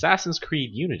that Assassin's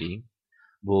Creed Unity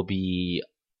will be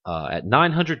at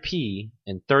 900p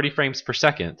and 30 frames per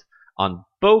second on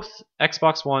both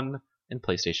Xbox One and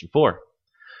PlayStation 4.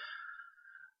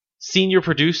 Senior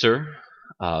producer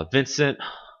Vincent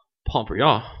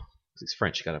Pomprion, he's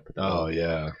French, you gotta put that. Oh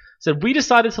yeah. Said we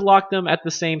decided to lock them at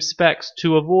the same specs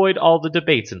to avoid all the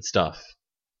debates and stuff.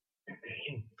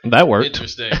 That worked.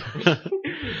 Interesting.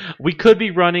 We could be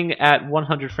running at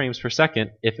 100 frames per second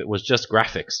if it was just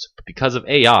graphics, but because of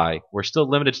AI, we're still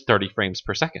limited to 30 frames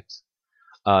per second.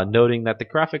 Noting that the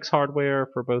graphics hardware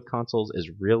for both consoles is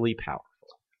really powerful.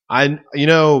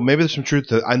 Maybe there's some truth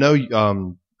to. I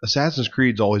know Assassin's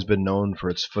Creed's always been known for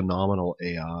its phenomenal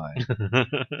AI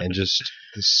and just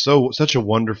such a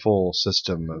wonderful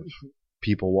system of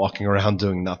people walking around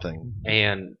doing nothing.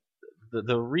 And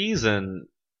the reason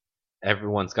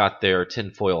everyone's got their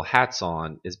tinfoil hats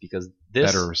on is because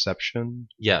this better reception.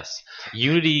 Yes,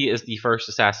 Unity is the first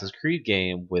Assassin's Creed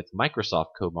game with Microsoft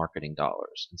co-marketing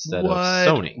dollars instead of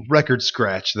Sony. Record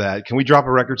scratch that. Can we drop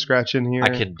a record scratch in here? I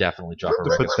can definitely drop a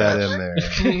record put scratch. that in there.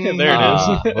 There it is.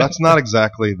 Well, that's not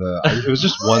exactly it was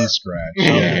just one scratch.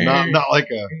 Yeah, not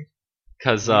like a.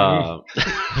 Because what are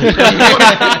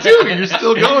you doing? You're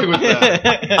still going with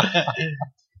that.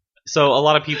 So a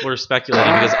lot of people are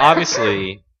speculating because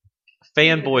obviously,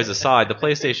 fanboys aside, the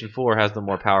PlayStation 4 has the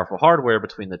more powerful hardware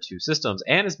between the two systems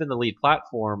and has been the lead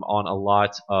platform on a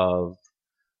lot of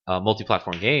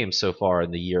multi-platform games so far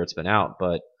in the year it's been out.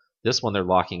 But this one, they're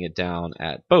locking it down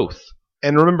at both.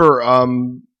 And remember,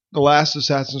 the last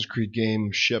Assassin's Creed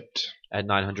game shipped at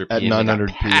 900p. At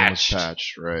 900p and was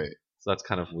patched, right? So that's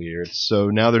kind of weird. So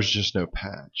now there's just no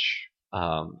patch.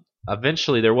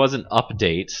 Eventually, there was an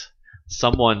update.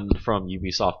 Someone from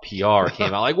Ubisoft PR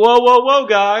came out like, whoa,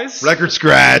 guys. Record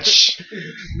scratch.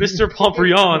 Mr.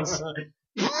 Pomprion's.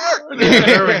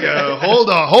 There we go.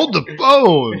 Hold the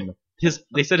phone.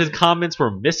 They said his comments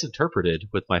were misinterpreted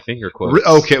with my finger quotes.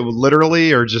 Okay,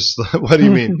 literally, or just, what do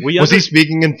you mean? Was he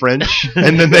speaking in French,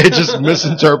 and then they just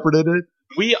misinterpreted it?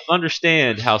 We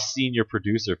understand how senior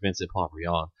producer Vincent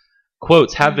Pomprion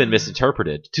quotes have been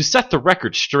misinterpreted. To set the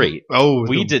record straight,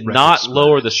 we did not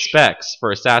lower the specs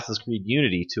for Assassin's Creed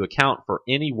Unity to account for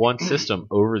any one system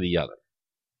over the other.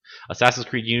 Assassin's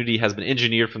Creed Unity has been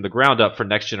engineered from the ground up for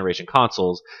next-generation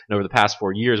consoles, and over the past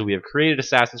 4 years, we have created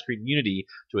Assassin's Creed Unity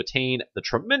to attain the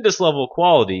tremendous level of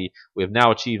quality we have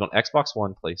now achieved on Xbox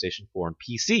One, PlayStation 4, and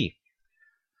PC.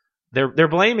 They're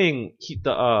blaming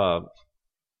the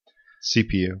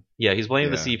CPU. Yeah, he's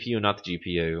blaming the CPU, not the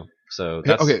GPU. So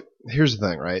that's, okay, here's the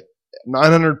thing, right?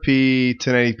 900p,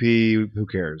 1080p, who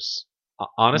cares?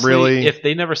 Honestly, really? If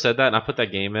they never said that and I put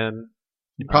that game in,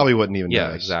 you probably wouldn't even Yeah,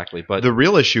 notice. exactly. But the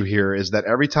real issue here is that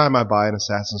every time I buy an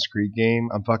Assassin's Creed game,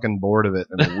 I'm fucking bored of it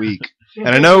in a week. And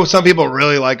I know some people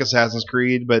really like Assassin's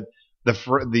Creed, but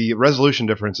the resolution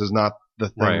difference is not the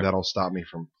thing Right. that'll stop me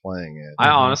from playing it. I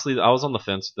honestly, I was on the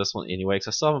fence with this one anyway because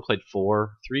I still haven't played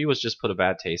 4. 3 was just put a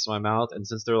bad taste in my mouth, and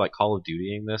since they're like Call of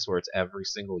Dutying this, where it's every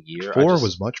single year, 4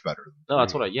 was much better. Than No,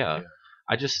 that's 3.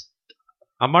 what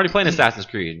I'm already playing Assassin's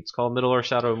Creed. It's called Middle-earth: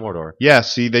 Shadow of Mordor. Yeah,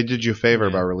 see, they did you a favor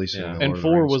Yeah. by releasing Yeah. the And Lord of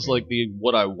 4 the Rings was game. like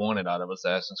what I wanted out of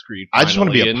Assassin's Creed. I just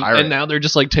wanna be a finally, pirate. and now they're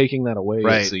just like taking that away. it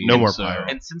Right, seems, no more so- pirate.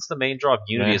 And since the main draw of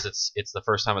Unity Yeah. is it's the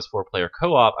first time it's 4-player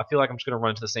co-op, I feel like I'm just going to run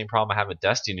into the same problem I have with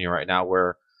Destiny right now,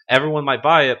 where everyone might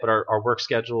buy it, but our work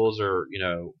schedules or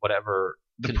whatever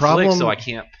The conflict, problem- so I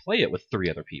can't play it with 3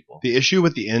 other people. The issue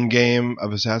with the end game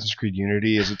of Assassin's Creed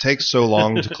Unity is it takes so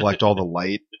long to collect all the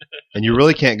light, and you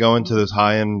really can't go into those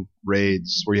high-end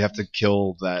raids where you have to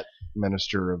kill that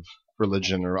minister of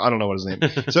religion, or I don't know what his name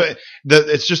is. So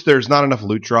it's just there's not enough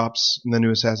loot drops in the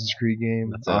new Assassin's Creed game,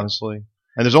 That's it. honestly.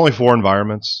 And there's only 4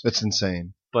 environments. It's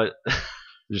insane. But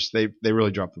Just they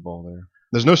really dropped the ball there.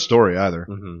 There's no story either.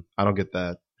 mhm. I don't get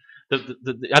that. I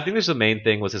think there's the main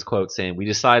thing was his quote saying, "We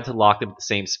decided to lock them at the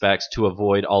same specs to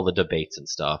avoid all the debates and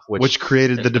stuff," Which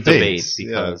created the debates.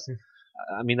 because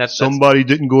I mean that's Somebody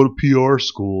didn't go to PR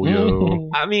school, yo.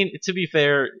 I mean, to be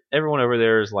fair, everyone over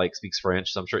there is like speaks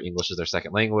French, so I'm sure English is their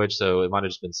second language. So it might have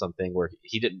just been something where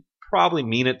he didn't probably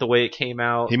mean it the way it came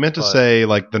out. He meant to say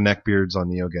like the neckbeards on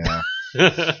NeoGAF.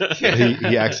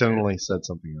 he accidentally said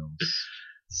something else.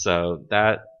 So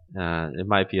that it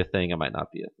might be a thing, it might not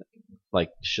be a thing. Like,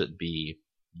 shouldn't be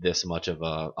this much of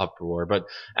a uproar, but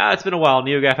it's been a while.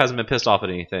 NeoGAF hasn't been pissed off at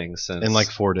anything since In like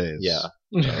 4 days. yeah, so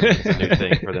it's a new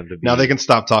thing for them to be. Now they can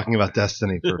stop talking about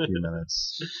Destiny for a few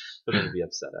minutes. for them to be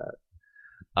upset at.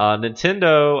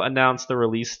 Nintendo announced the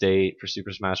release date for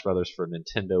Super Smash Bros. For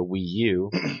Nintendo Wii U.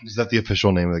 Is that the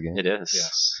official name of the game? It is.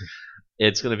 Yes.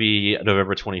 It's going to be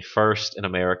November 21st in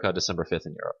America, December 5th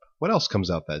in Europe. What else comes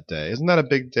out that day? Isn't that a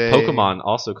big day? Pokemon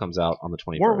also comes out on the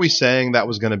 21st. Weren't we saying that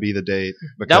was going to be the date?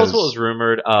 That was Because- what was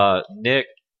rumored.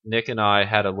 Nick and I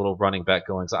had a little running bet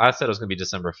going. So I said it was going to be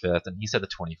December 5th, and he said the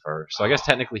 21st. So I guess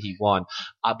technically he won.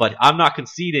 But I'm not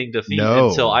conceding defeat No.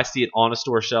 until I see it on a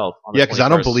store shelf. On the Yeah, because I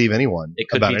don't 21st. believe anyone. It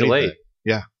could about be delayed. anything.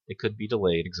 Yeah. It could be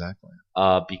delayed. Exactly.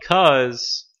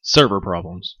 Because server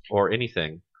problems. or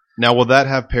anything. Now, will that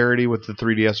have parity with the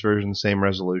 3DS version, same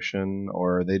resolution,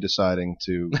 or are they deciding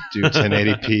to do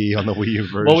 1080p on the Wii U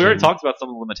version? Well, we already talked about some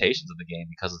of the limitations of the game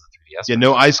because of the 3DS. Yeah,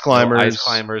 no ice climbers. No ice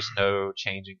climbers, no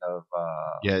changing of.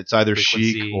 Yeah, it's either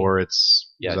frequency. Chic or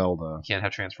it's Yeah. Zelda. You can't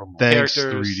have transformable Thanks,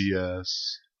 characters. 3DS.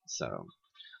 So,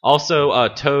 also,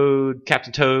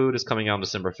 Captain Toad is coming out on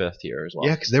December 5th here as well.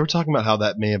 Yeah, because they were talking about how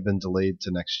that may have been delayed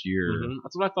to next year. Mhm.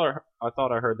 That's what I thought. I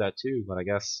thought I heard that too, but I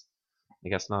guess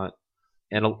not.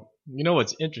 And You know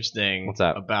what's interesting What's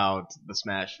that? about the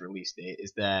Smash release date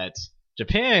is that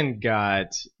Japan got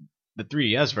the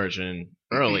 3DS version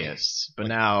earliest, but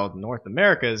now North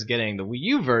America is getting the Wii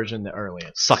U version the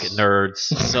earliest. suck it, nerds.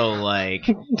 So like,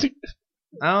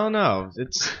 I don't know.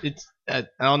 I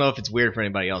don't know if it's weird for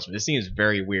anybody else, but it seems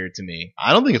very weird to me.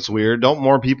 I don't think it's weird. Don't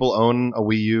more people own a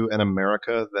Wii U in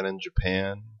America than in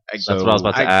Japan? That's what I was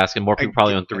about to ask. And more people I-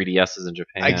 probably own 3DSs in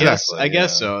Japan. I guess Exactly,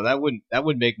 so. That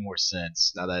would make more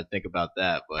sense now that I think about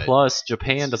that. But Plus,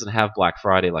 Japan doesn't have Black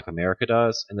Friday like America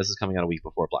does, and this is coming out a week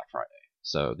before Black Friday.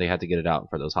 So they had to get it out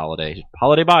for those holiday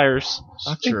buyers.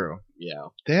 I think true. Yeah.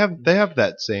 they have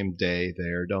that same day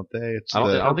there, don't they? It's I don't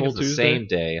think Purple it's the Tuesday? same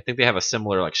day. I think they have a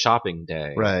similar like shopping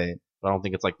day. right, But I don't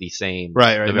think it's like the same.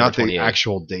 right. November Not the 28th.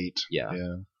 actual date. Yeah.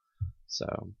 Yeah. So,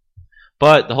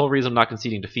 but the whole reason I'm not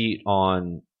conceding defeat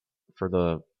for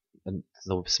the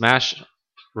Smash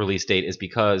release date is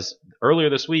because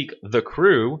earlier this week, The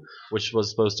Crew, which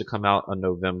was supposed to come out on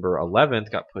November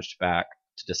 11th, got pushed back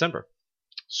to December.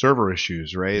 Server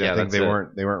issues, right? Yeah, I think that's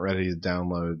it. they weren't ready to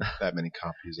download that many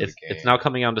copies of the game. It's now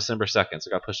coming out on December 2nd, so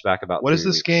it got pushed back about. What is 3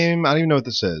 this weeks. game? I don't even know what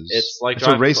this is. It's like it's a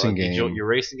driving racing across- game. Your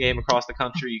racing game across the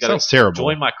country. You got Sounds to terrible.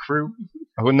 join my crew.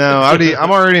 Oh, no, I'm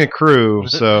already in a crew,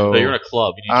 so No, you're in a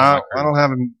club. You need to join my I crew. don't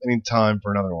have any time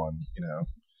for another one.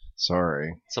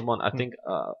 Sorry. Someone, I think,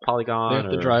 Polygon. They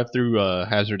have to or- drive through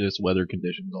hazardous weather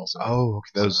conditions also. Oh,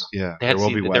 okay, those. Yeah, They had there will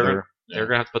to be see- weather. They're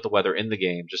gonna have to put the weather in the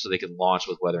game just so they can launch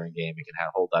with weather in game and can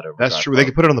hold that over. That's Drive true. Club. They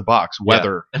could put it on the box.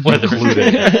 Weather. Weather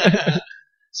included.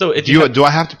 So if Do I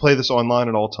have to play this online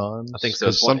at all times? I think so.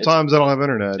 Because It's one- sometimes I don't have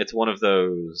internet. it's one of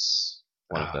those.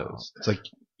 It's like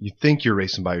you think you're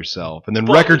racing by yourself, and then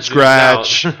Well, record it zooms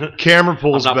scratch, out. camera I'm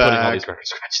pulls not putting all back. these record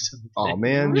scratches in the Oh thing.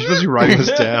 man, you're supposed to be writing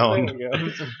this down.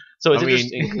 So it's I mean-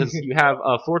 interesting because you have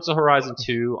Forza Horizon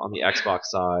 2 on the Xbox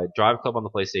side, Drive Club on the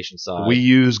PlayStation side, Wii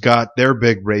U's got their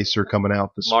big racer coming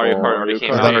out this Mario fall. Kart already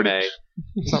came Or out that in already- May.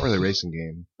 It's not really a racing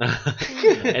game.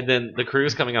 And then the Crew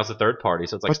is coming out as a third party,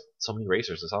 so it's like so many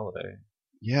racers this holiday.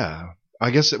 Yeah. I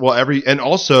guess, and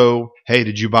also, hey,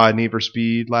 did you buy Need for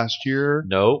Speed last year?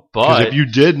 No, Because but if you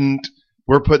didn't,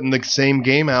 we're putting the same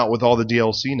game out with all the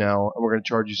DLC now, and we're going to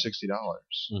charge you $60.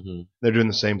 Mhm. They're doing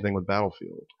the same thing with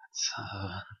Battlefield.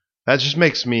 That just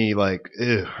makes me like,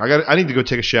 ew. I need to go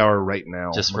take a shower right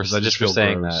now. Just for- because I just for feel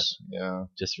saying gross. Yeah.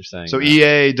 just for saying. So that.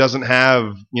 EA doesn't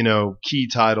have, key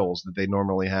titles that they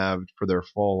normally have for their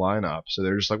full lineup. So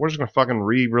they're just like, we're just going to fucking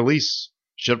re-release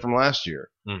shit from last year.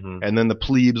 Mhm. And then the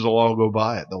plebes will all go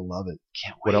buy it. They'll love it.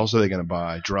 Can't wait. What else are they going to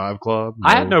buy? Drive Club?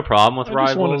 I had no problem with I Rivals.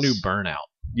 just want a new Burnout.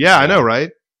 Yeah, I know, right?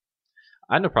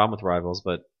 I had no problem with Rivals,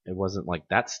 but it wasn't like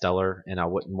that stellar, and I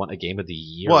wouldn't want a game of the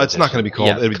year. Well, it's not going to be called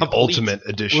Yeah, it'd be complete. Ultimate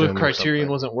Edition. Well, if or Criterion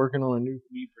something. wasn't working on a new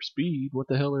Need for Speed, what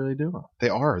the hell are they doing? They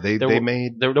are. They They're-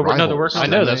 made. they're working Rivals, on I it.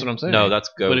 know, didn't that's they? what I'm saying. No, that's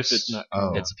Ghost. But if it's not,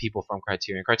 Oh. It's people from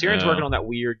Criterion. Criterion's Yeah. working on that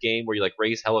weird game where you like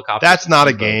raise helicopters. That's and not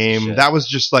a speedboats and game. shit. That was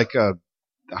just like a.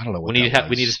 I don't know what we that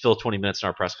need was. to fill 20 minutes in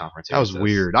our press conference. That was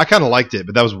weird. I kind of liked it,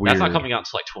 but that was weird. That's not coming out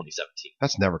until like 2017.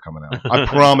 That's never coming out. I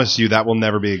promise you that will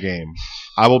never be a game.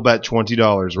 I will bet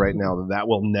 $20 right now that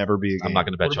will never be a game. I'm not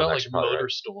going to bet what you on about that. like You're probably right.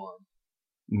 Motorstorm?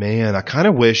 Man, I kind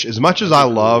of wish, as much as I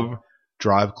love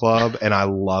Drive Club and I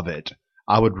love it,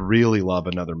 I would really love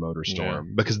another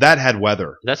Motorstorm because that had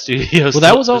weather. That studio. Well,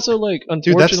 that was also like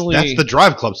Dude, that's unfortunately the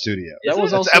Drive Club studio. Is that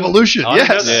was it? That's also Evolution. Oh, I didn't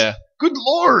know Yes. that. yeah Good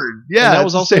lord. Yeah. And that it's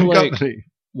was the also, same like, company.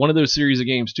 one of those series of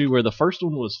games too where the first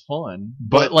one was fun,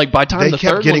 But but like by the time they the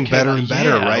kept third getting one came better out, and better,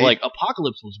 yeah, right? Like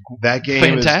Apocalypse was That game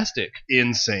fantastic, is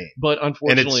insane. but And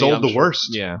unfortunately, it sold I'm the sure-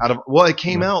 worst. Yeah, Out of it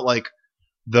came out like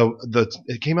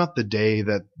it came out the day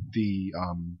that the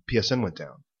PSN went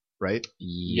down, right?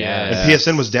 Yes. And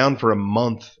PSN was down for a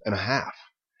month and a half.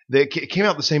 It came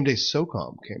out the same day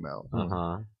SOCOM came out,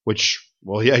 Uh-huh. which,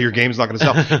 well, yeah, your game's not going to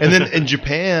sell. And then in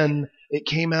Japan, it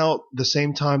came out the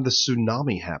same time the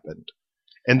tsunami happened.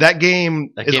 And that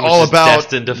game That is game was all just about.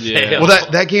 destined to Yeah. fail.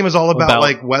 Well, that game is all about About-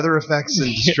 like weather effects and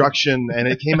destruction, and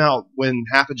it came out when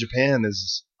half of Japan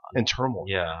is in turmoil.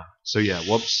 Yeah. So yeah,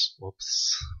 whoops.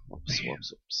 Whoops. Whoops. Man.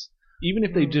 Whoops. Whoops. even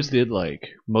if they just did like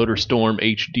Motorstorm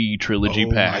HD trilogy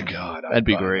Oh pack, my god, that'd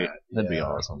be I'd buy great. that. That'd be Yeah.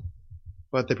 awesome.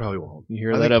 But they probably won't. You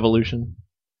hear I that, think- Evolution?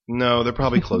 No, they're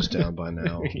probably closed down by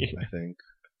now. Yeah. I think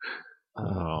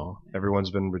Oh,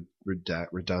 everyone's been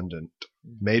redundant,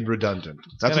 made redundant.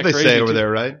 That's what kinda they say crazy, over too.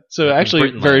 there, right? so In actually,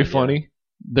 Britain very land, yeah. funny.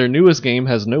 Their newest game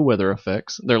has no weather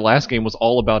effects. Their last game was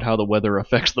all about how the weather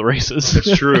affects the races.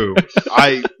 It's true.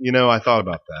 I thought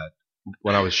about that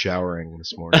when I was showering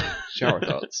this morning. Shower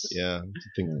thoughts. Yeah,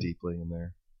 think deeply in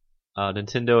there.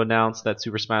 Nintendo announced that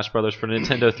Super Smash Bros. For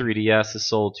Nintendo 3DS has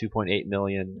sold 2.8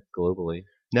 million globally.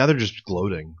 Now they're just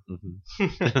gloating. Hmm.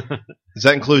 Does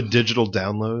that include digital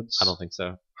downloads? I don't think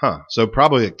so. Huh. So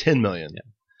probably like 10 million. Yeah.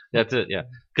 That's it, yeah.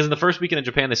 Because in the first weekend in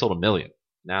Japan, they sold 1 million.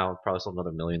 Now, probably sold another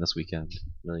 1 million this weekend. 1.5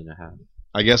 million.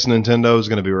 I guess Nintendo is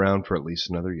going to be around for at least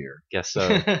another year. Guess so.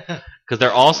 Because they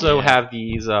also have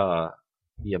these, the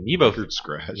Amiibo. Fruit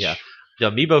scratch. Yeah. The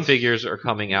Amiibo figures are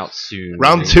coming out soon.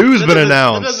 Round two's been That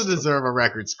announced. doesn't deserve a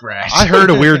record scratch. I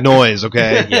heard a weird noise,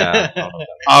 okay? Yeah.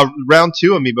 Round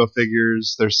two Amiibo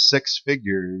figures, there's 6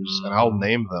 figures, and I'll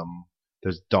name them.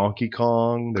 There's Donkey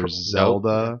Kong, there's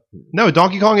Zelda. No,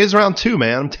 Donkey Kong is round 2,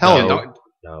 man. I'm telling No. you.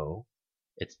 No.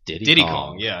 It's Diddy, Diddy Kong.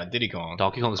 Kong, yeah, Diddy Kong.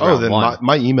 Donkey Kong's Oh, round then 1.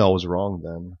 my email was wrong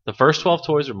then. The first 12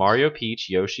 toys are Mario, Peach,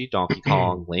 Yoshi, Donkey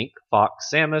Kong, Link, Fox,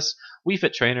 Samus, Wii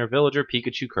Fit Trainer, Villager,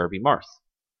 Pikachu, Kirby, Marth.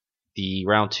 The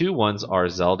round 2 ones are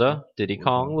Zelda, Diddy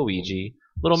Kong, Luigi,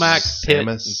 Little Mac, Pit,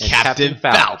 Samus. and Captain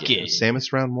Falcon. Samus.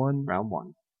 Samus round 1? Round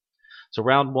 1. So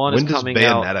round 1 When is does coming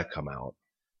out. Bayonetta come out?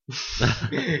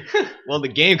 Well,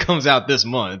 the game comes out this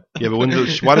month. Yeah, but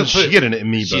why does she get an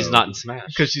Amiibo? She's not in Smash.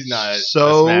 Because she's not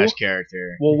So- a Smash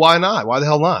character. Well, why not? Why the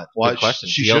hell not? Why Good question.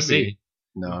 She DLC. should be.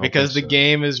 No, I don't Because the think so.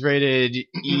 game is rated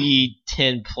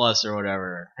E10 plus or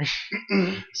whatever.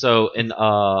 So in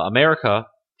America,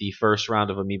 the first round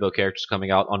of Amiibo characters coming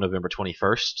out on November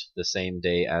 21st, the same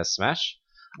day as Smash.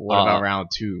 What about round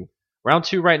 2? Round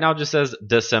 2 right now just says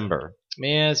December.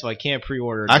 Man, so I can't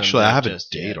pre-order. them Actually, I have a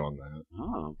just date yet. on that.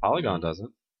 Oh, Polygon doesn't.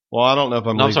 Well, I don't know if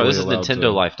I'm. No, I'm sorry. This is legally allowed to-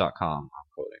 NintendoLife.com. I'm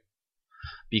quoting.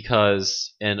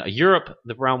 Because in Europe,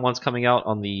 the round 1's coming out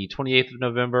on the 28th of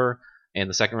November, and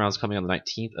the second round's coming on the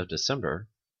 19th of December.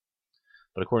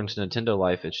 But according to Nintendo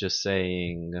Life, it's just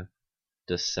saying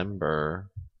December.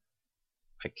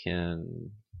 I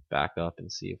can back up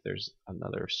and see if there's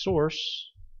another source,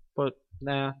 but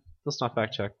nah, let's not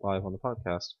fact check live on the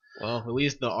podcast. Well, at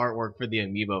least the artwork for the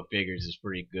Amiibo figures is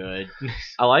pretty good.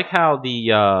 I like how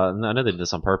I know they did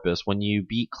this on purpose. When you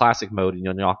beat classic mode and you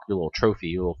unlock your little trophy,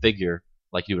 your little figure,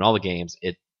 like you do in all the games,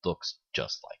 it looks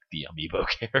just like the amiibo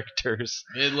characters.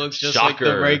 It looks just like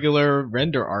the regular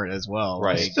render art as well.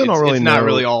 Right. Like, Still don't really it's not know.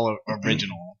 really all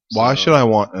original. Why so- should I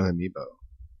want an amiibo?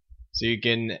 So you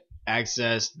can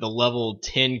access the level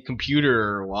 10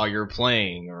 computer while you're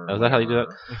playing. Or Oh, is that how you do it?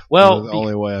 whatever. Well, the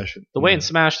only way I should. the way in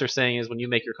Smash they're saying is when you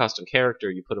make your custom character,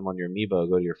 you put them on your amiibo,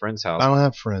 go to your friend's house. I don't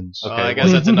have friends. Okay, I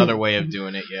guess that's another way of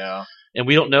doing it, yeah. And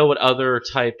we don't know what other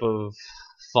type of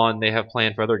fun they have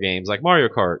planned for other games like Mario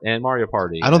Kart and Mario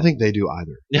Party. I don't think they do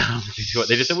either. Yeah, I don't think they do it.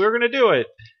 They just said we were going to do it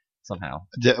somehow.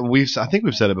 I think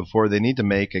we've said it before. They need to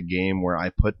make a game where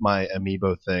I put my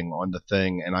amiibo thing on the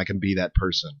thing and I can be that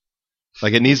person.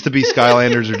 Like it needs to be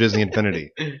Skylanders or Disney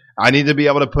Infinity. I need to be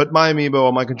able to put my amiibo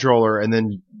on my controller and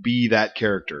then be that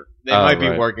character. They might be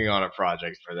right. working on a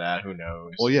project for that. Who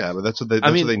knows? Well, yeah, but that's what they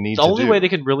need the to only do. way they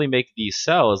could really make these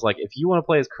sell is like if you want to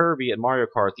play as Kirby in Mario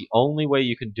Kart, the only way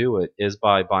you can do it is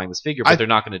by buying this figure, but they're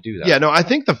not going to do that. Yeah, no, I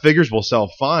think the figures will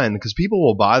sell fine because people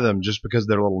will buy them just because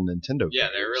they're little Nintendo. yeah,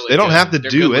 figures. they're really. They don't good. have to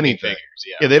They're do good-looking anything. Figures,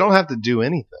 yeah. Yeah, they don't have to do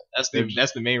anything. That's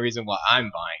the main reason why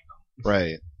I'm buying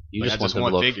Right. You Like, just I want just them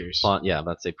want to look figures. fun. Yeah,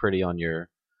 that's a pretty on your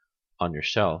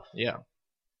shelf. them. Yeah,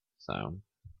 So,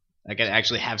 I can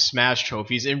actually have Smash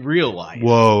trophies in real life.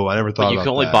 Whoa, I never thought but you about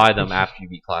can only that. buy them after you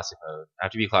beat Classic Mode.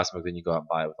 After you beat Classic Mode, then you go out and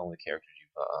buy it with only characters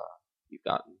you've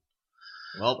gotten.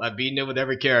 Well, I've beaten it with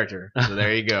every character, so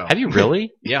there you go. Have you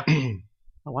really? Yeah.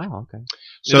 Oh wow. Okay.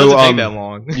 It doesn't take that So,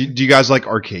 long. do you guys like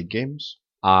arcade games?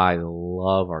 I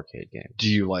love arcade games. Do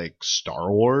you like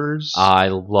Star Wars? I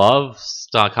love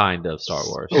kind of Star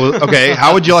Wars. Well, okay,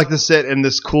 how would you like to sit in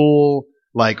this cool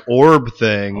like orb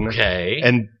thing Okay.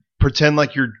 and pretend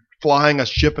like you're flying a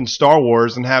ship in Star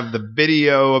Wars and have the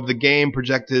video of the game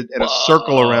projected in a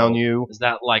circle Whoa. around you? Is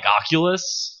that like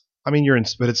Oculus? I mean,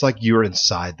 but it's like you're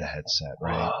inside the headset,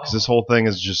 right? Because this whole thing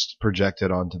is just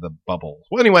projected onto the bubble.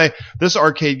 Well, anyway, this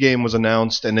arcade game was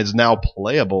announced and is now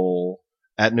playable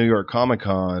at New York Comic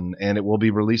Con, and it will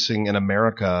be releasing in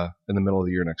America in the middle of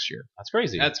the year next year. That's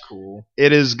crazy. That's cool.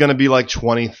 It is going to be like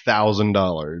 $20,000,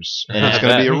 and it's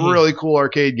going to be a really cool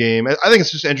arcade game. I think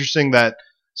it's just interesting that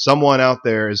someone out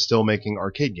there is still making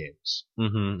arcade games,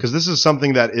 mm-hmm. because this is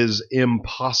something that is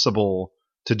impossible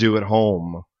to do at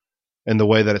home in the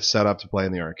way that it's set up to play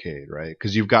in the arcade, right?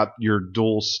 Because you've got your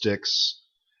dual sticks.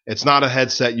 It's not a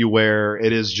headset you wear.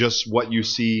 It is just what you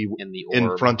see in the in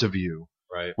orb. front of you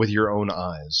Right. with your own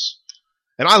eyes.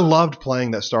 And I loved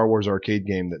playing that Star Wars arcade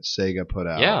game that Sega put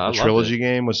out. Yeah, I the loved trilogy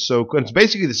game was so cool. It's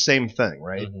basically the same thing,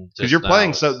 right? Mhm. Because Just you're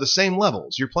playing now the same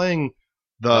levels. You're playing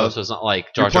Oh, so it's not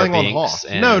like Jar you're Jar playing on Binks Hoth.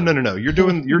 and No. You're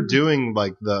doing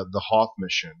like the Hoth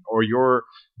mission, or you're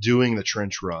doing the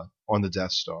trench run on the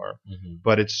Death Star. Mhm.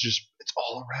 But it's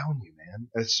all around you, man.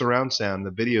 It's surround sound.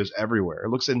 The video's everywhere. It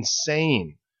looks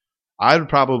insane. I'd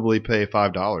probably pay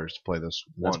 $5 to play this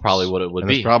once. That's probably what it would And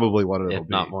be. That's probably what it'll if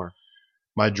be. not more.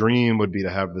 My dream would be to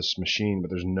have this machine, but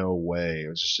there's no way.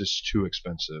 It's just too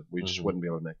expensive. We just Mhm. wouldn't be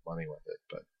able to make money with it.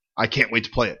 But I can't wait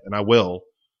to play it, and I will.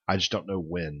 I just don't know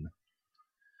when.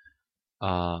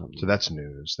 So that's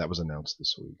news. That was announced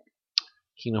this week.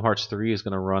 Kingdom Hearts 3 is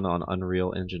going to run on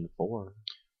Unreal Engine 4.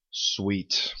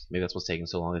 Sweet. Maybe that's what's taking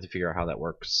so long to figure out how that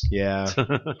works. Yeah.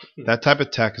 That type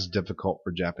of tech is difficult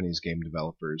for Japanese game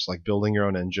developers. Like building your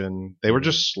own engine. They were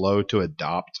just slow to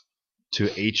adopt to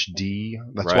HD.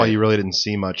 That's why Right. you really didn't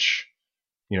see much,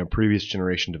 previous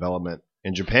generation development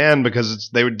in Japan, because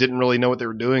they didn't really know what they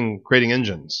were doing creating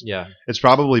engines. Yeah. It's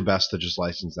probably best to just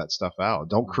license that stuff out.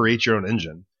 Don't create your own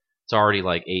engine. It's already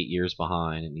like 8 years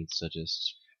behind. It needs to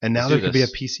just... And now Let's there do could be a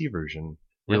this. PC version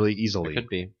Yeah, really There easily. could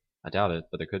be. I doubt it,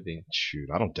 but there could be. Shoot,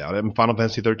 I don't doubt it. And Final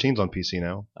Fantasy 13's on PC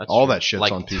now. That's All true. that shit's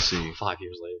Like, on PC. 5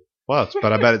 years later. Well,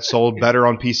 but I bet it sold better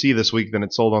on PC this week than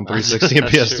it sold on 360 and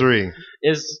That's PS3.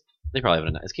 They probably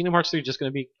have Is Kingdom Hearts 3 just going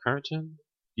to be current gen?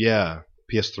 Yeah,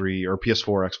 PS3 or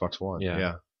PS4, Xbox One. Yeah.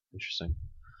 Yeah. Interesting.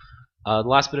 The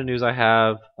last bit of news I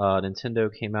have, Nintendo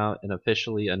came out and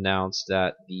officially announced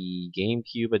that the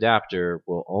GameCube adapter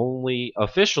will only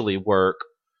officially work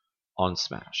on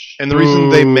Smash. And the reason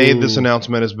they made this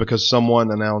announcement is because someone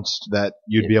announced that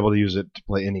you'd be able to use it to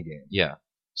play any game. Yeah.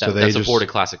 So That supported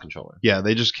Classic Controller. Yeah,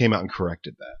 they just came out and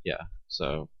corrected that. Yeah.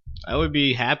 So I would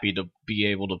be happy to be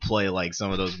able to play like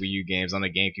some of those Wii U games on a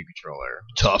GameCube controller.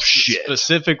 Tough shit.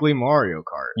 Specifically Mario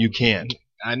Kart. You can't.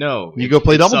 I know. You go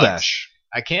play it Double sucks. Dash.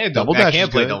 I can't. Double I Dash can't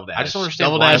is play good. Double Dash. I just don't understand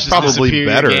Double why Dash it's is the Probably superior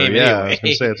better. game Yeah, I anyway. was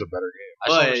going to say it's a better game. I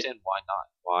just don't But- understand why not.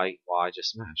 Why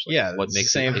just Smash? Like, Yeah, what it's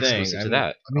makes the same it thing. exclusive I to mean- that?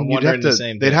 I mean, I'm you'd wondering have the to,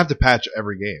 same they'd thing. have to patch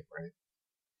every game, right?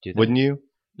 Do you think? Wouldn't you?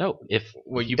 No. If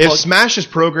Well, you If plug, Smash is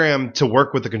programmed to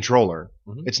work with the controller,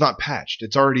 Mhm. It's not patched.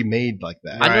 It's already made like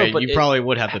that. I know, Right, but you it- probably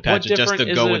would have to what patch it just different to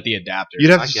is go it? with the adapter.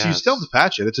 You'd have I to. You guess. still have to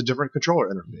patch it. It's a different controller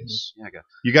interface. Yeah, I guess.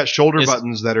 You got shoulder It's-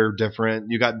 buttons that are different.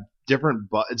 You got different.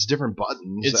 It's different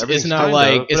buttons. It's Everything's not kinda-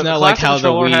 like- it's But not the like classic how the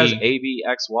controller Wii- has A, B,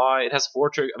 X, Y. It has 4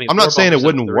 triggers. I mean, I'm not 4 saying it bumpers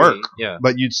and wouldn't 3. work. Yeah.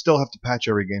 But you'd still have to patch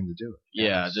every game to do it.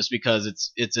 Yeah, just because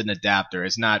it's an adapter,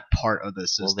 it's not part of the Well,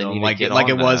 they system need to like get it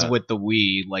on was that. with the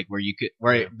Wii, like where you could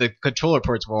the controller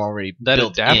ports were already That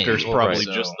built adapter's in, probably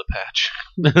so- just the patch.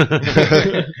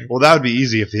 Well, that would be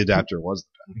easy if the adapter was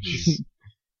the patch.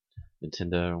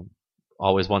 Nintendo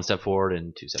always 1 step forward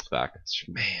and 2 steps back.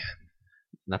 Man,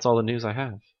 And that's all the news I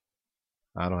have.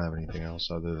 I don't have anything else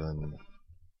other than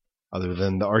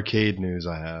the arcade news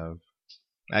I have.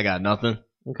 I got nothing.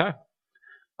 Okay.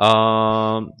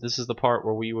 This is the part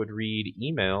where we would read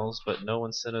emails, but no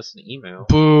one sent us an email.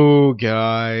 Boo,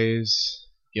 guys!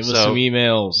 Give us So- some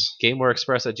emails.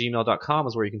 GamewareExpress@gmail.com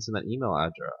is where you can send that email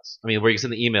address. I mean, where you can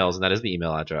send the emails, and that is the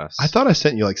email address. I thought I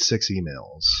sent you like 6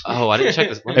 emails. Oh, I didn't check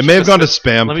this. Let me It check may have the gone to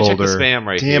spam- spam Let me check the folder. spam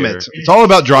right Damn here. it! It's all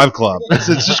about Drive Club. It's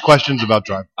just questions about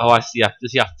Drive. Oh, I see.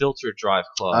 Yeah, filtered Drive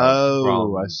Club. Oh,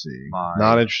 from- I see. my-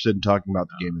 Not interested in talking about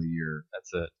the game of the year.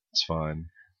 That's it. It's fine.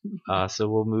 So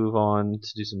we'll move on to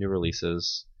do some new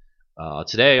releases.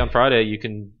 Today, on Friday, you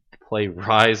can play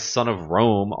Rise Son of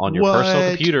Rome on your personal What?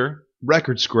 computer.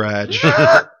 Record scratch.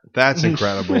 That's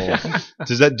incredible.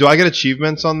 Do I get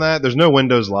achievements on that? There's no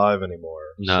Windows Live anymore.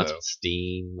 No, so. it's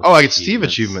Steam. Oh, I get Steve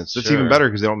achievements. That's Sure. even better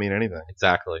because they don't mean anything.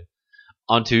 Exactly.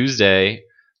 On Tuesday,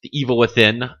 The Evil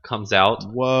Within comes out.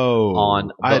 Whoa.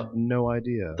 On I the- had no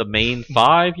idea. The main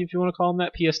 5, if you want to call them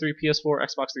that: PS3, PS4,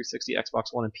 Xbox 360, Xbox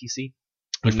One, and PC.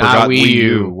 We Not forgot Wii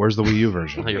U. Where's the Wii U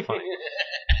version? Oh, you're funny.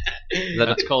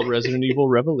 That's called Resident Evil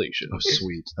Revelation. Oh,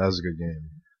 sweet. That was a good game.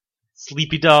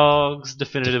 Sleepy Dogs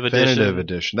Definitive Definitive Edition.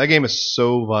 edition. That game is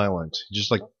so violent. You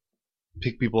just like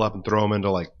pick people up and throw them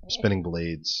into like spinning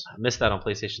blades. I missed that on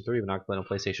PlayStation 3, but not playing on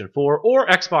PlayStation 4 or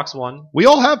Xbox One. We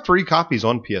all have free copies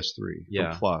on PS3 Yeah.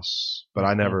 from Plus, but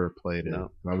I never played it. No.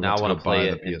 And I'm Now I about want to go buy play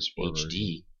the it in PS4 version.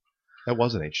 HD. That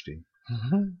was an HD.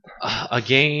 A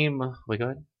game. Wait, go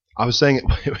ahead. I was saying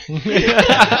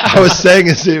I was saying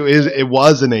it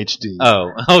was an HD.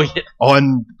 Oh yeah.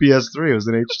 On PS3 it was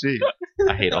an HD.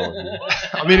 I hate all of you.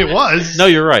 I mean it was. No,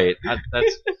 you're right. That's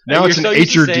Now you're it's an so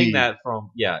used to HRD. saying that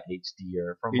from HD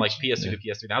or from like HD, PS2 to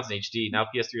PS3. Now it's an HD. Now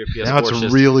PS3 to PS4. Now it's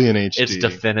just, really an HD. It's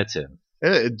definitive.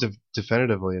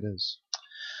 Definitively it is.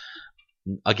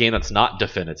 A game that's not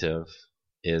definitive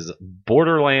is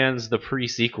Borderlands: The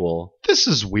Pre-Sequel. This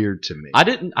is weird to me.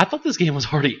 I thought this game was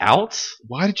already out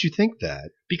Why did you think that?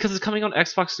 because it's coming on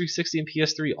Xbox 360 and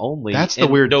PS3 only. That's the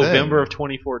in weird November thing. of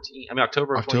 2014. I mean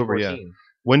October of October, 2014.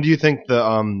 When do you think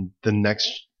when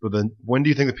do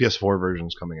you think the PS4 version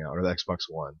is coming out or the Xbox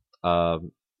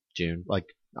One? June,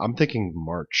 I'm thinking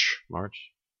March. March.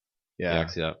 Yeah. I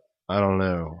see that. I don't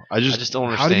know. I just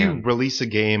don't How do you understand. release a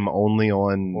game only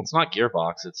on? Well, it's not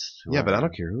Gearbox. It's Yeah, but I whoever.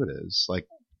 don't care who it is. Like,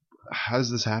 how does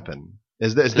this happen?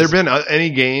 Has there been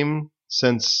any game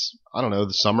since I don't know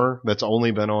the summer that's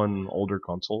only been on older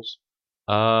consoles?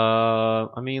 I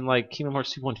mean, like Kingdom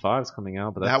Hearts 2.5 is coming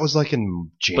out, but That was like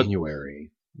in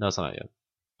January. no, it's not out yet.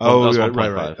 Oh, that was right,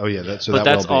 1.5. right. Oh, yeah. That's But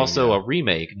that's also a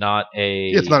remake, not a.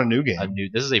 Yeah, it's not a new game,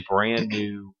 This is a brand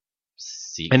new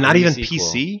sequel. and not even sequel.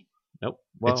 PC. Nope.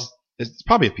 Well, It's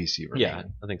probably a PC version. yeah,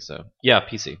 I think so. Yeah,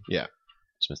 PC. Yeah.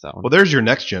 Just missed that one. Well, there's your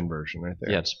next gen version right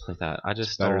there. Yeah, just play that. I it's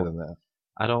just better don't. than that.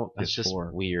 I don't. It's just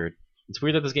PS4. weird. It's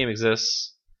weird that this game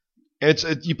exists.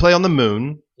 You play on the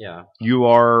moon. Yeah, You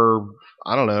are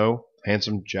I don't know,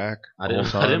 handsome Jack. I the whole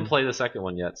didn't. I time. didn't play the second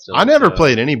one yet. Still, I never so-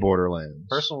 played any Borderlands.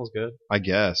 Personal is good I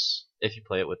guess. if you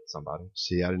play it with somebody.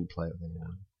 See, I didn't play it with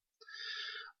anyone.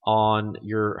 On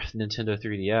your Nintendo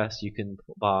 3DS, you can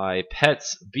buy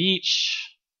Pets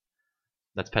Beach.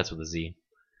 That's Pets with a Z.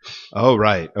 Oh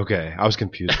right, okay. I was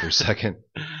confused for a second.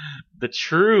 The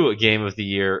true game of the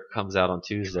year comes out on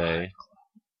Tuesday.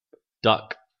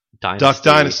 Duck Dynasty. Duck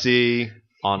Dynasty.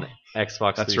 On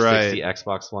Xbox That's 360,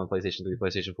 Xbox One, PlayStation 3,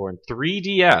 PlayStation 4, and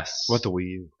 3DS. What the Wii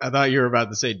U? I thought you were about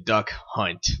to say Duck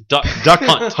Hunt. Duck Duck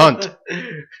Hunt.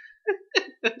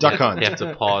 Duck Hunt. You have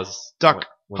to pause Duck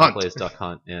when Hunt. it plays Duck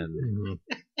Hunt and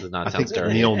does not I sound think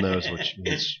dirty. Neil knows which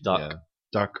means Duck. yeah.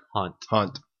 Duck Hunt.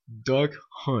 Hunt. Duck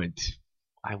Hunt.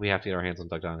 We have to get our hands on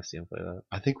Duck Dynasty and play that.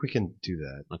 I think we can do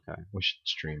that. Okay. We should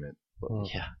stream it.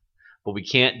 Yeah. But we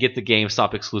can't get the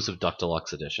GameStop exclusive Duck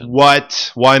Deluxe Edition.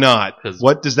 What? Why not? 'Cause-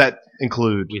 What does that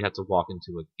include? We'd have to walk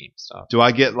into a GameStop. Do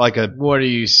I get like a What are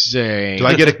you saying? Do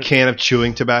I get a can of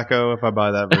chewing tobacco if I buy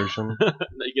that version?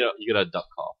 You get a duck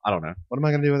call. I don't know. What am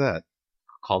I gonna do with that?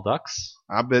 Call ducks?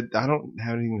 I don't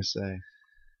have anything to say.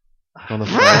 on the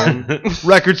phone.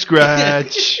 Record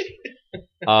scratch.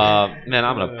 Man,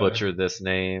 I'm gonna butcher this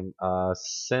name.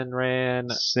 Sinran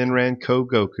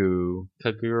Kogoku.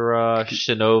 Kagura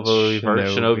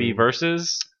Shinobi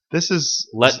versus. This is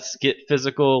Let's Get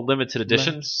Physical Limited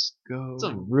Edition. Let's go. It's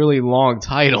a really long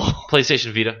title.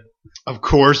 PlayStation Vita. Of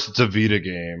course, it's a Vita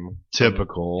game.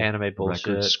 Typical Anime bullshit.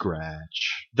 Record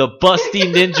scratch. The busty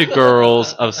ninja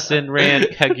girls of Sinran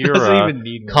Doesn't Kagura even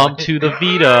need come one. to the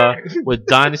Vita with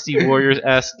Dynasty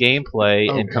Warriors-esque gameplay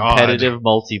Oh, and God. competitive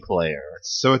multiplayer.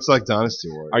 So it's like Dynasty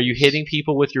Warriors. Are you hitting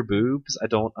people with your boobs? I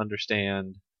don't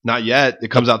understand. Not yet.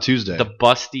 It comes out Tuesday. The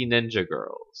busty ninja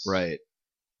girls. Right.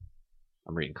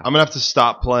 I'm reading I'm gonna have to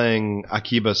stop playing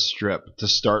Akiba Strip to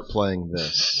start playing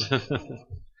this.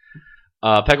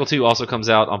 Peggle 2 also comes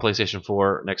out on PlayStation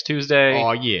 4 next Tuesday.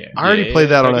 Oh yeah. I already Yeah, played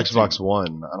that on Peggle Xbox 2.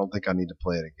 One. I don't think I need to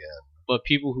play it again. But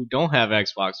people who don't have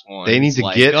Xbox One, They need to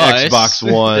like get us,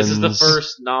 Xbox One. This is the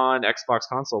first non-Xbox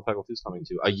console Peggle 2 is coming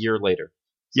to, a year later.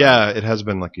 So- Yeah, it has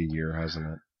been like a year, hasn't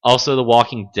it? Also, The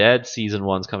Walking Dead Season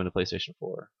 1 is coming to PlayStation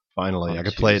 4. Finally, On I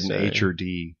could play it in Tuesday. H or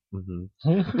D.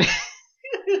 Mm-hmm.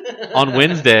 On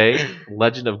Wednesday,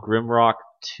 Legend of Grimrock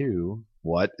 2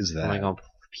 What is that? coming on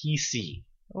PC. I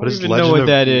What don't is even Legend know what of-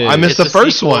 that is. I missed It's the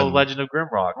first sequel to one. Legend of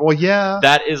Grimrock. Well, yeah.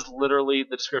 That is literally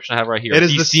the description I have right here. It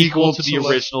is the sequel to to the Le-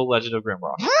 original Legend of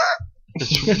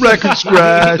Grimrock. Record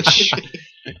scratch.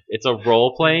 It's a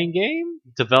role-playing game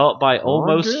developed by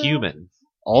Almost Okay. Human.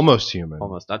 Almost human.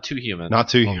 Almost, not too human. Not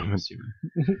too Almost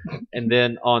human. And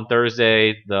then on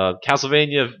Thursday, the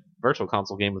Castlevania Virtual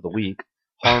Console Game of the Week,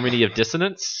 Harmony of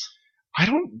Dissonance. I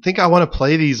don't think I want to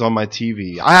play these on my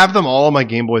TV. I have them all on my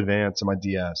Game Boy Advance and my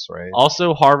DS, right?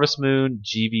 Also, Harvest Moon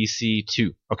GVC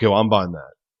 2 Okay, well, I'm buying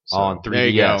that. So, on 3DS. there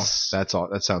you go. That's all.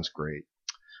 That sounds great.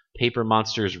 Paper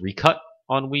Monsters Recut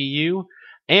on Wii U,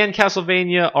 and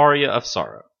Castlevania Aria of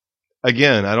Sorrow.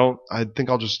 Again, I think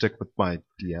I'll just stick with my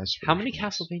DS. How many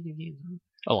versions. Castlevania games?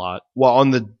 A lot. Well, on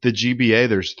the GBA,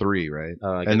 there's 3, right?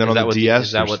 And then on the DS,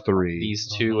 is that there's what 3.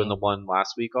 these two and the one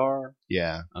last week are?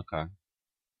 Yeah. Okay.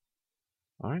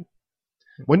 All right.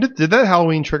 When did that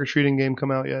Halloween trick or treating game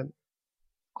come out yet?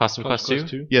 Costume Quest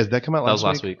 2? Yeah, did that come out That last was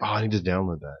last week. Oh, I need to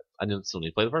download that. I still need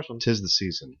to play the first one. Tis the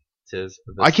season. Tis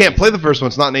the I can't season. play the first one.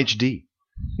 It's not in HD.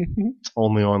 It's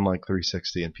only on like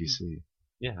 360 and PC.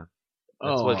 Yeah.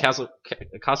 That's what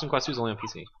Costume Quest 2 is only on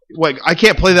PC. Wait, I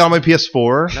can't play that on my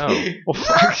PS4. No.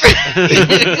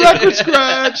 Record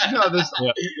scratch. No,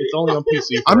 It's only on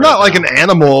PC. I'm not like an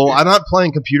animal. I'm not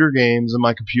playing computer games in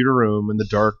my computer room in the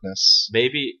darkness.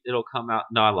 Maybe it'll come out.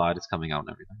 No, I lied. It's coming out and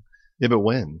everything. Yeah, but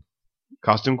when?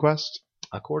 Costume Quest?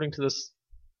 According to this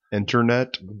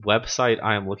Internet? website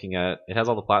I am looking at, it has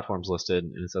all the platforms listed,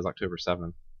 and it says October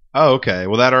 7th. Oh, okay.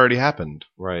 Well, that already happened.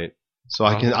 Right. So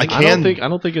I can. I can. I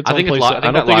don't think it's I on think it's PlayStation. li- I think I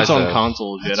don't that think it's lies, on though.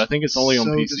 consoles yet. I think it's only on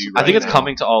So PC. disappointing. I think it's now.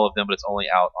 coming to all of them, but it's only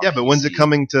out on Yeah, but when's it PC.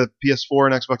 coming to PS4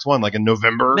 and Xbox One? Like in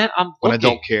November? Man, I'm when I looking.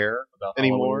 don't care About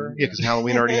anymore? Halloween. Yeah, because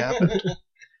Halloween already happened.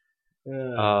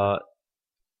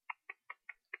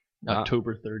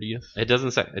 October 30th. It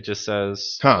doesn't say. It just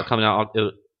says Huh. coming out.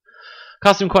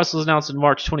 Costume Quest was announced in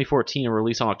March 2014 and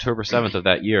released on October 7th of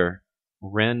that year.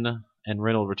 Ren and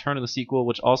Ren will return in the sequel,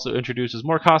 which also introduces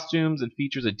more costumes and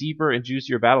features a deeper and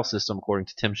juicier battle system, according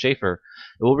to Tim Schafer.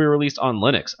 It will be released on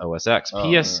Linux, OS X, Oh,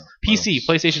 PS, yeah. PC,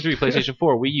 PlayStation 3, PlayStation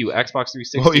 4, Wii U, Xbox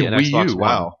 360, Oh, and Wii Xbox U. One.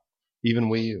 Wow. Even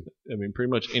Wii U. I mean,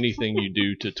 pretty much anything you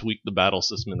do to tweak the battle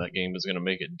system in that game is going to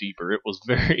make it deeper. It was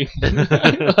very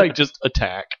like just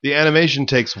attack. The animation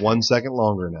takes 1 second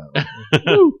longer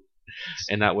now.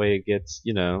 And that way it gets,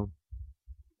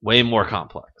 way more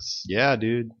complex. Yeah,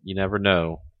 dude. You never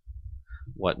know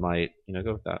what might,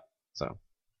 go with that. So,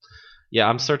 yeah,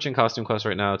 I'm searching Costume Quest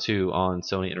right now, too, on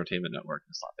Sony Entertainment Network.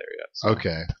 It's not there yet. So.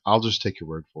 Okay. I'll just take your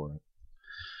word for it.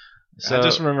 So, I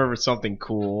just remembered something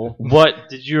cool. what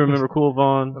did you remember, Cool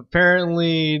Vaughn?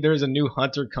 Apparently, there's a new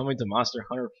hunter coming to Monster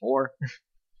Hunter 4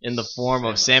 in the form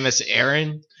of Samus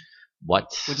Aran, What?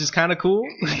 which is kind of cool.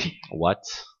 What?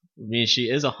 I mean, she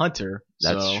is a hunter.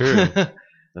 That's so- true.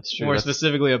 That's true. More That's-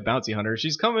 specifically, a bounty hunter.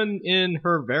 She's coming in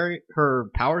her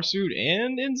power suit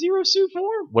and in zero suit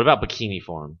form. what about bikini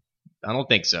form? I don't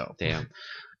think so. Damn.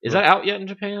 Is that out yet in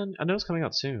Japan? I know it's coming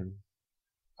out soon.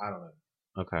 I don't know.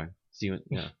 Okay. So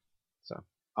yeah.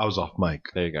 I was off mic.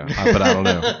 There you go. But I don't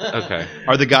know. Okay.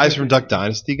 Are the guys from Duck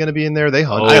Dynasty going to be in there? They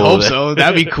hunt. Oh, I hope so.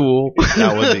 That'd be cool.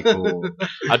 That would be cool.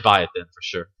 I'd buy it then for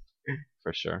sure.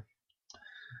 For sure.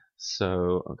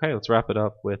 So, okay, let's wrap it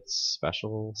up with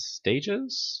special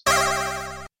stages.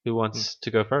 Who wants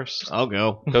to go first? I'll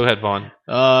go. Go ahead, Vaughn.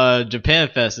 Japan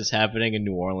Fest is happening in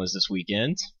New Orleans this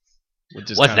weekend. which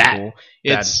is What's kinda that? cool.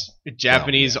 It's a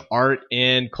Japanese art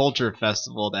and culture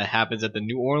festival that happens at the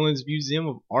New Orleans Museum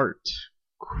of Art.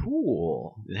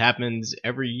 Cool. It happens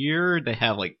every year. They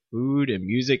have like food and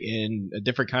music and a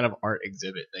different kind of art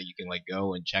exhibit that you can like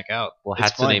go and check out. Will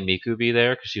It's Hatsune fun. Miku be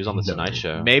there? Because she was on the No. Tonight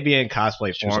Show. Maybe in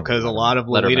cosplay She was form on because a Letterman. lot of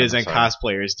Letterman, Lolitas and sorry.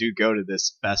 cosplayers do go to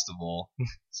this festival.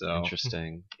 So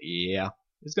Interesting. yeah,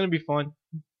 it's gonna be fun.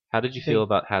 How did you feel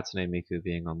about Hatsune Miku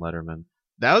being on Letterman?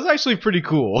 That was actually pretty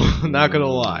cool. Not gonna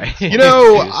lie. You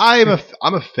know, I'm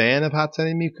a fan of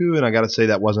Hatsune Miku, and I got to say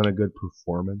that wasn't a good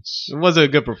performance. It wasn't a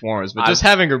good performance, but just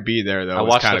having her be there though. I was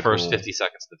watched the kinda first cool. 50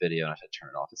 seconds of the video and I had to turn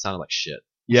it off. It sounded like shit.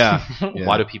 Yeah. yeah.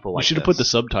 Why do people You like should have this? put the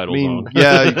subtitles I mean, on.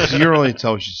 yeah, 'cause you don't really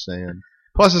tell what she's saying.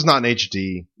 Plus, it's not in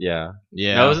HD. Yeah.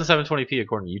 Yeah. No, it was in 720p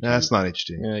according to YouTube. Nah, it's not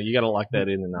HD. Yeah, you got to lock that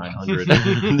in the 900.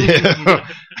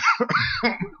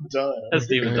 Yeah. As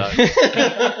Steven dies.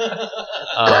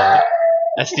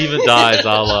 As Steven dies,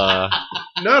 I'll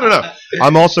No.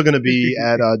 I'm also going to be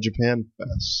at Japan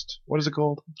Fest. What is it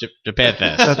called? Japan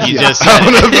Fest. That's- You yeah. just said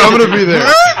I'm gonna be there.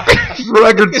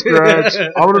 Record scratch.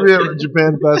 I'm gonna be at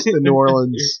Japan Fest in New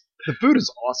Orleans. The food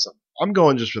is awesome. I'm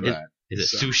going just for that. is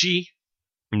it So- sushi?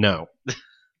 No,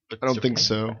 I don't think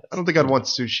so. I don't think I'd want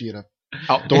sushi at a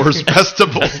outdoors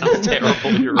festival. That sounds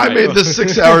terrible. You're I right. made this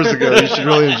 6 hours ago. You should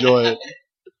really enjoy it.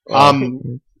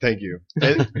 Thank you.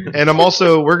 And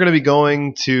we're going to be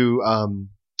going to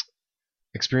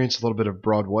experience a little bit of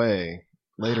Broadway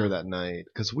later that night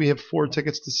because we have 4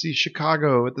 tickets to see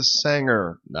Chicago at the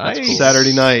Sanger. nice.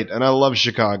 Saturday night, and I love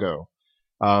Chicago.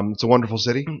 It's a wonderful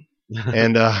city,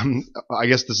 and I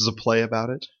guess this is a play about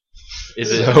it. Is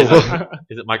it, So-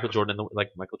 is it Michael Jordan? Like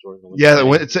Michael Jordan? The Yeah,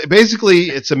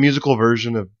 it's a musical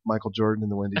version of Michael Jordan in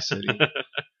the Windy City.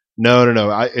 No.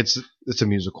 It's a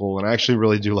musical, and I actually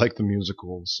really do like the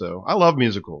musicals. So I love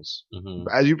musicals, Mhm.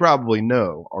 as you probably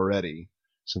know already,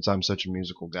 since I'm such a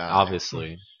musical guy.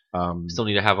 Obviously. Still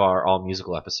need to have our all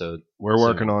musical episode. We're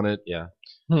working on it. Yeah.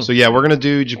 So yeah, we're gonna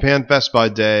do Japan Fest by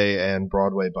day and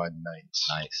Broadway by night.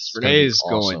 Nice. Renee's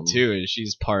Gonna be going awesome. too, and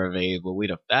she's part of a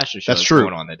Lolita fashion show That's true.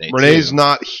 going on that day. Renee's too.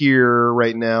 not here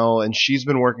right now, and she's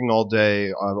been working all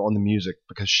day on the music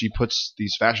because she puts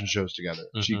these fashion shows together.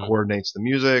 She Mhm. coordinates the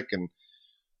music, and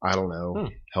I don't know, Hmm.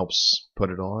 helps put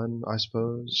it on, I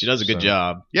suppose. She does a good So-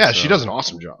 job. Yeah, she So- does an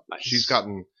awesome job. Nice. She's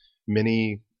gotten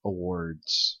many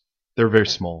awards. They're very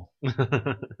small.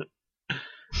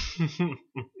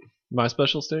 My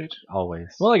special stage?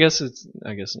 Always. Well, I guess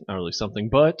not really something,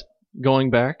 but going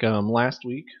back, last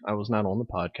week I was not on the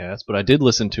podcast, but I did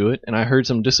listen to it, and I heard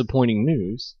some disappointing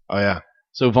news. Oh yeah,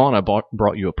 So Vaughn, I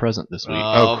brought you a present this week.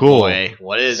 Oh, cool. Boy.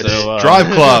 What is it? So, Drive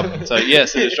Club. So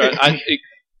yes, it is Drive.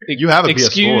 You have a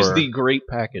excuse PS4. the great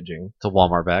packaging. It's a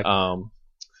Walmart bag.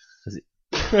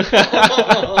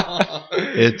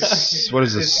 It's what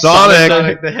is it?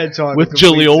 Sonic. the Hedgehog with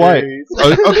Jaleel White.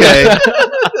 Oh, okay,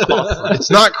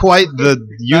 it's not quite the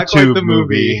Not quite YouTube the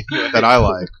movie that I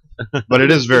like, but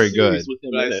it is very good.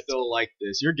 But I still like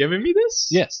this. You're giving me this?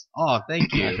 Yes. Oh,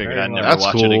 thank you. I figured very I'd much. never That's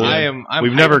watch cool. it again. I'm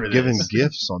We've hyped never for given this.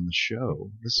 gifts on the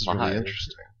show. This is really Why?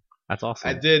 interesting. That's awesome.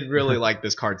 I did really like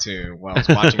this cartoon when I was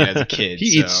watching it as a kid. He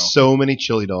eats so many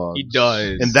chili dogs. He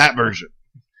does. In that version.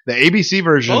 The ABC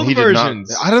version, Both he versions.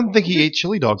 did not. I don't think he ate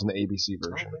chili dogs in the ABC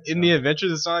version. In the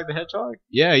Adventures of Sonic the Hedgehog?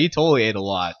 Yeah, he totally ate a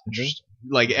lot. Interesting.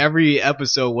 Like every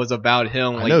episode was about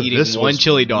him I know like eating this one was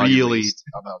chili dog. at really least.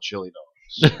 about chili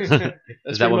dogs. Is That's that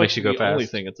pretty what much makes you go the fast? only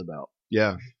thing it's about.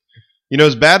 Yeah. You know,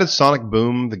 as bad as Sonic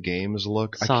Boom, the games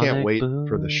look, I can't Sonic wait for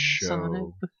the Boom, show. Sonic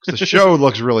 'Cause the show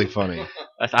looks really funny.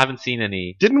 I haven't seen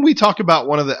any. Didn't we talk about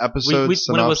one of the episodes?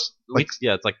 When it was, like,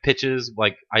 yeah, it's like pitches,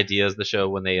 like ideas. The show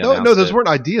when they no, announced those it. weren't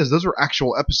ideas. Those were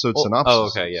actual episode synopses. Oh,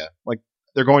 okay, yeah.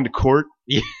 They're going to court.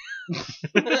 Yeah.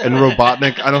 And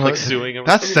Robotnik. I don't know. Like suing him.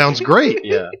 That sounds great.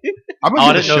 Yeah. I'm Oh, gonna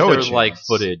I give the didn't know show if a there was like chance.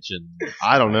 footage and.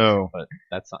 I don't know. But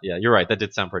that's not. Yeah, you're right. That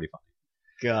did sound pretty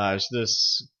Gosh,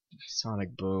 this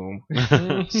Sonic Boom.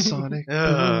 funny. Sonic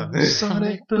Ugh. Boom.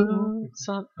 Sonic Boom.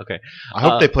 Okay, I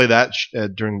hope they play that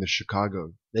during the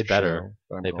Chicago. they better. show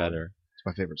that I'm They going. better. It's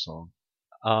my favorite song.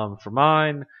 For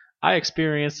mine, I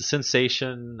experienced a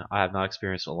sensation I have not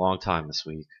experienced in a long time this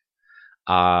week.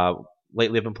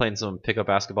 Lately, I've been playing some pickup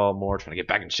basketball more, trying to get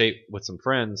back in shape with some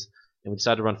friends, and we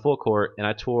decided to run full court, and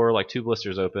I tore like 2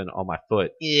 blisters open on my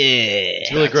foot. Yeah.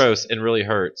 It's really gross and really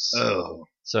hurts. Oh.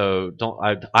 So don't.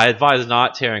 I advise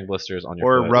not tearing blisters on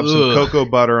your Or foot. rub some Ugh. cocoa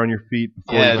butter on your feet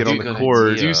before Yeah, you get on do- the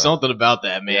court. Yeah. Do something about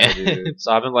that, man. dude.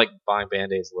 So I've been like buying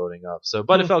band-aids, loading up. So,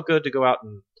 but it felt good to go out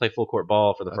and play full court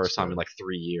ball for the That's first time good. in like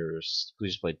 3 years. We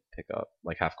just played pickup,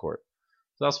 like half court.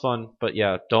 So that was fun. But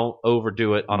yeah, don't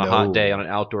overdo it on a No. hot day on an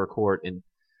outdoor court. And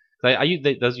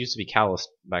Those used to be calloused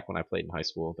back when I played in high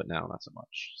school, but now not so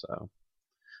much. So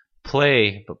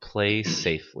play, but play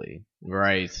safely.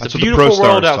 Right. It's a beautiful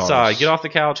world outside. Get off the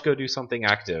couch, go do something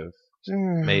active.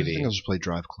 Maybe. I think I'll just play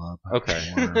Drive Club.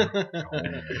 Okay.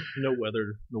 No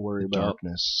weather to worry about.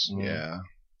 Darkness. Yeah.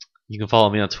 You can follow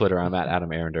me on Twitter. I'm at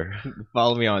Adam Arender.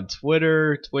 Follow me on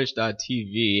Twitter,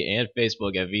 Twitch.tv, and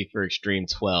Facebook at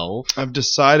V4Extreme12. I've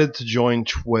decided to join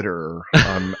Twitter.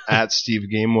 I'm at Steve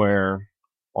Gameware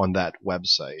on that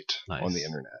website on the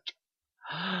internet.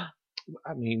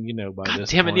 I mean, by God this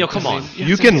damn it, point, Neil, come on.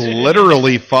 You can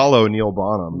literally follow Neil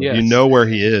Bonham. Yes. You know where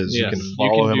he is. Yes. You can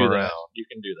follow him do around. that. You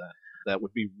can do that. That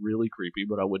would be really creepy,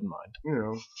 but I wouldn't mind.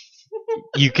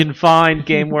 You can find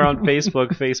Gameware on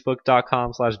Facebook,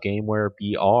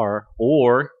 facebook.com/GamewareBR,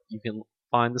 or you can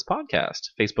find this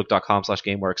podcast,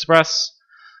 facebook.com/GamewareExpress.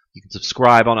 You can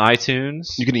subscribe on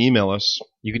iTunes. You can email us.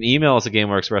 You can email us at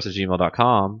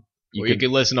GamewareExpress@gmail.com. You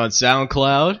can listen on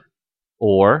SoundCloud.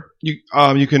 Or you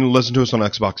can listen to us on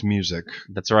Xbox Music.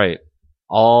 That's right.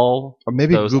 All or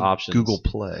maybe those options. Google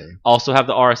Play. Also have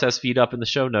the RSS feed up in the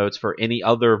show notes for any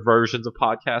other versions of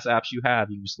podcast apps you have.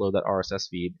 You can just load that RSS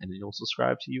feed, and then you'll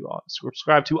subscribe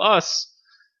to us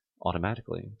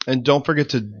automatically. And don't forget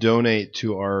to donate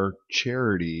to our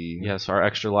charity. Yes, our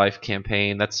Extra Life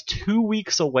campaign. That's 2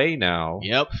 weeks away now.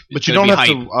 Yep. But you don't have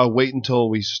to wait until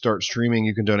we start streaming.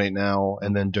 You can donate now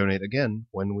and then donate again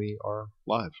when we are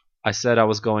live. I said I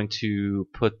was going to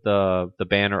put the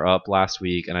banner up last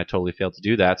week, and I totally failed to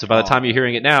do that. So by the time you're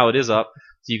hearing it now, it is up.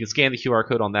 So you can scan the QR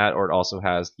code on that, or it also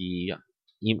has the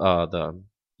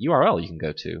URL you can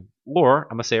go to. Or,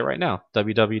 I'm going to say it right now,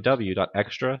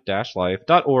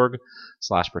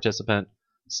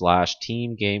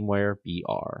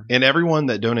 www.extra-life.org/participant/TeamGamewareBR. And everyone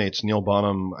that donates, Neil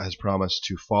Bonham has promised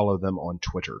to follow them on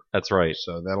Twitter. That's right.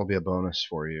 So that'll be a bonus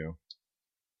for you.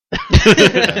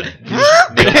 Record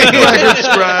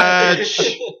scratch.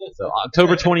 So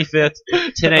October 25th,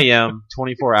 10 a.m.,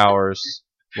 24 hours.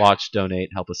 Watch,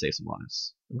 donate, help us save some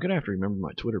lives. I'm gonna have to remember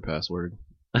my Twitter password.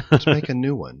 Let's make a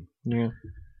new one. Yeah.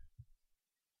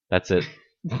 That's it.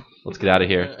 Let's get out of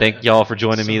here. Thank y'all for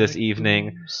joining me this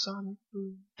evening.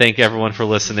 Thank everyone for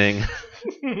listening.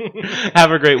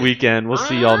 Have a great weekend. We'll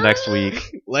see y'all next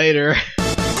week. Later.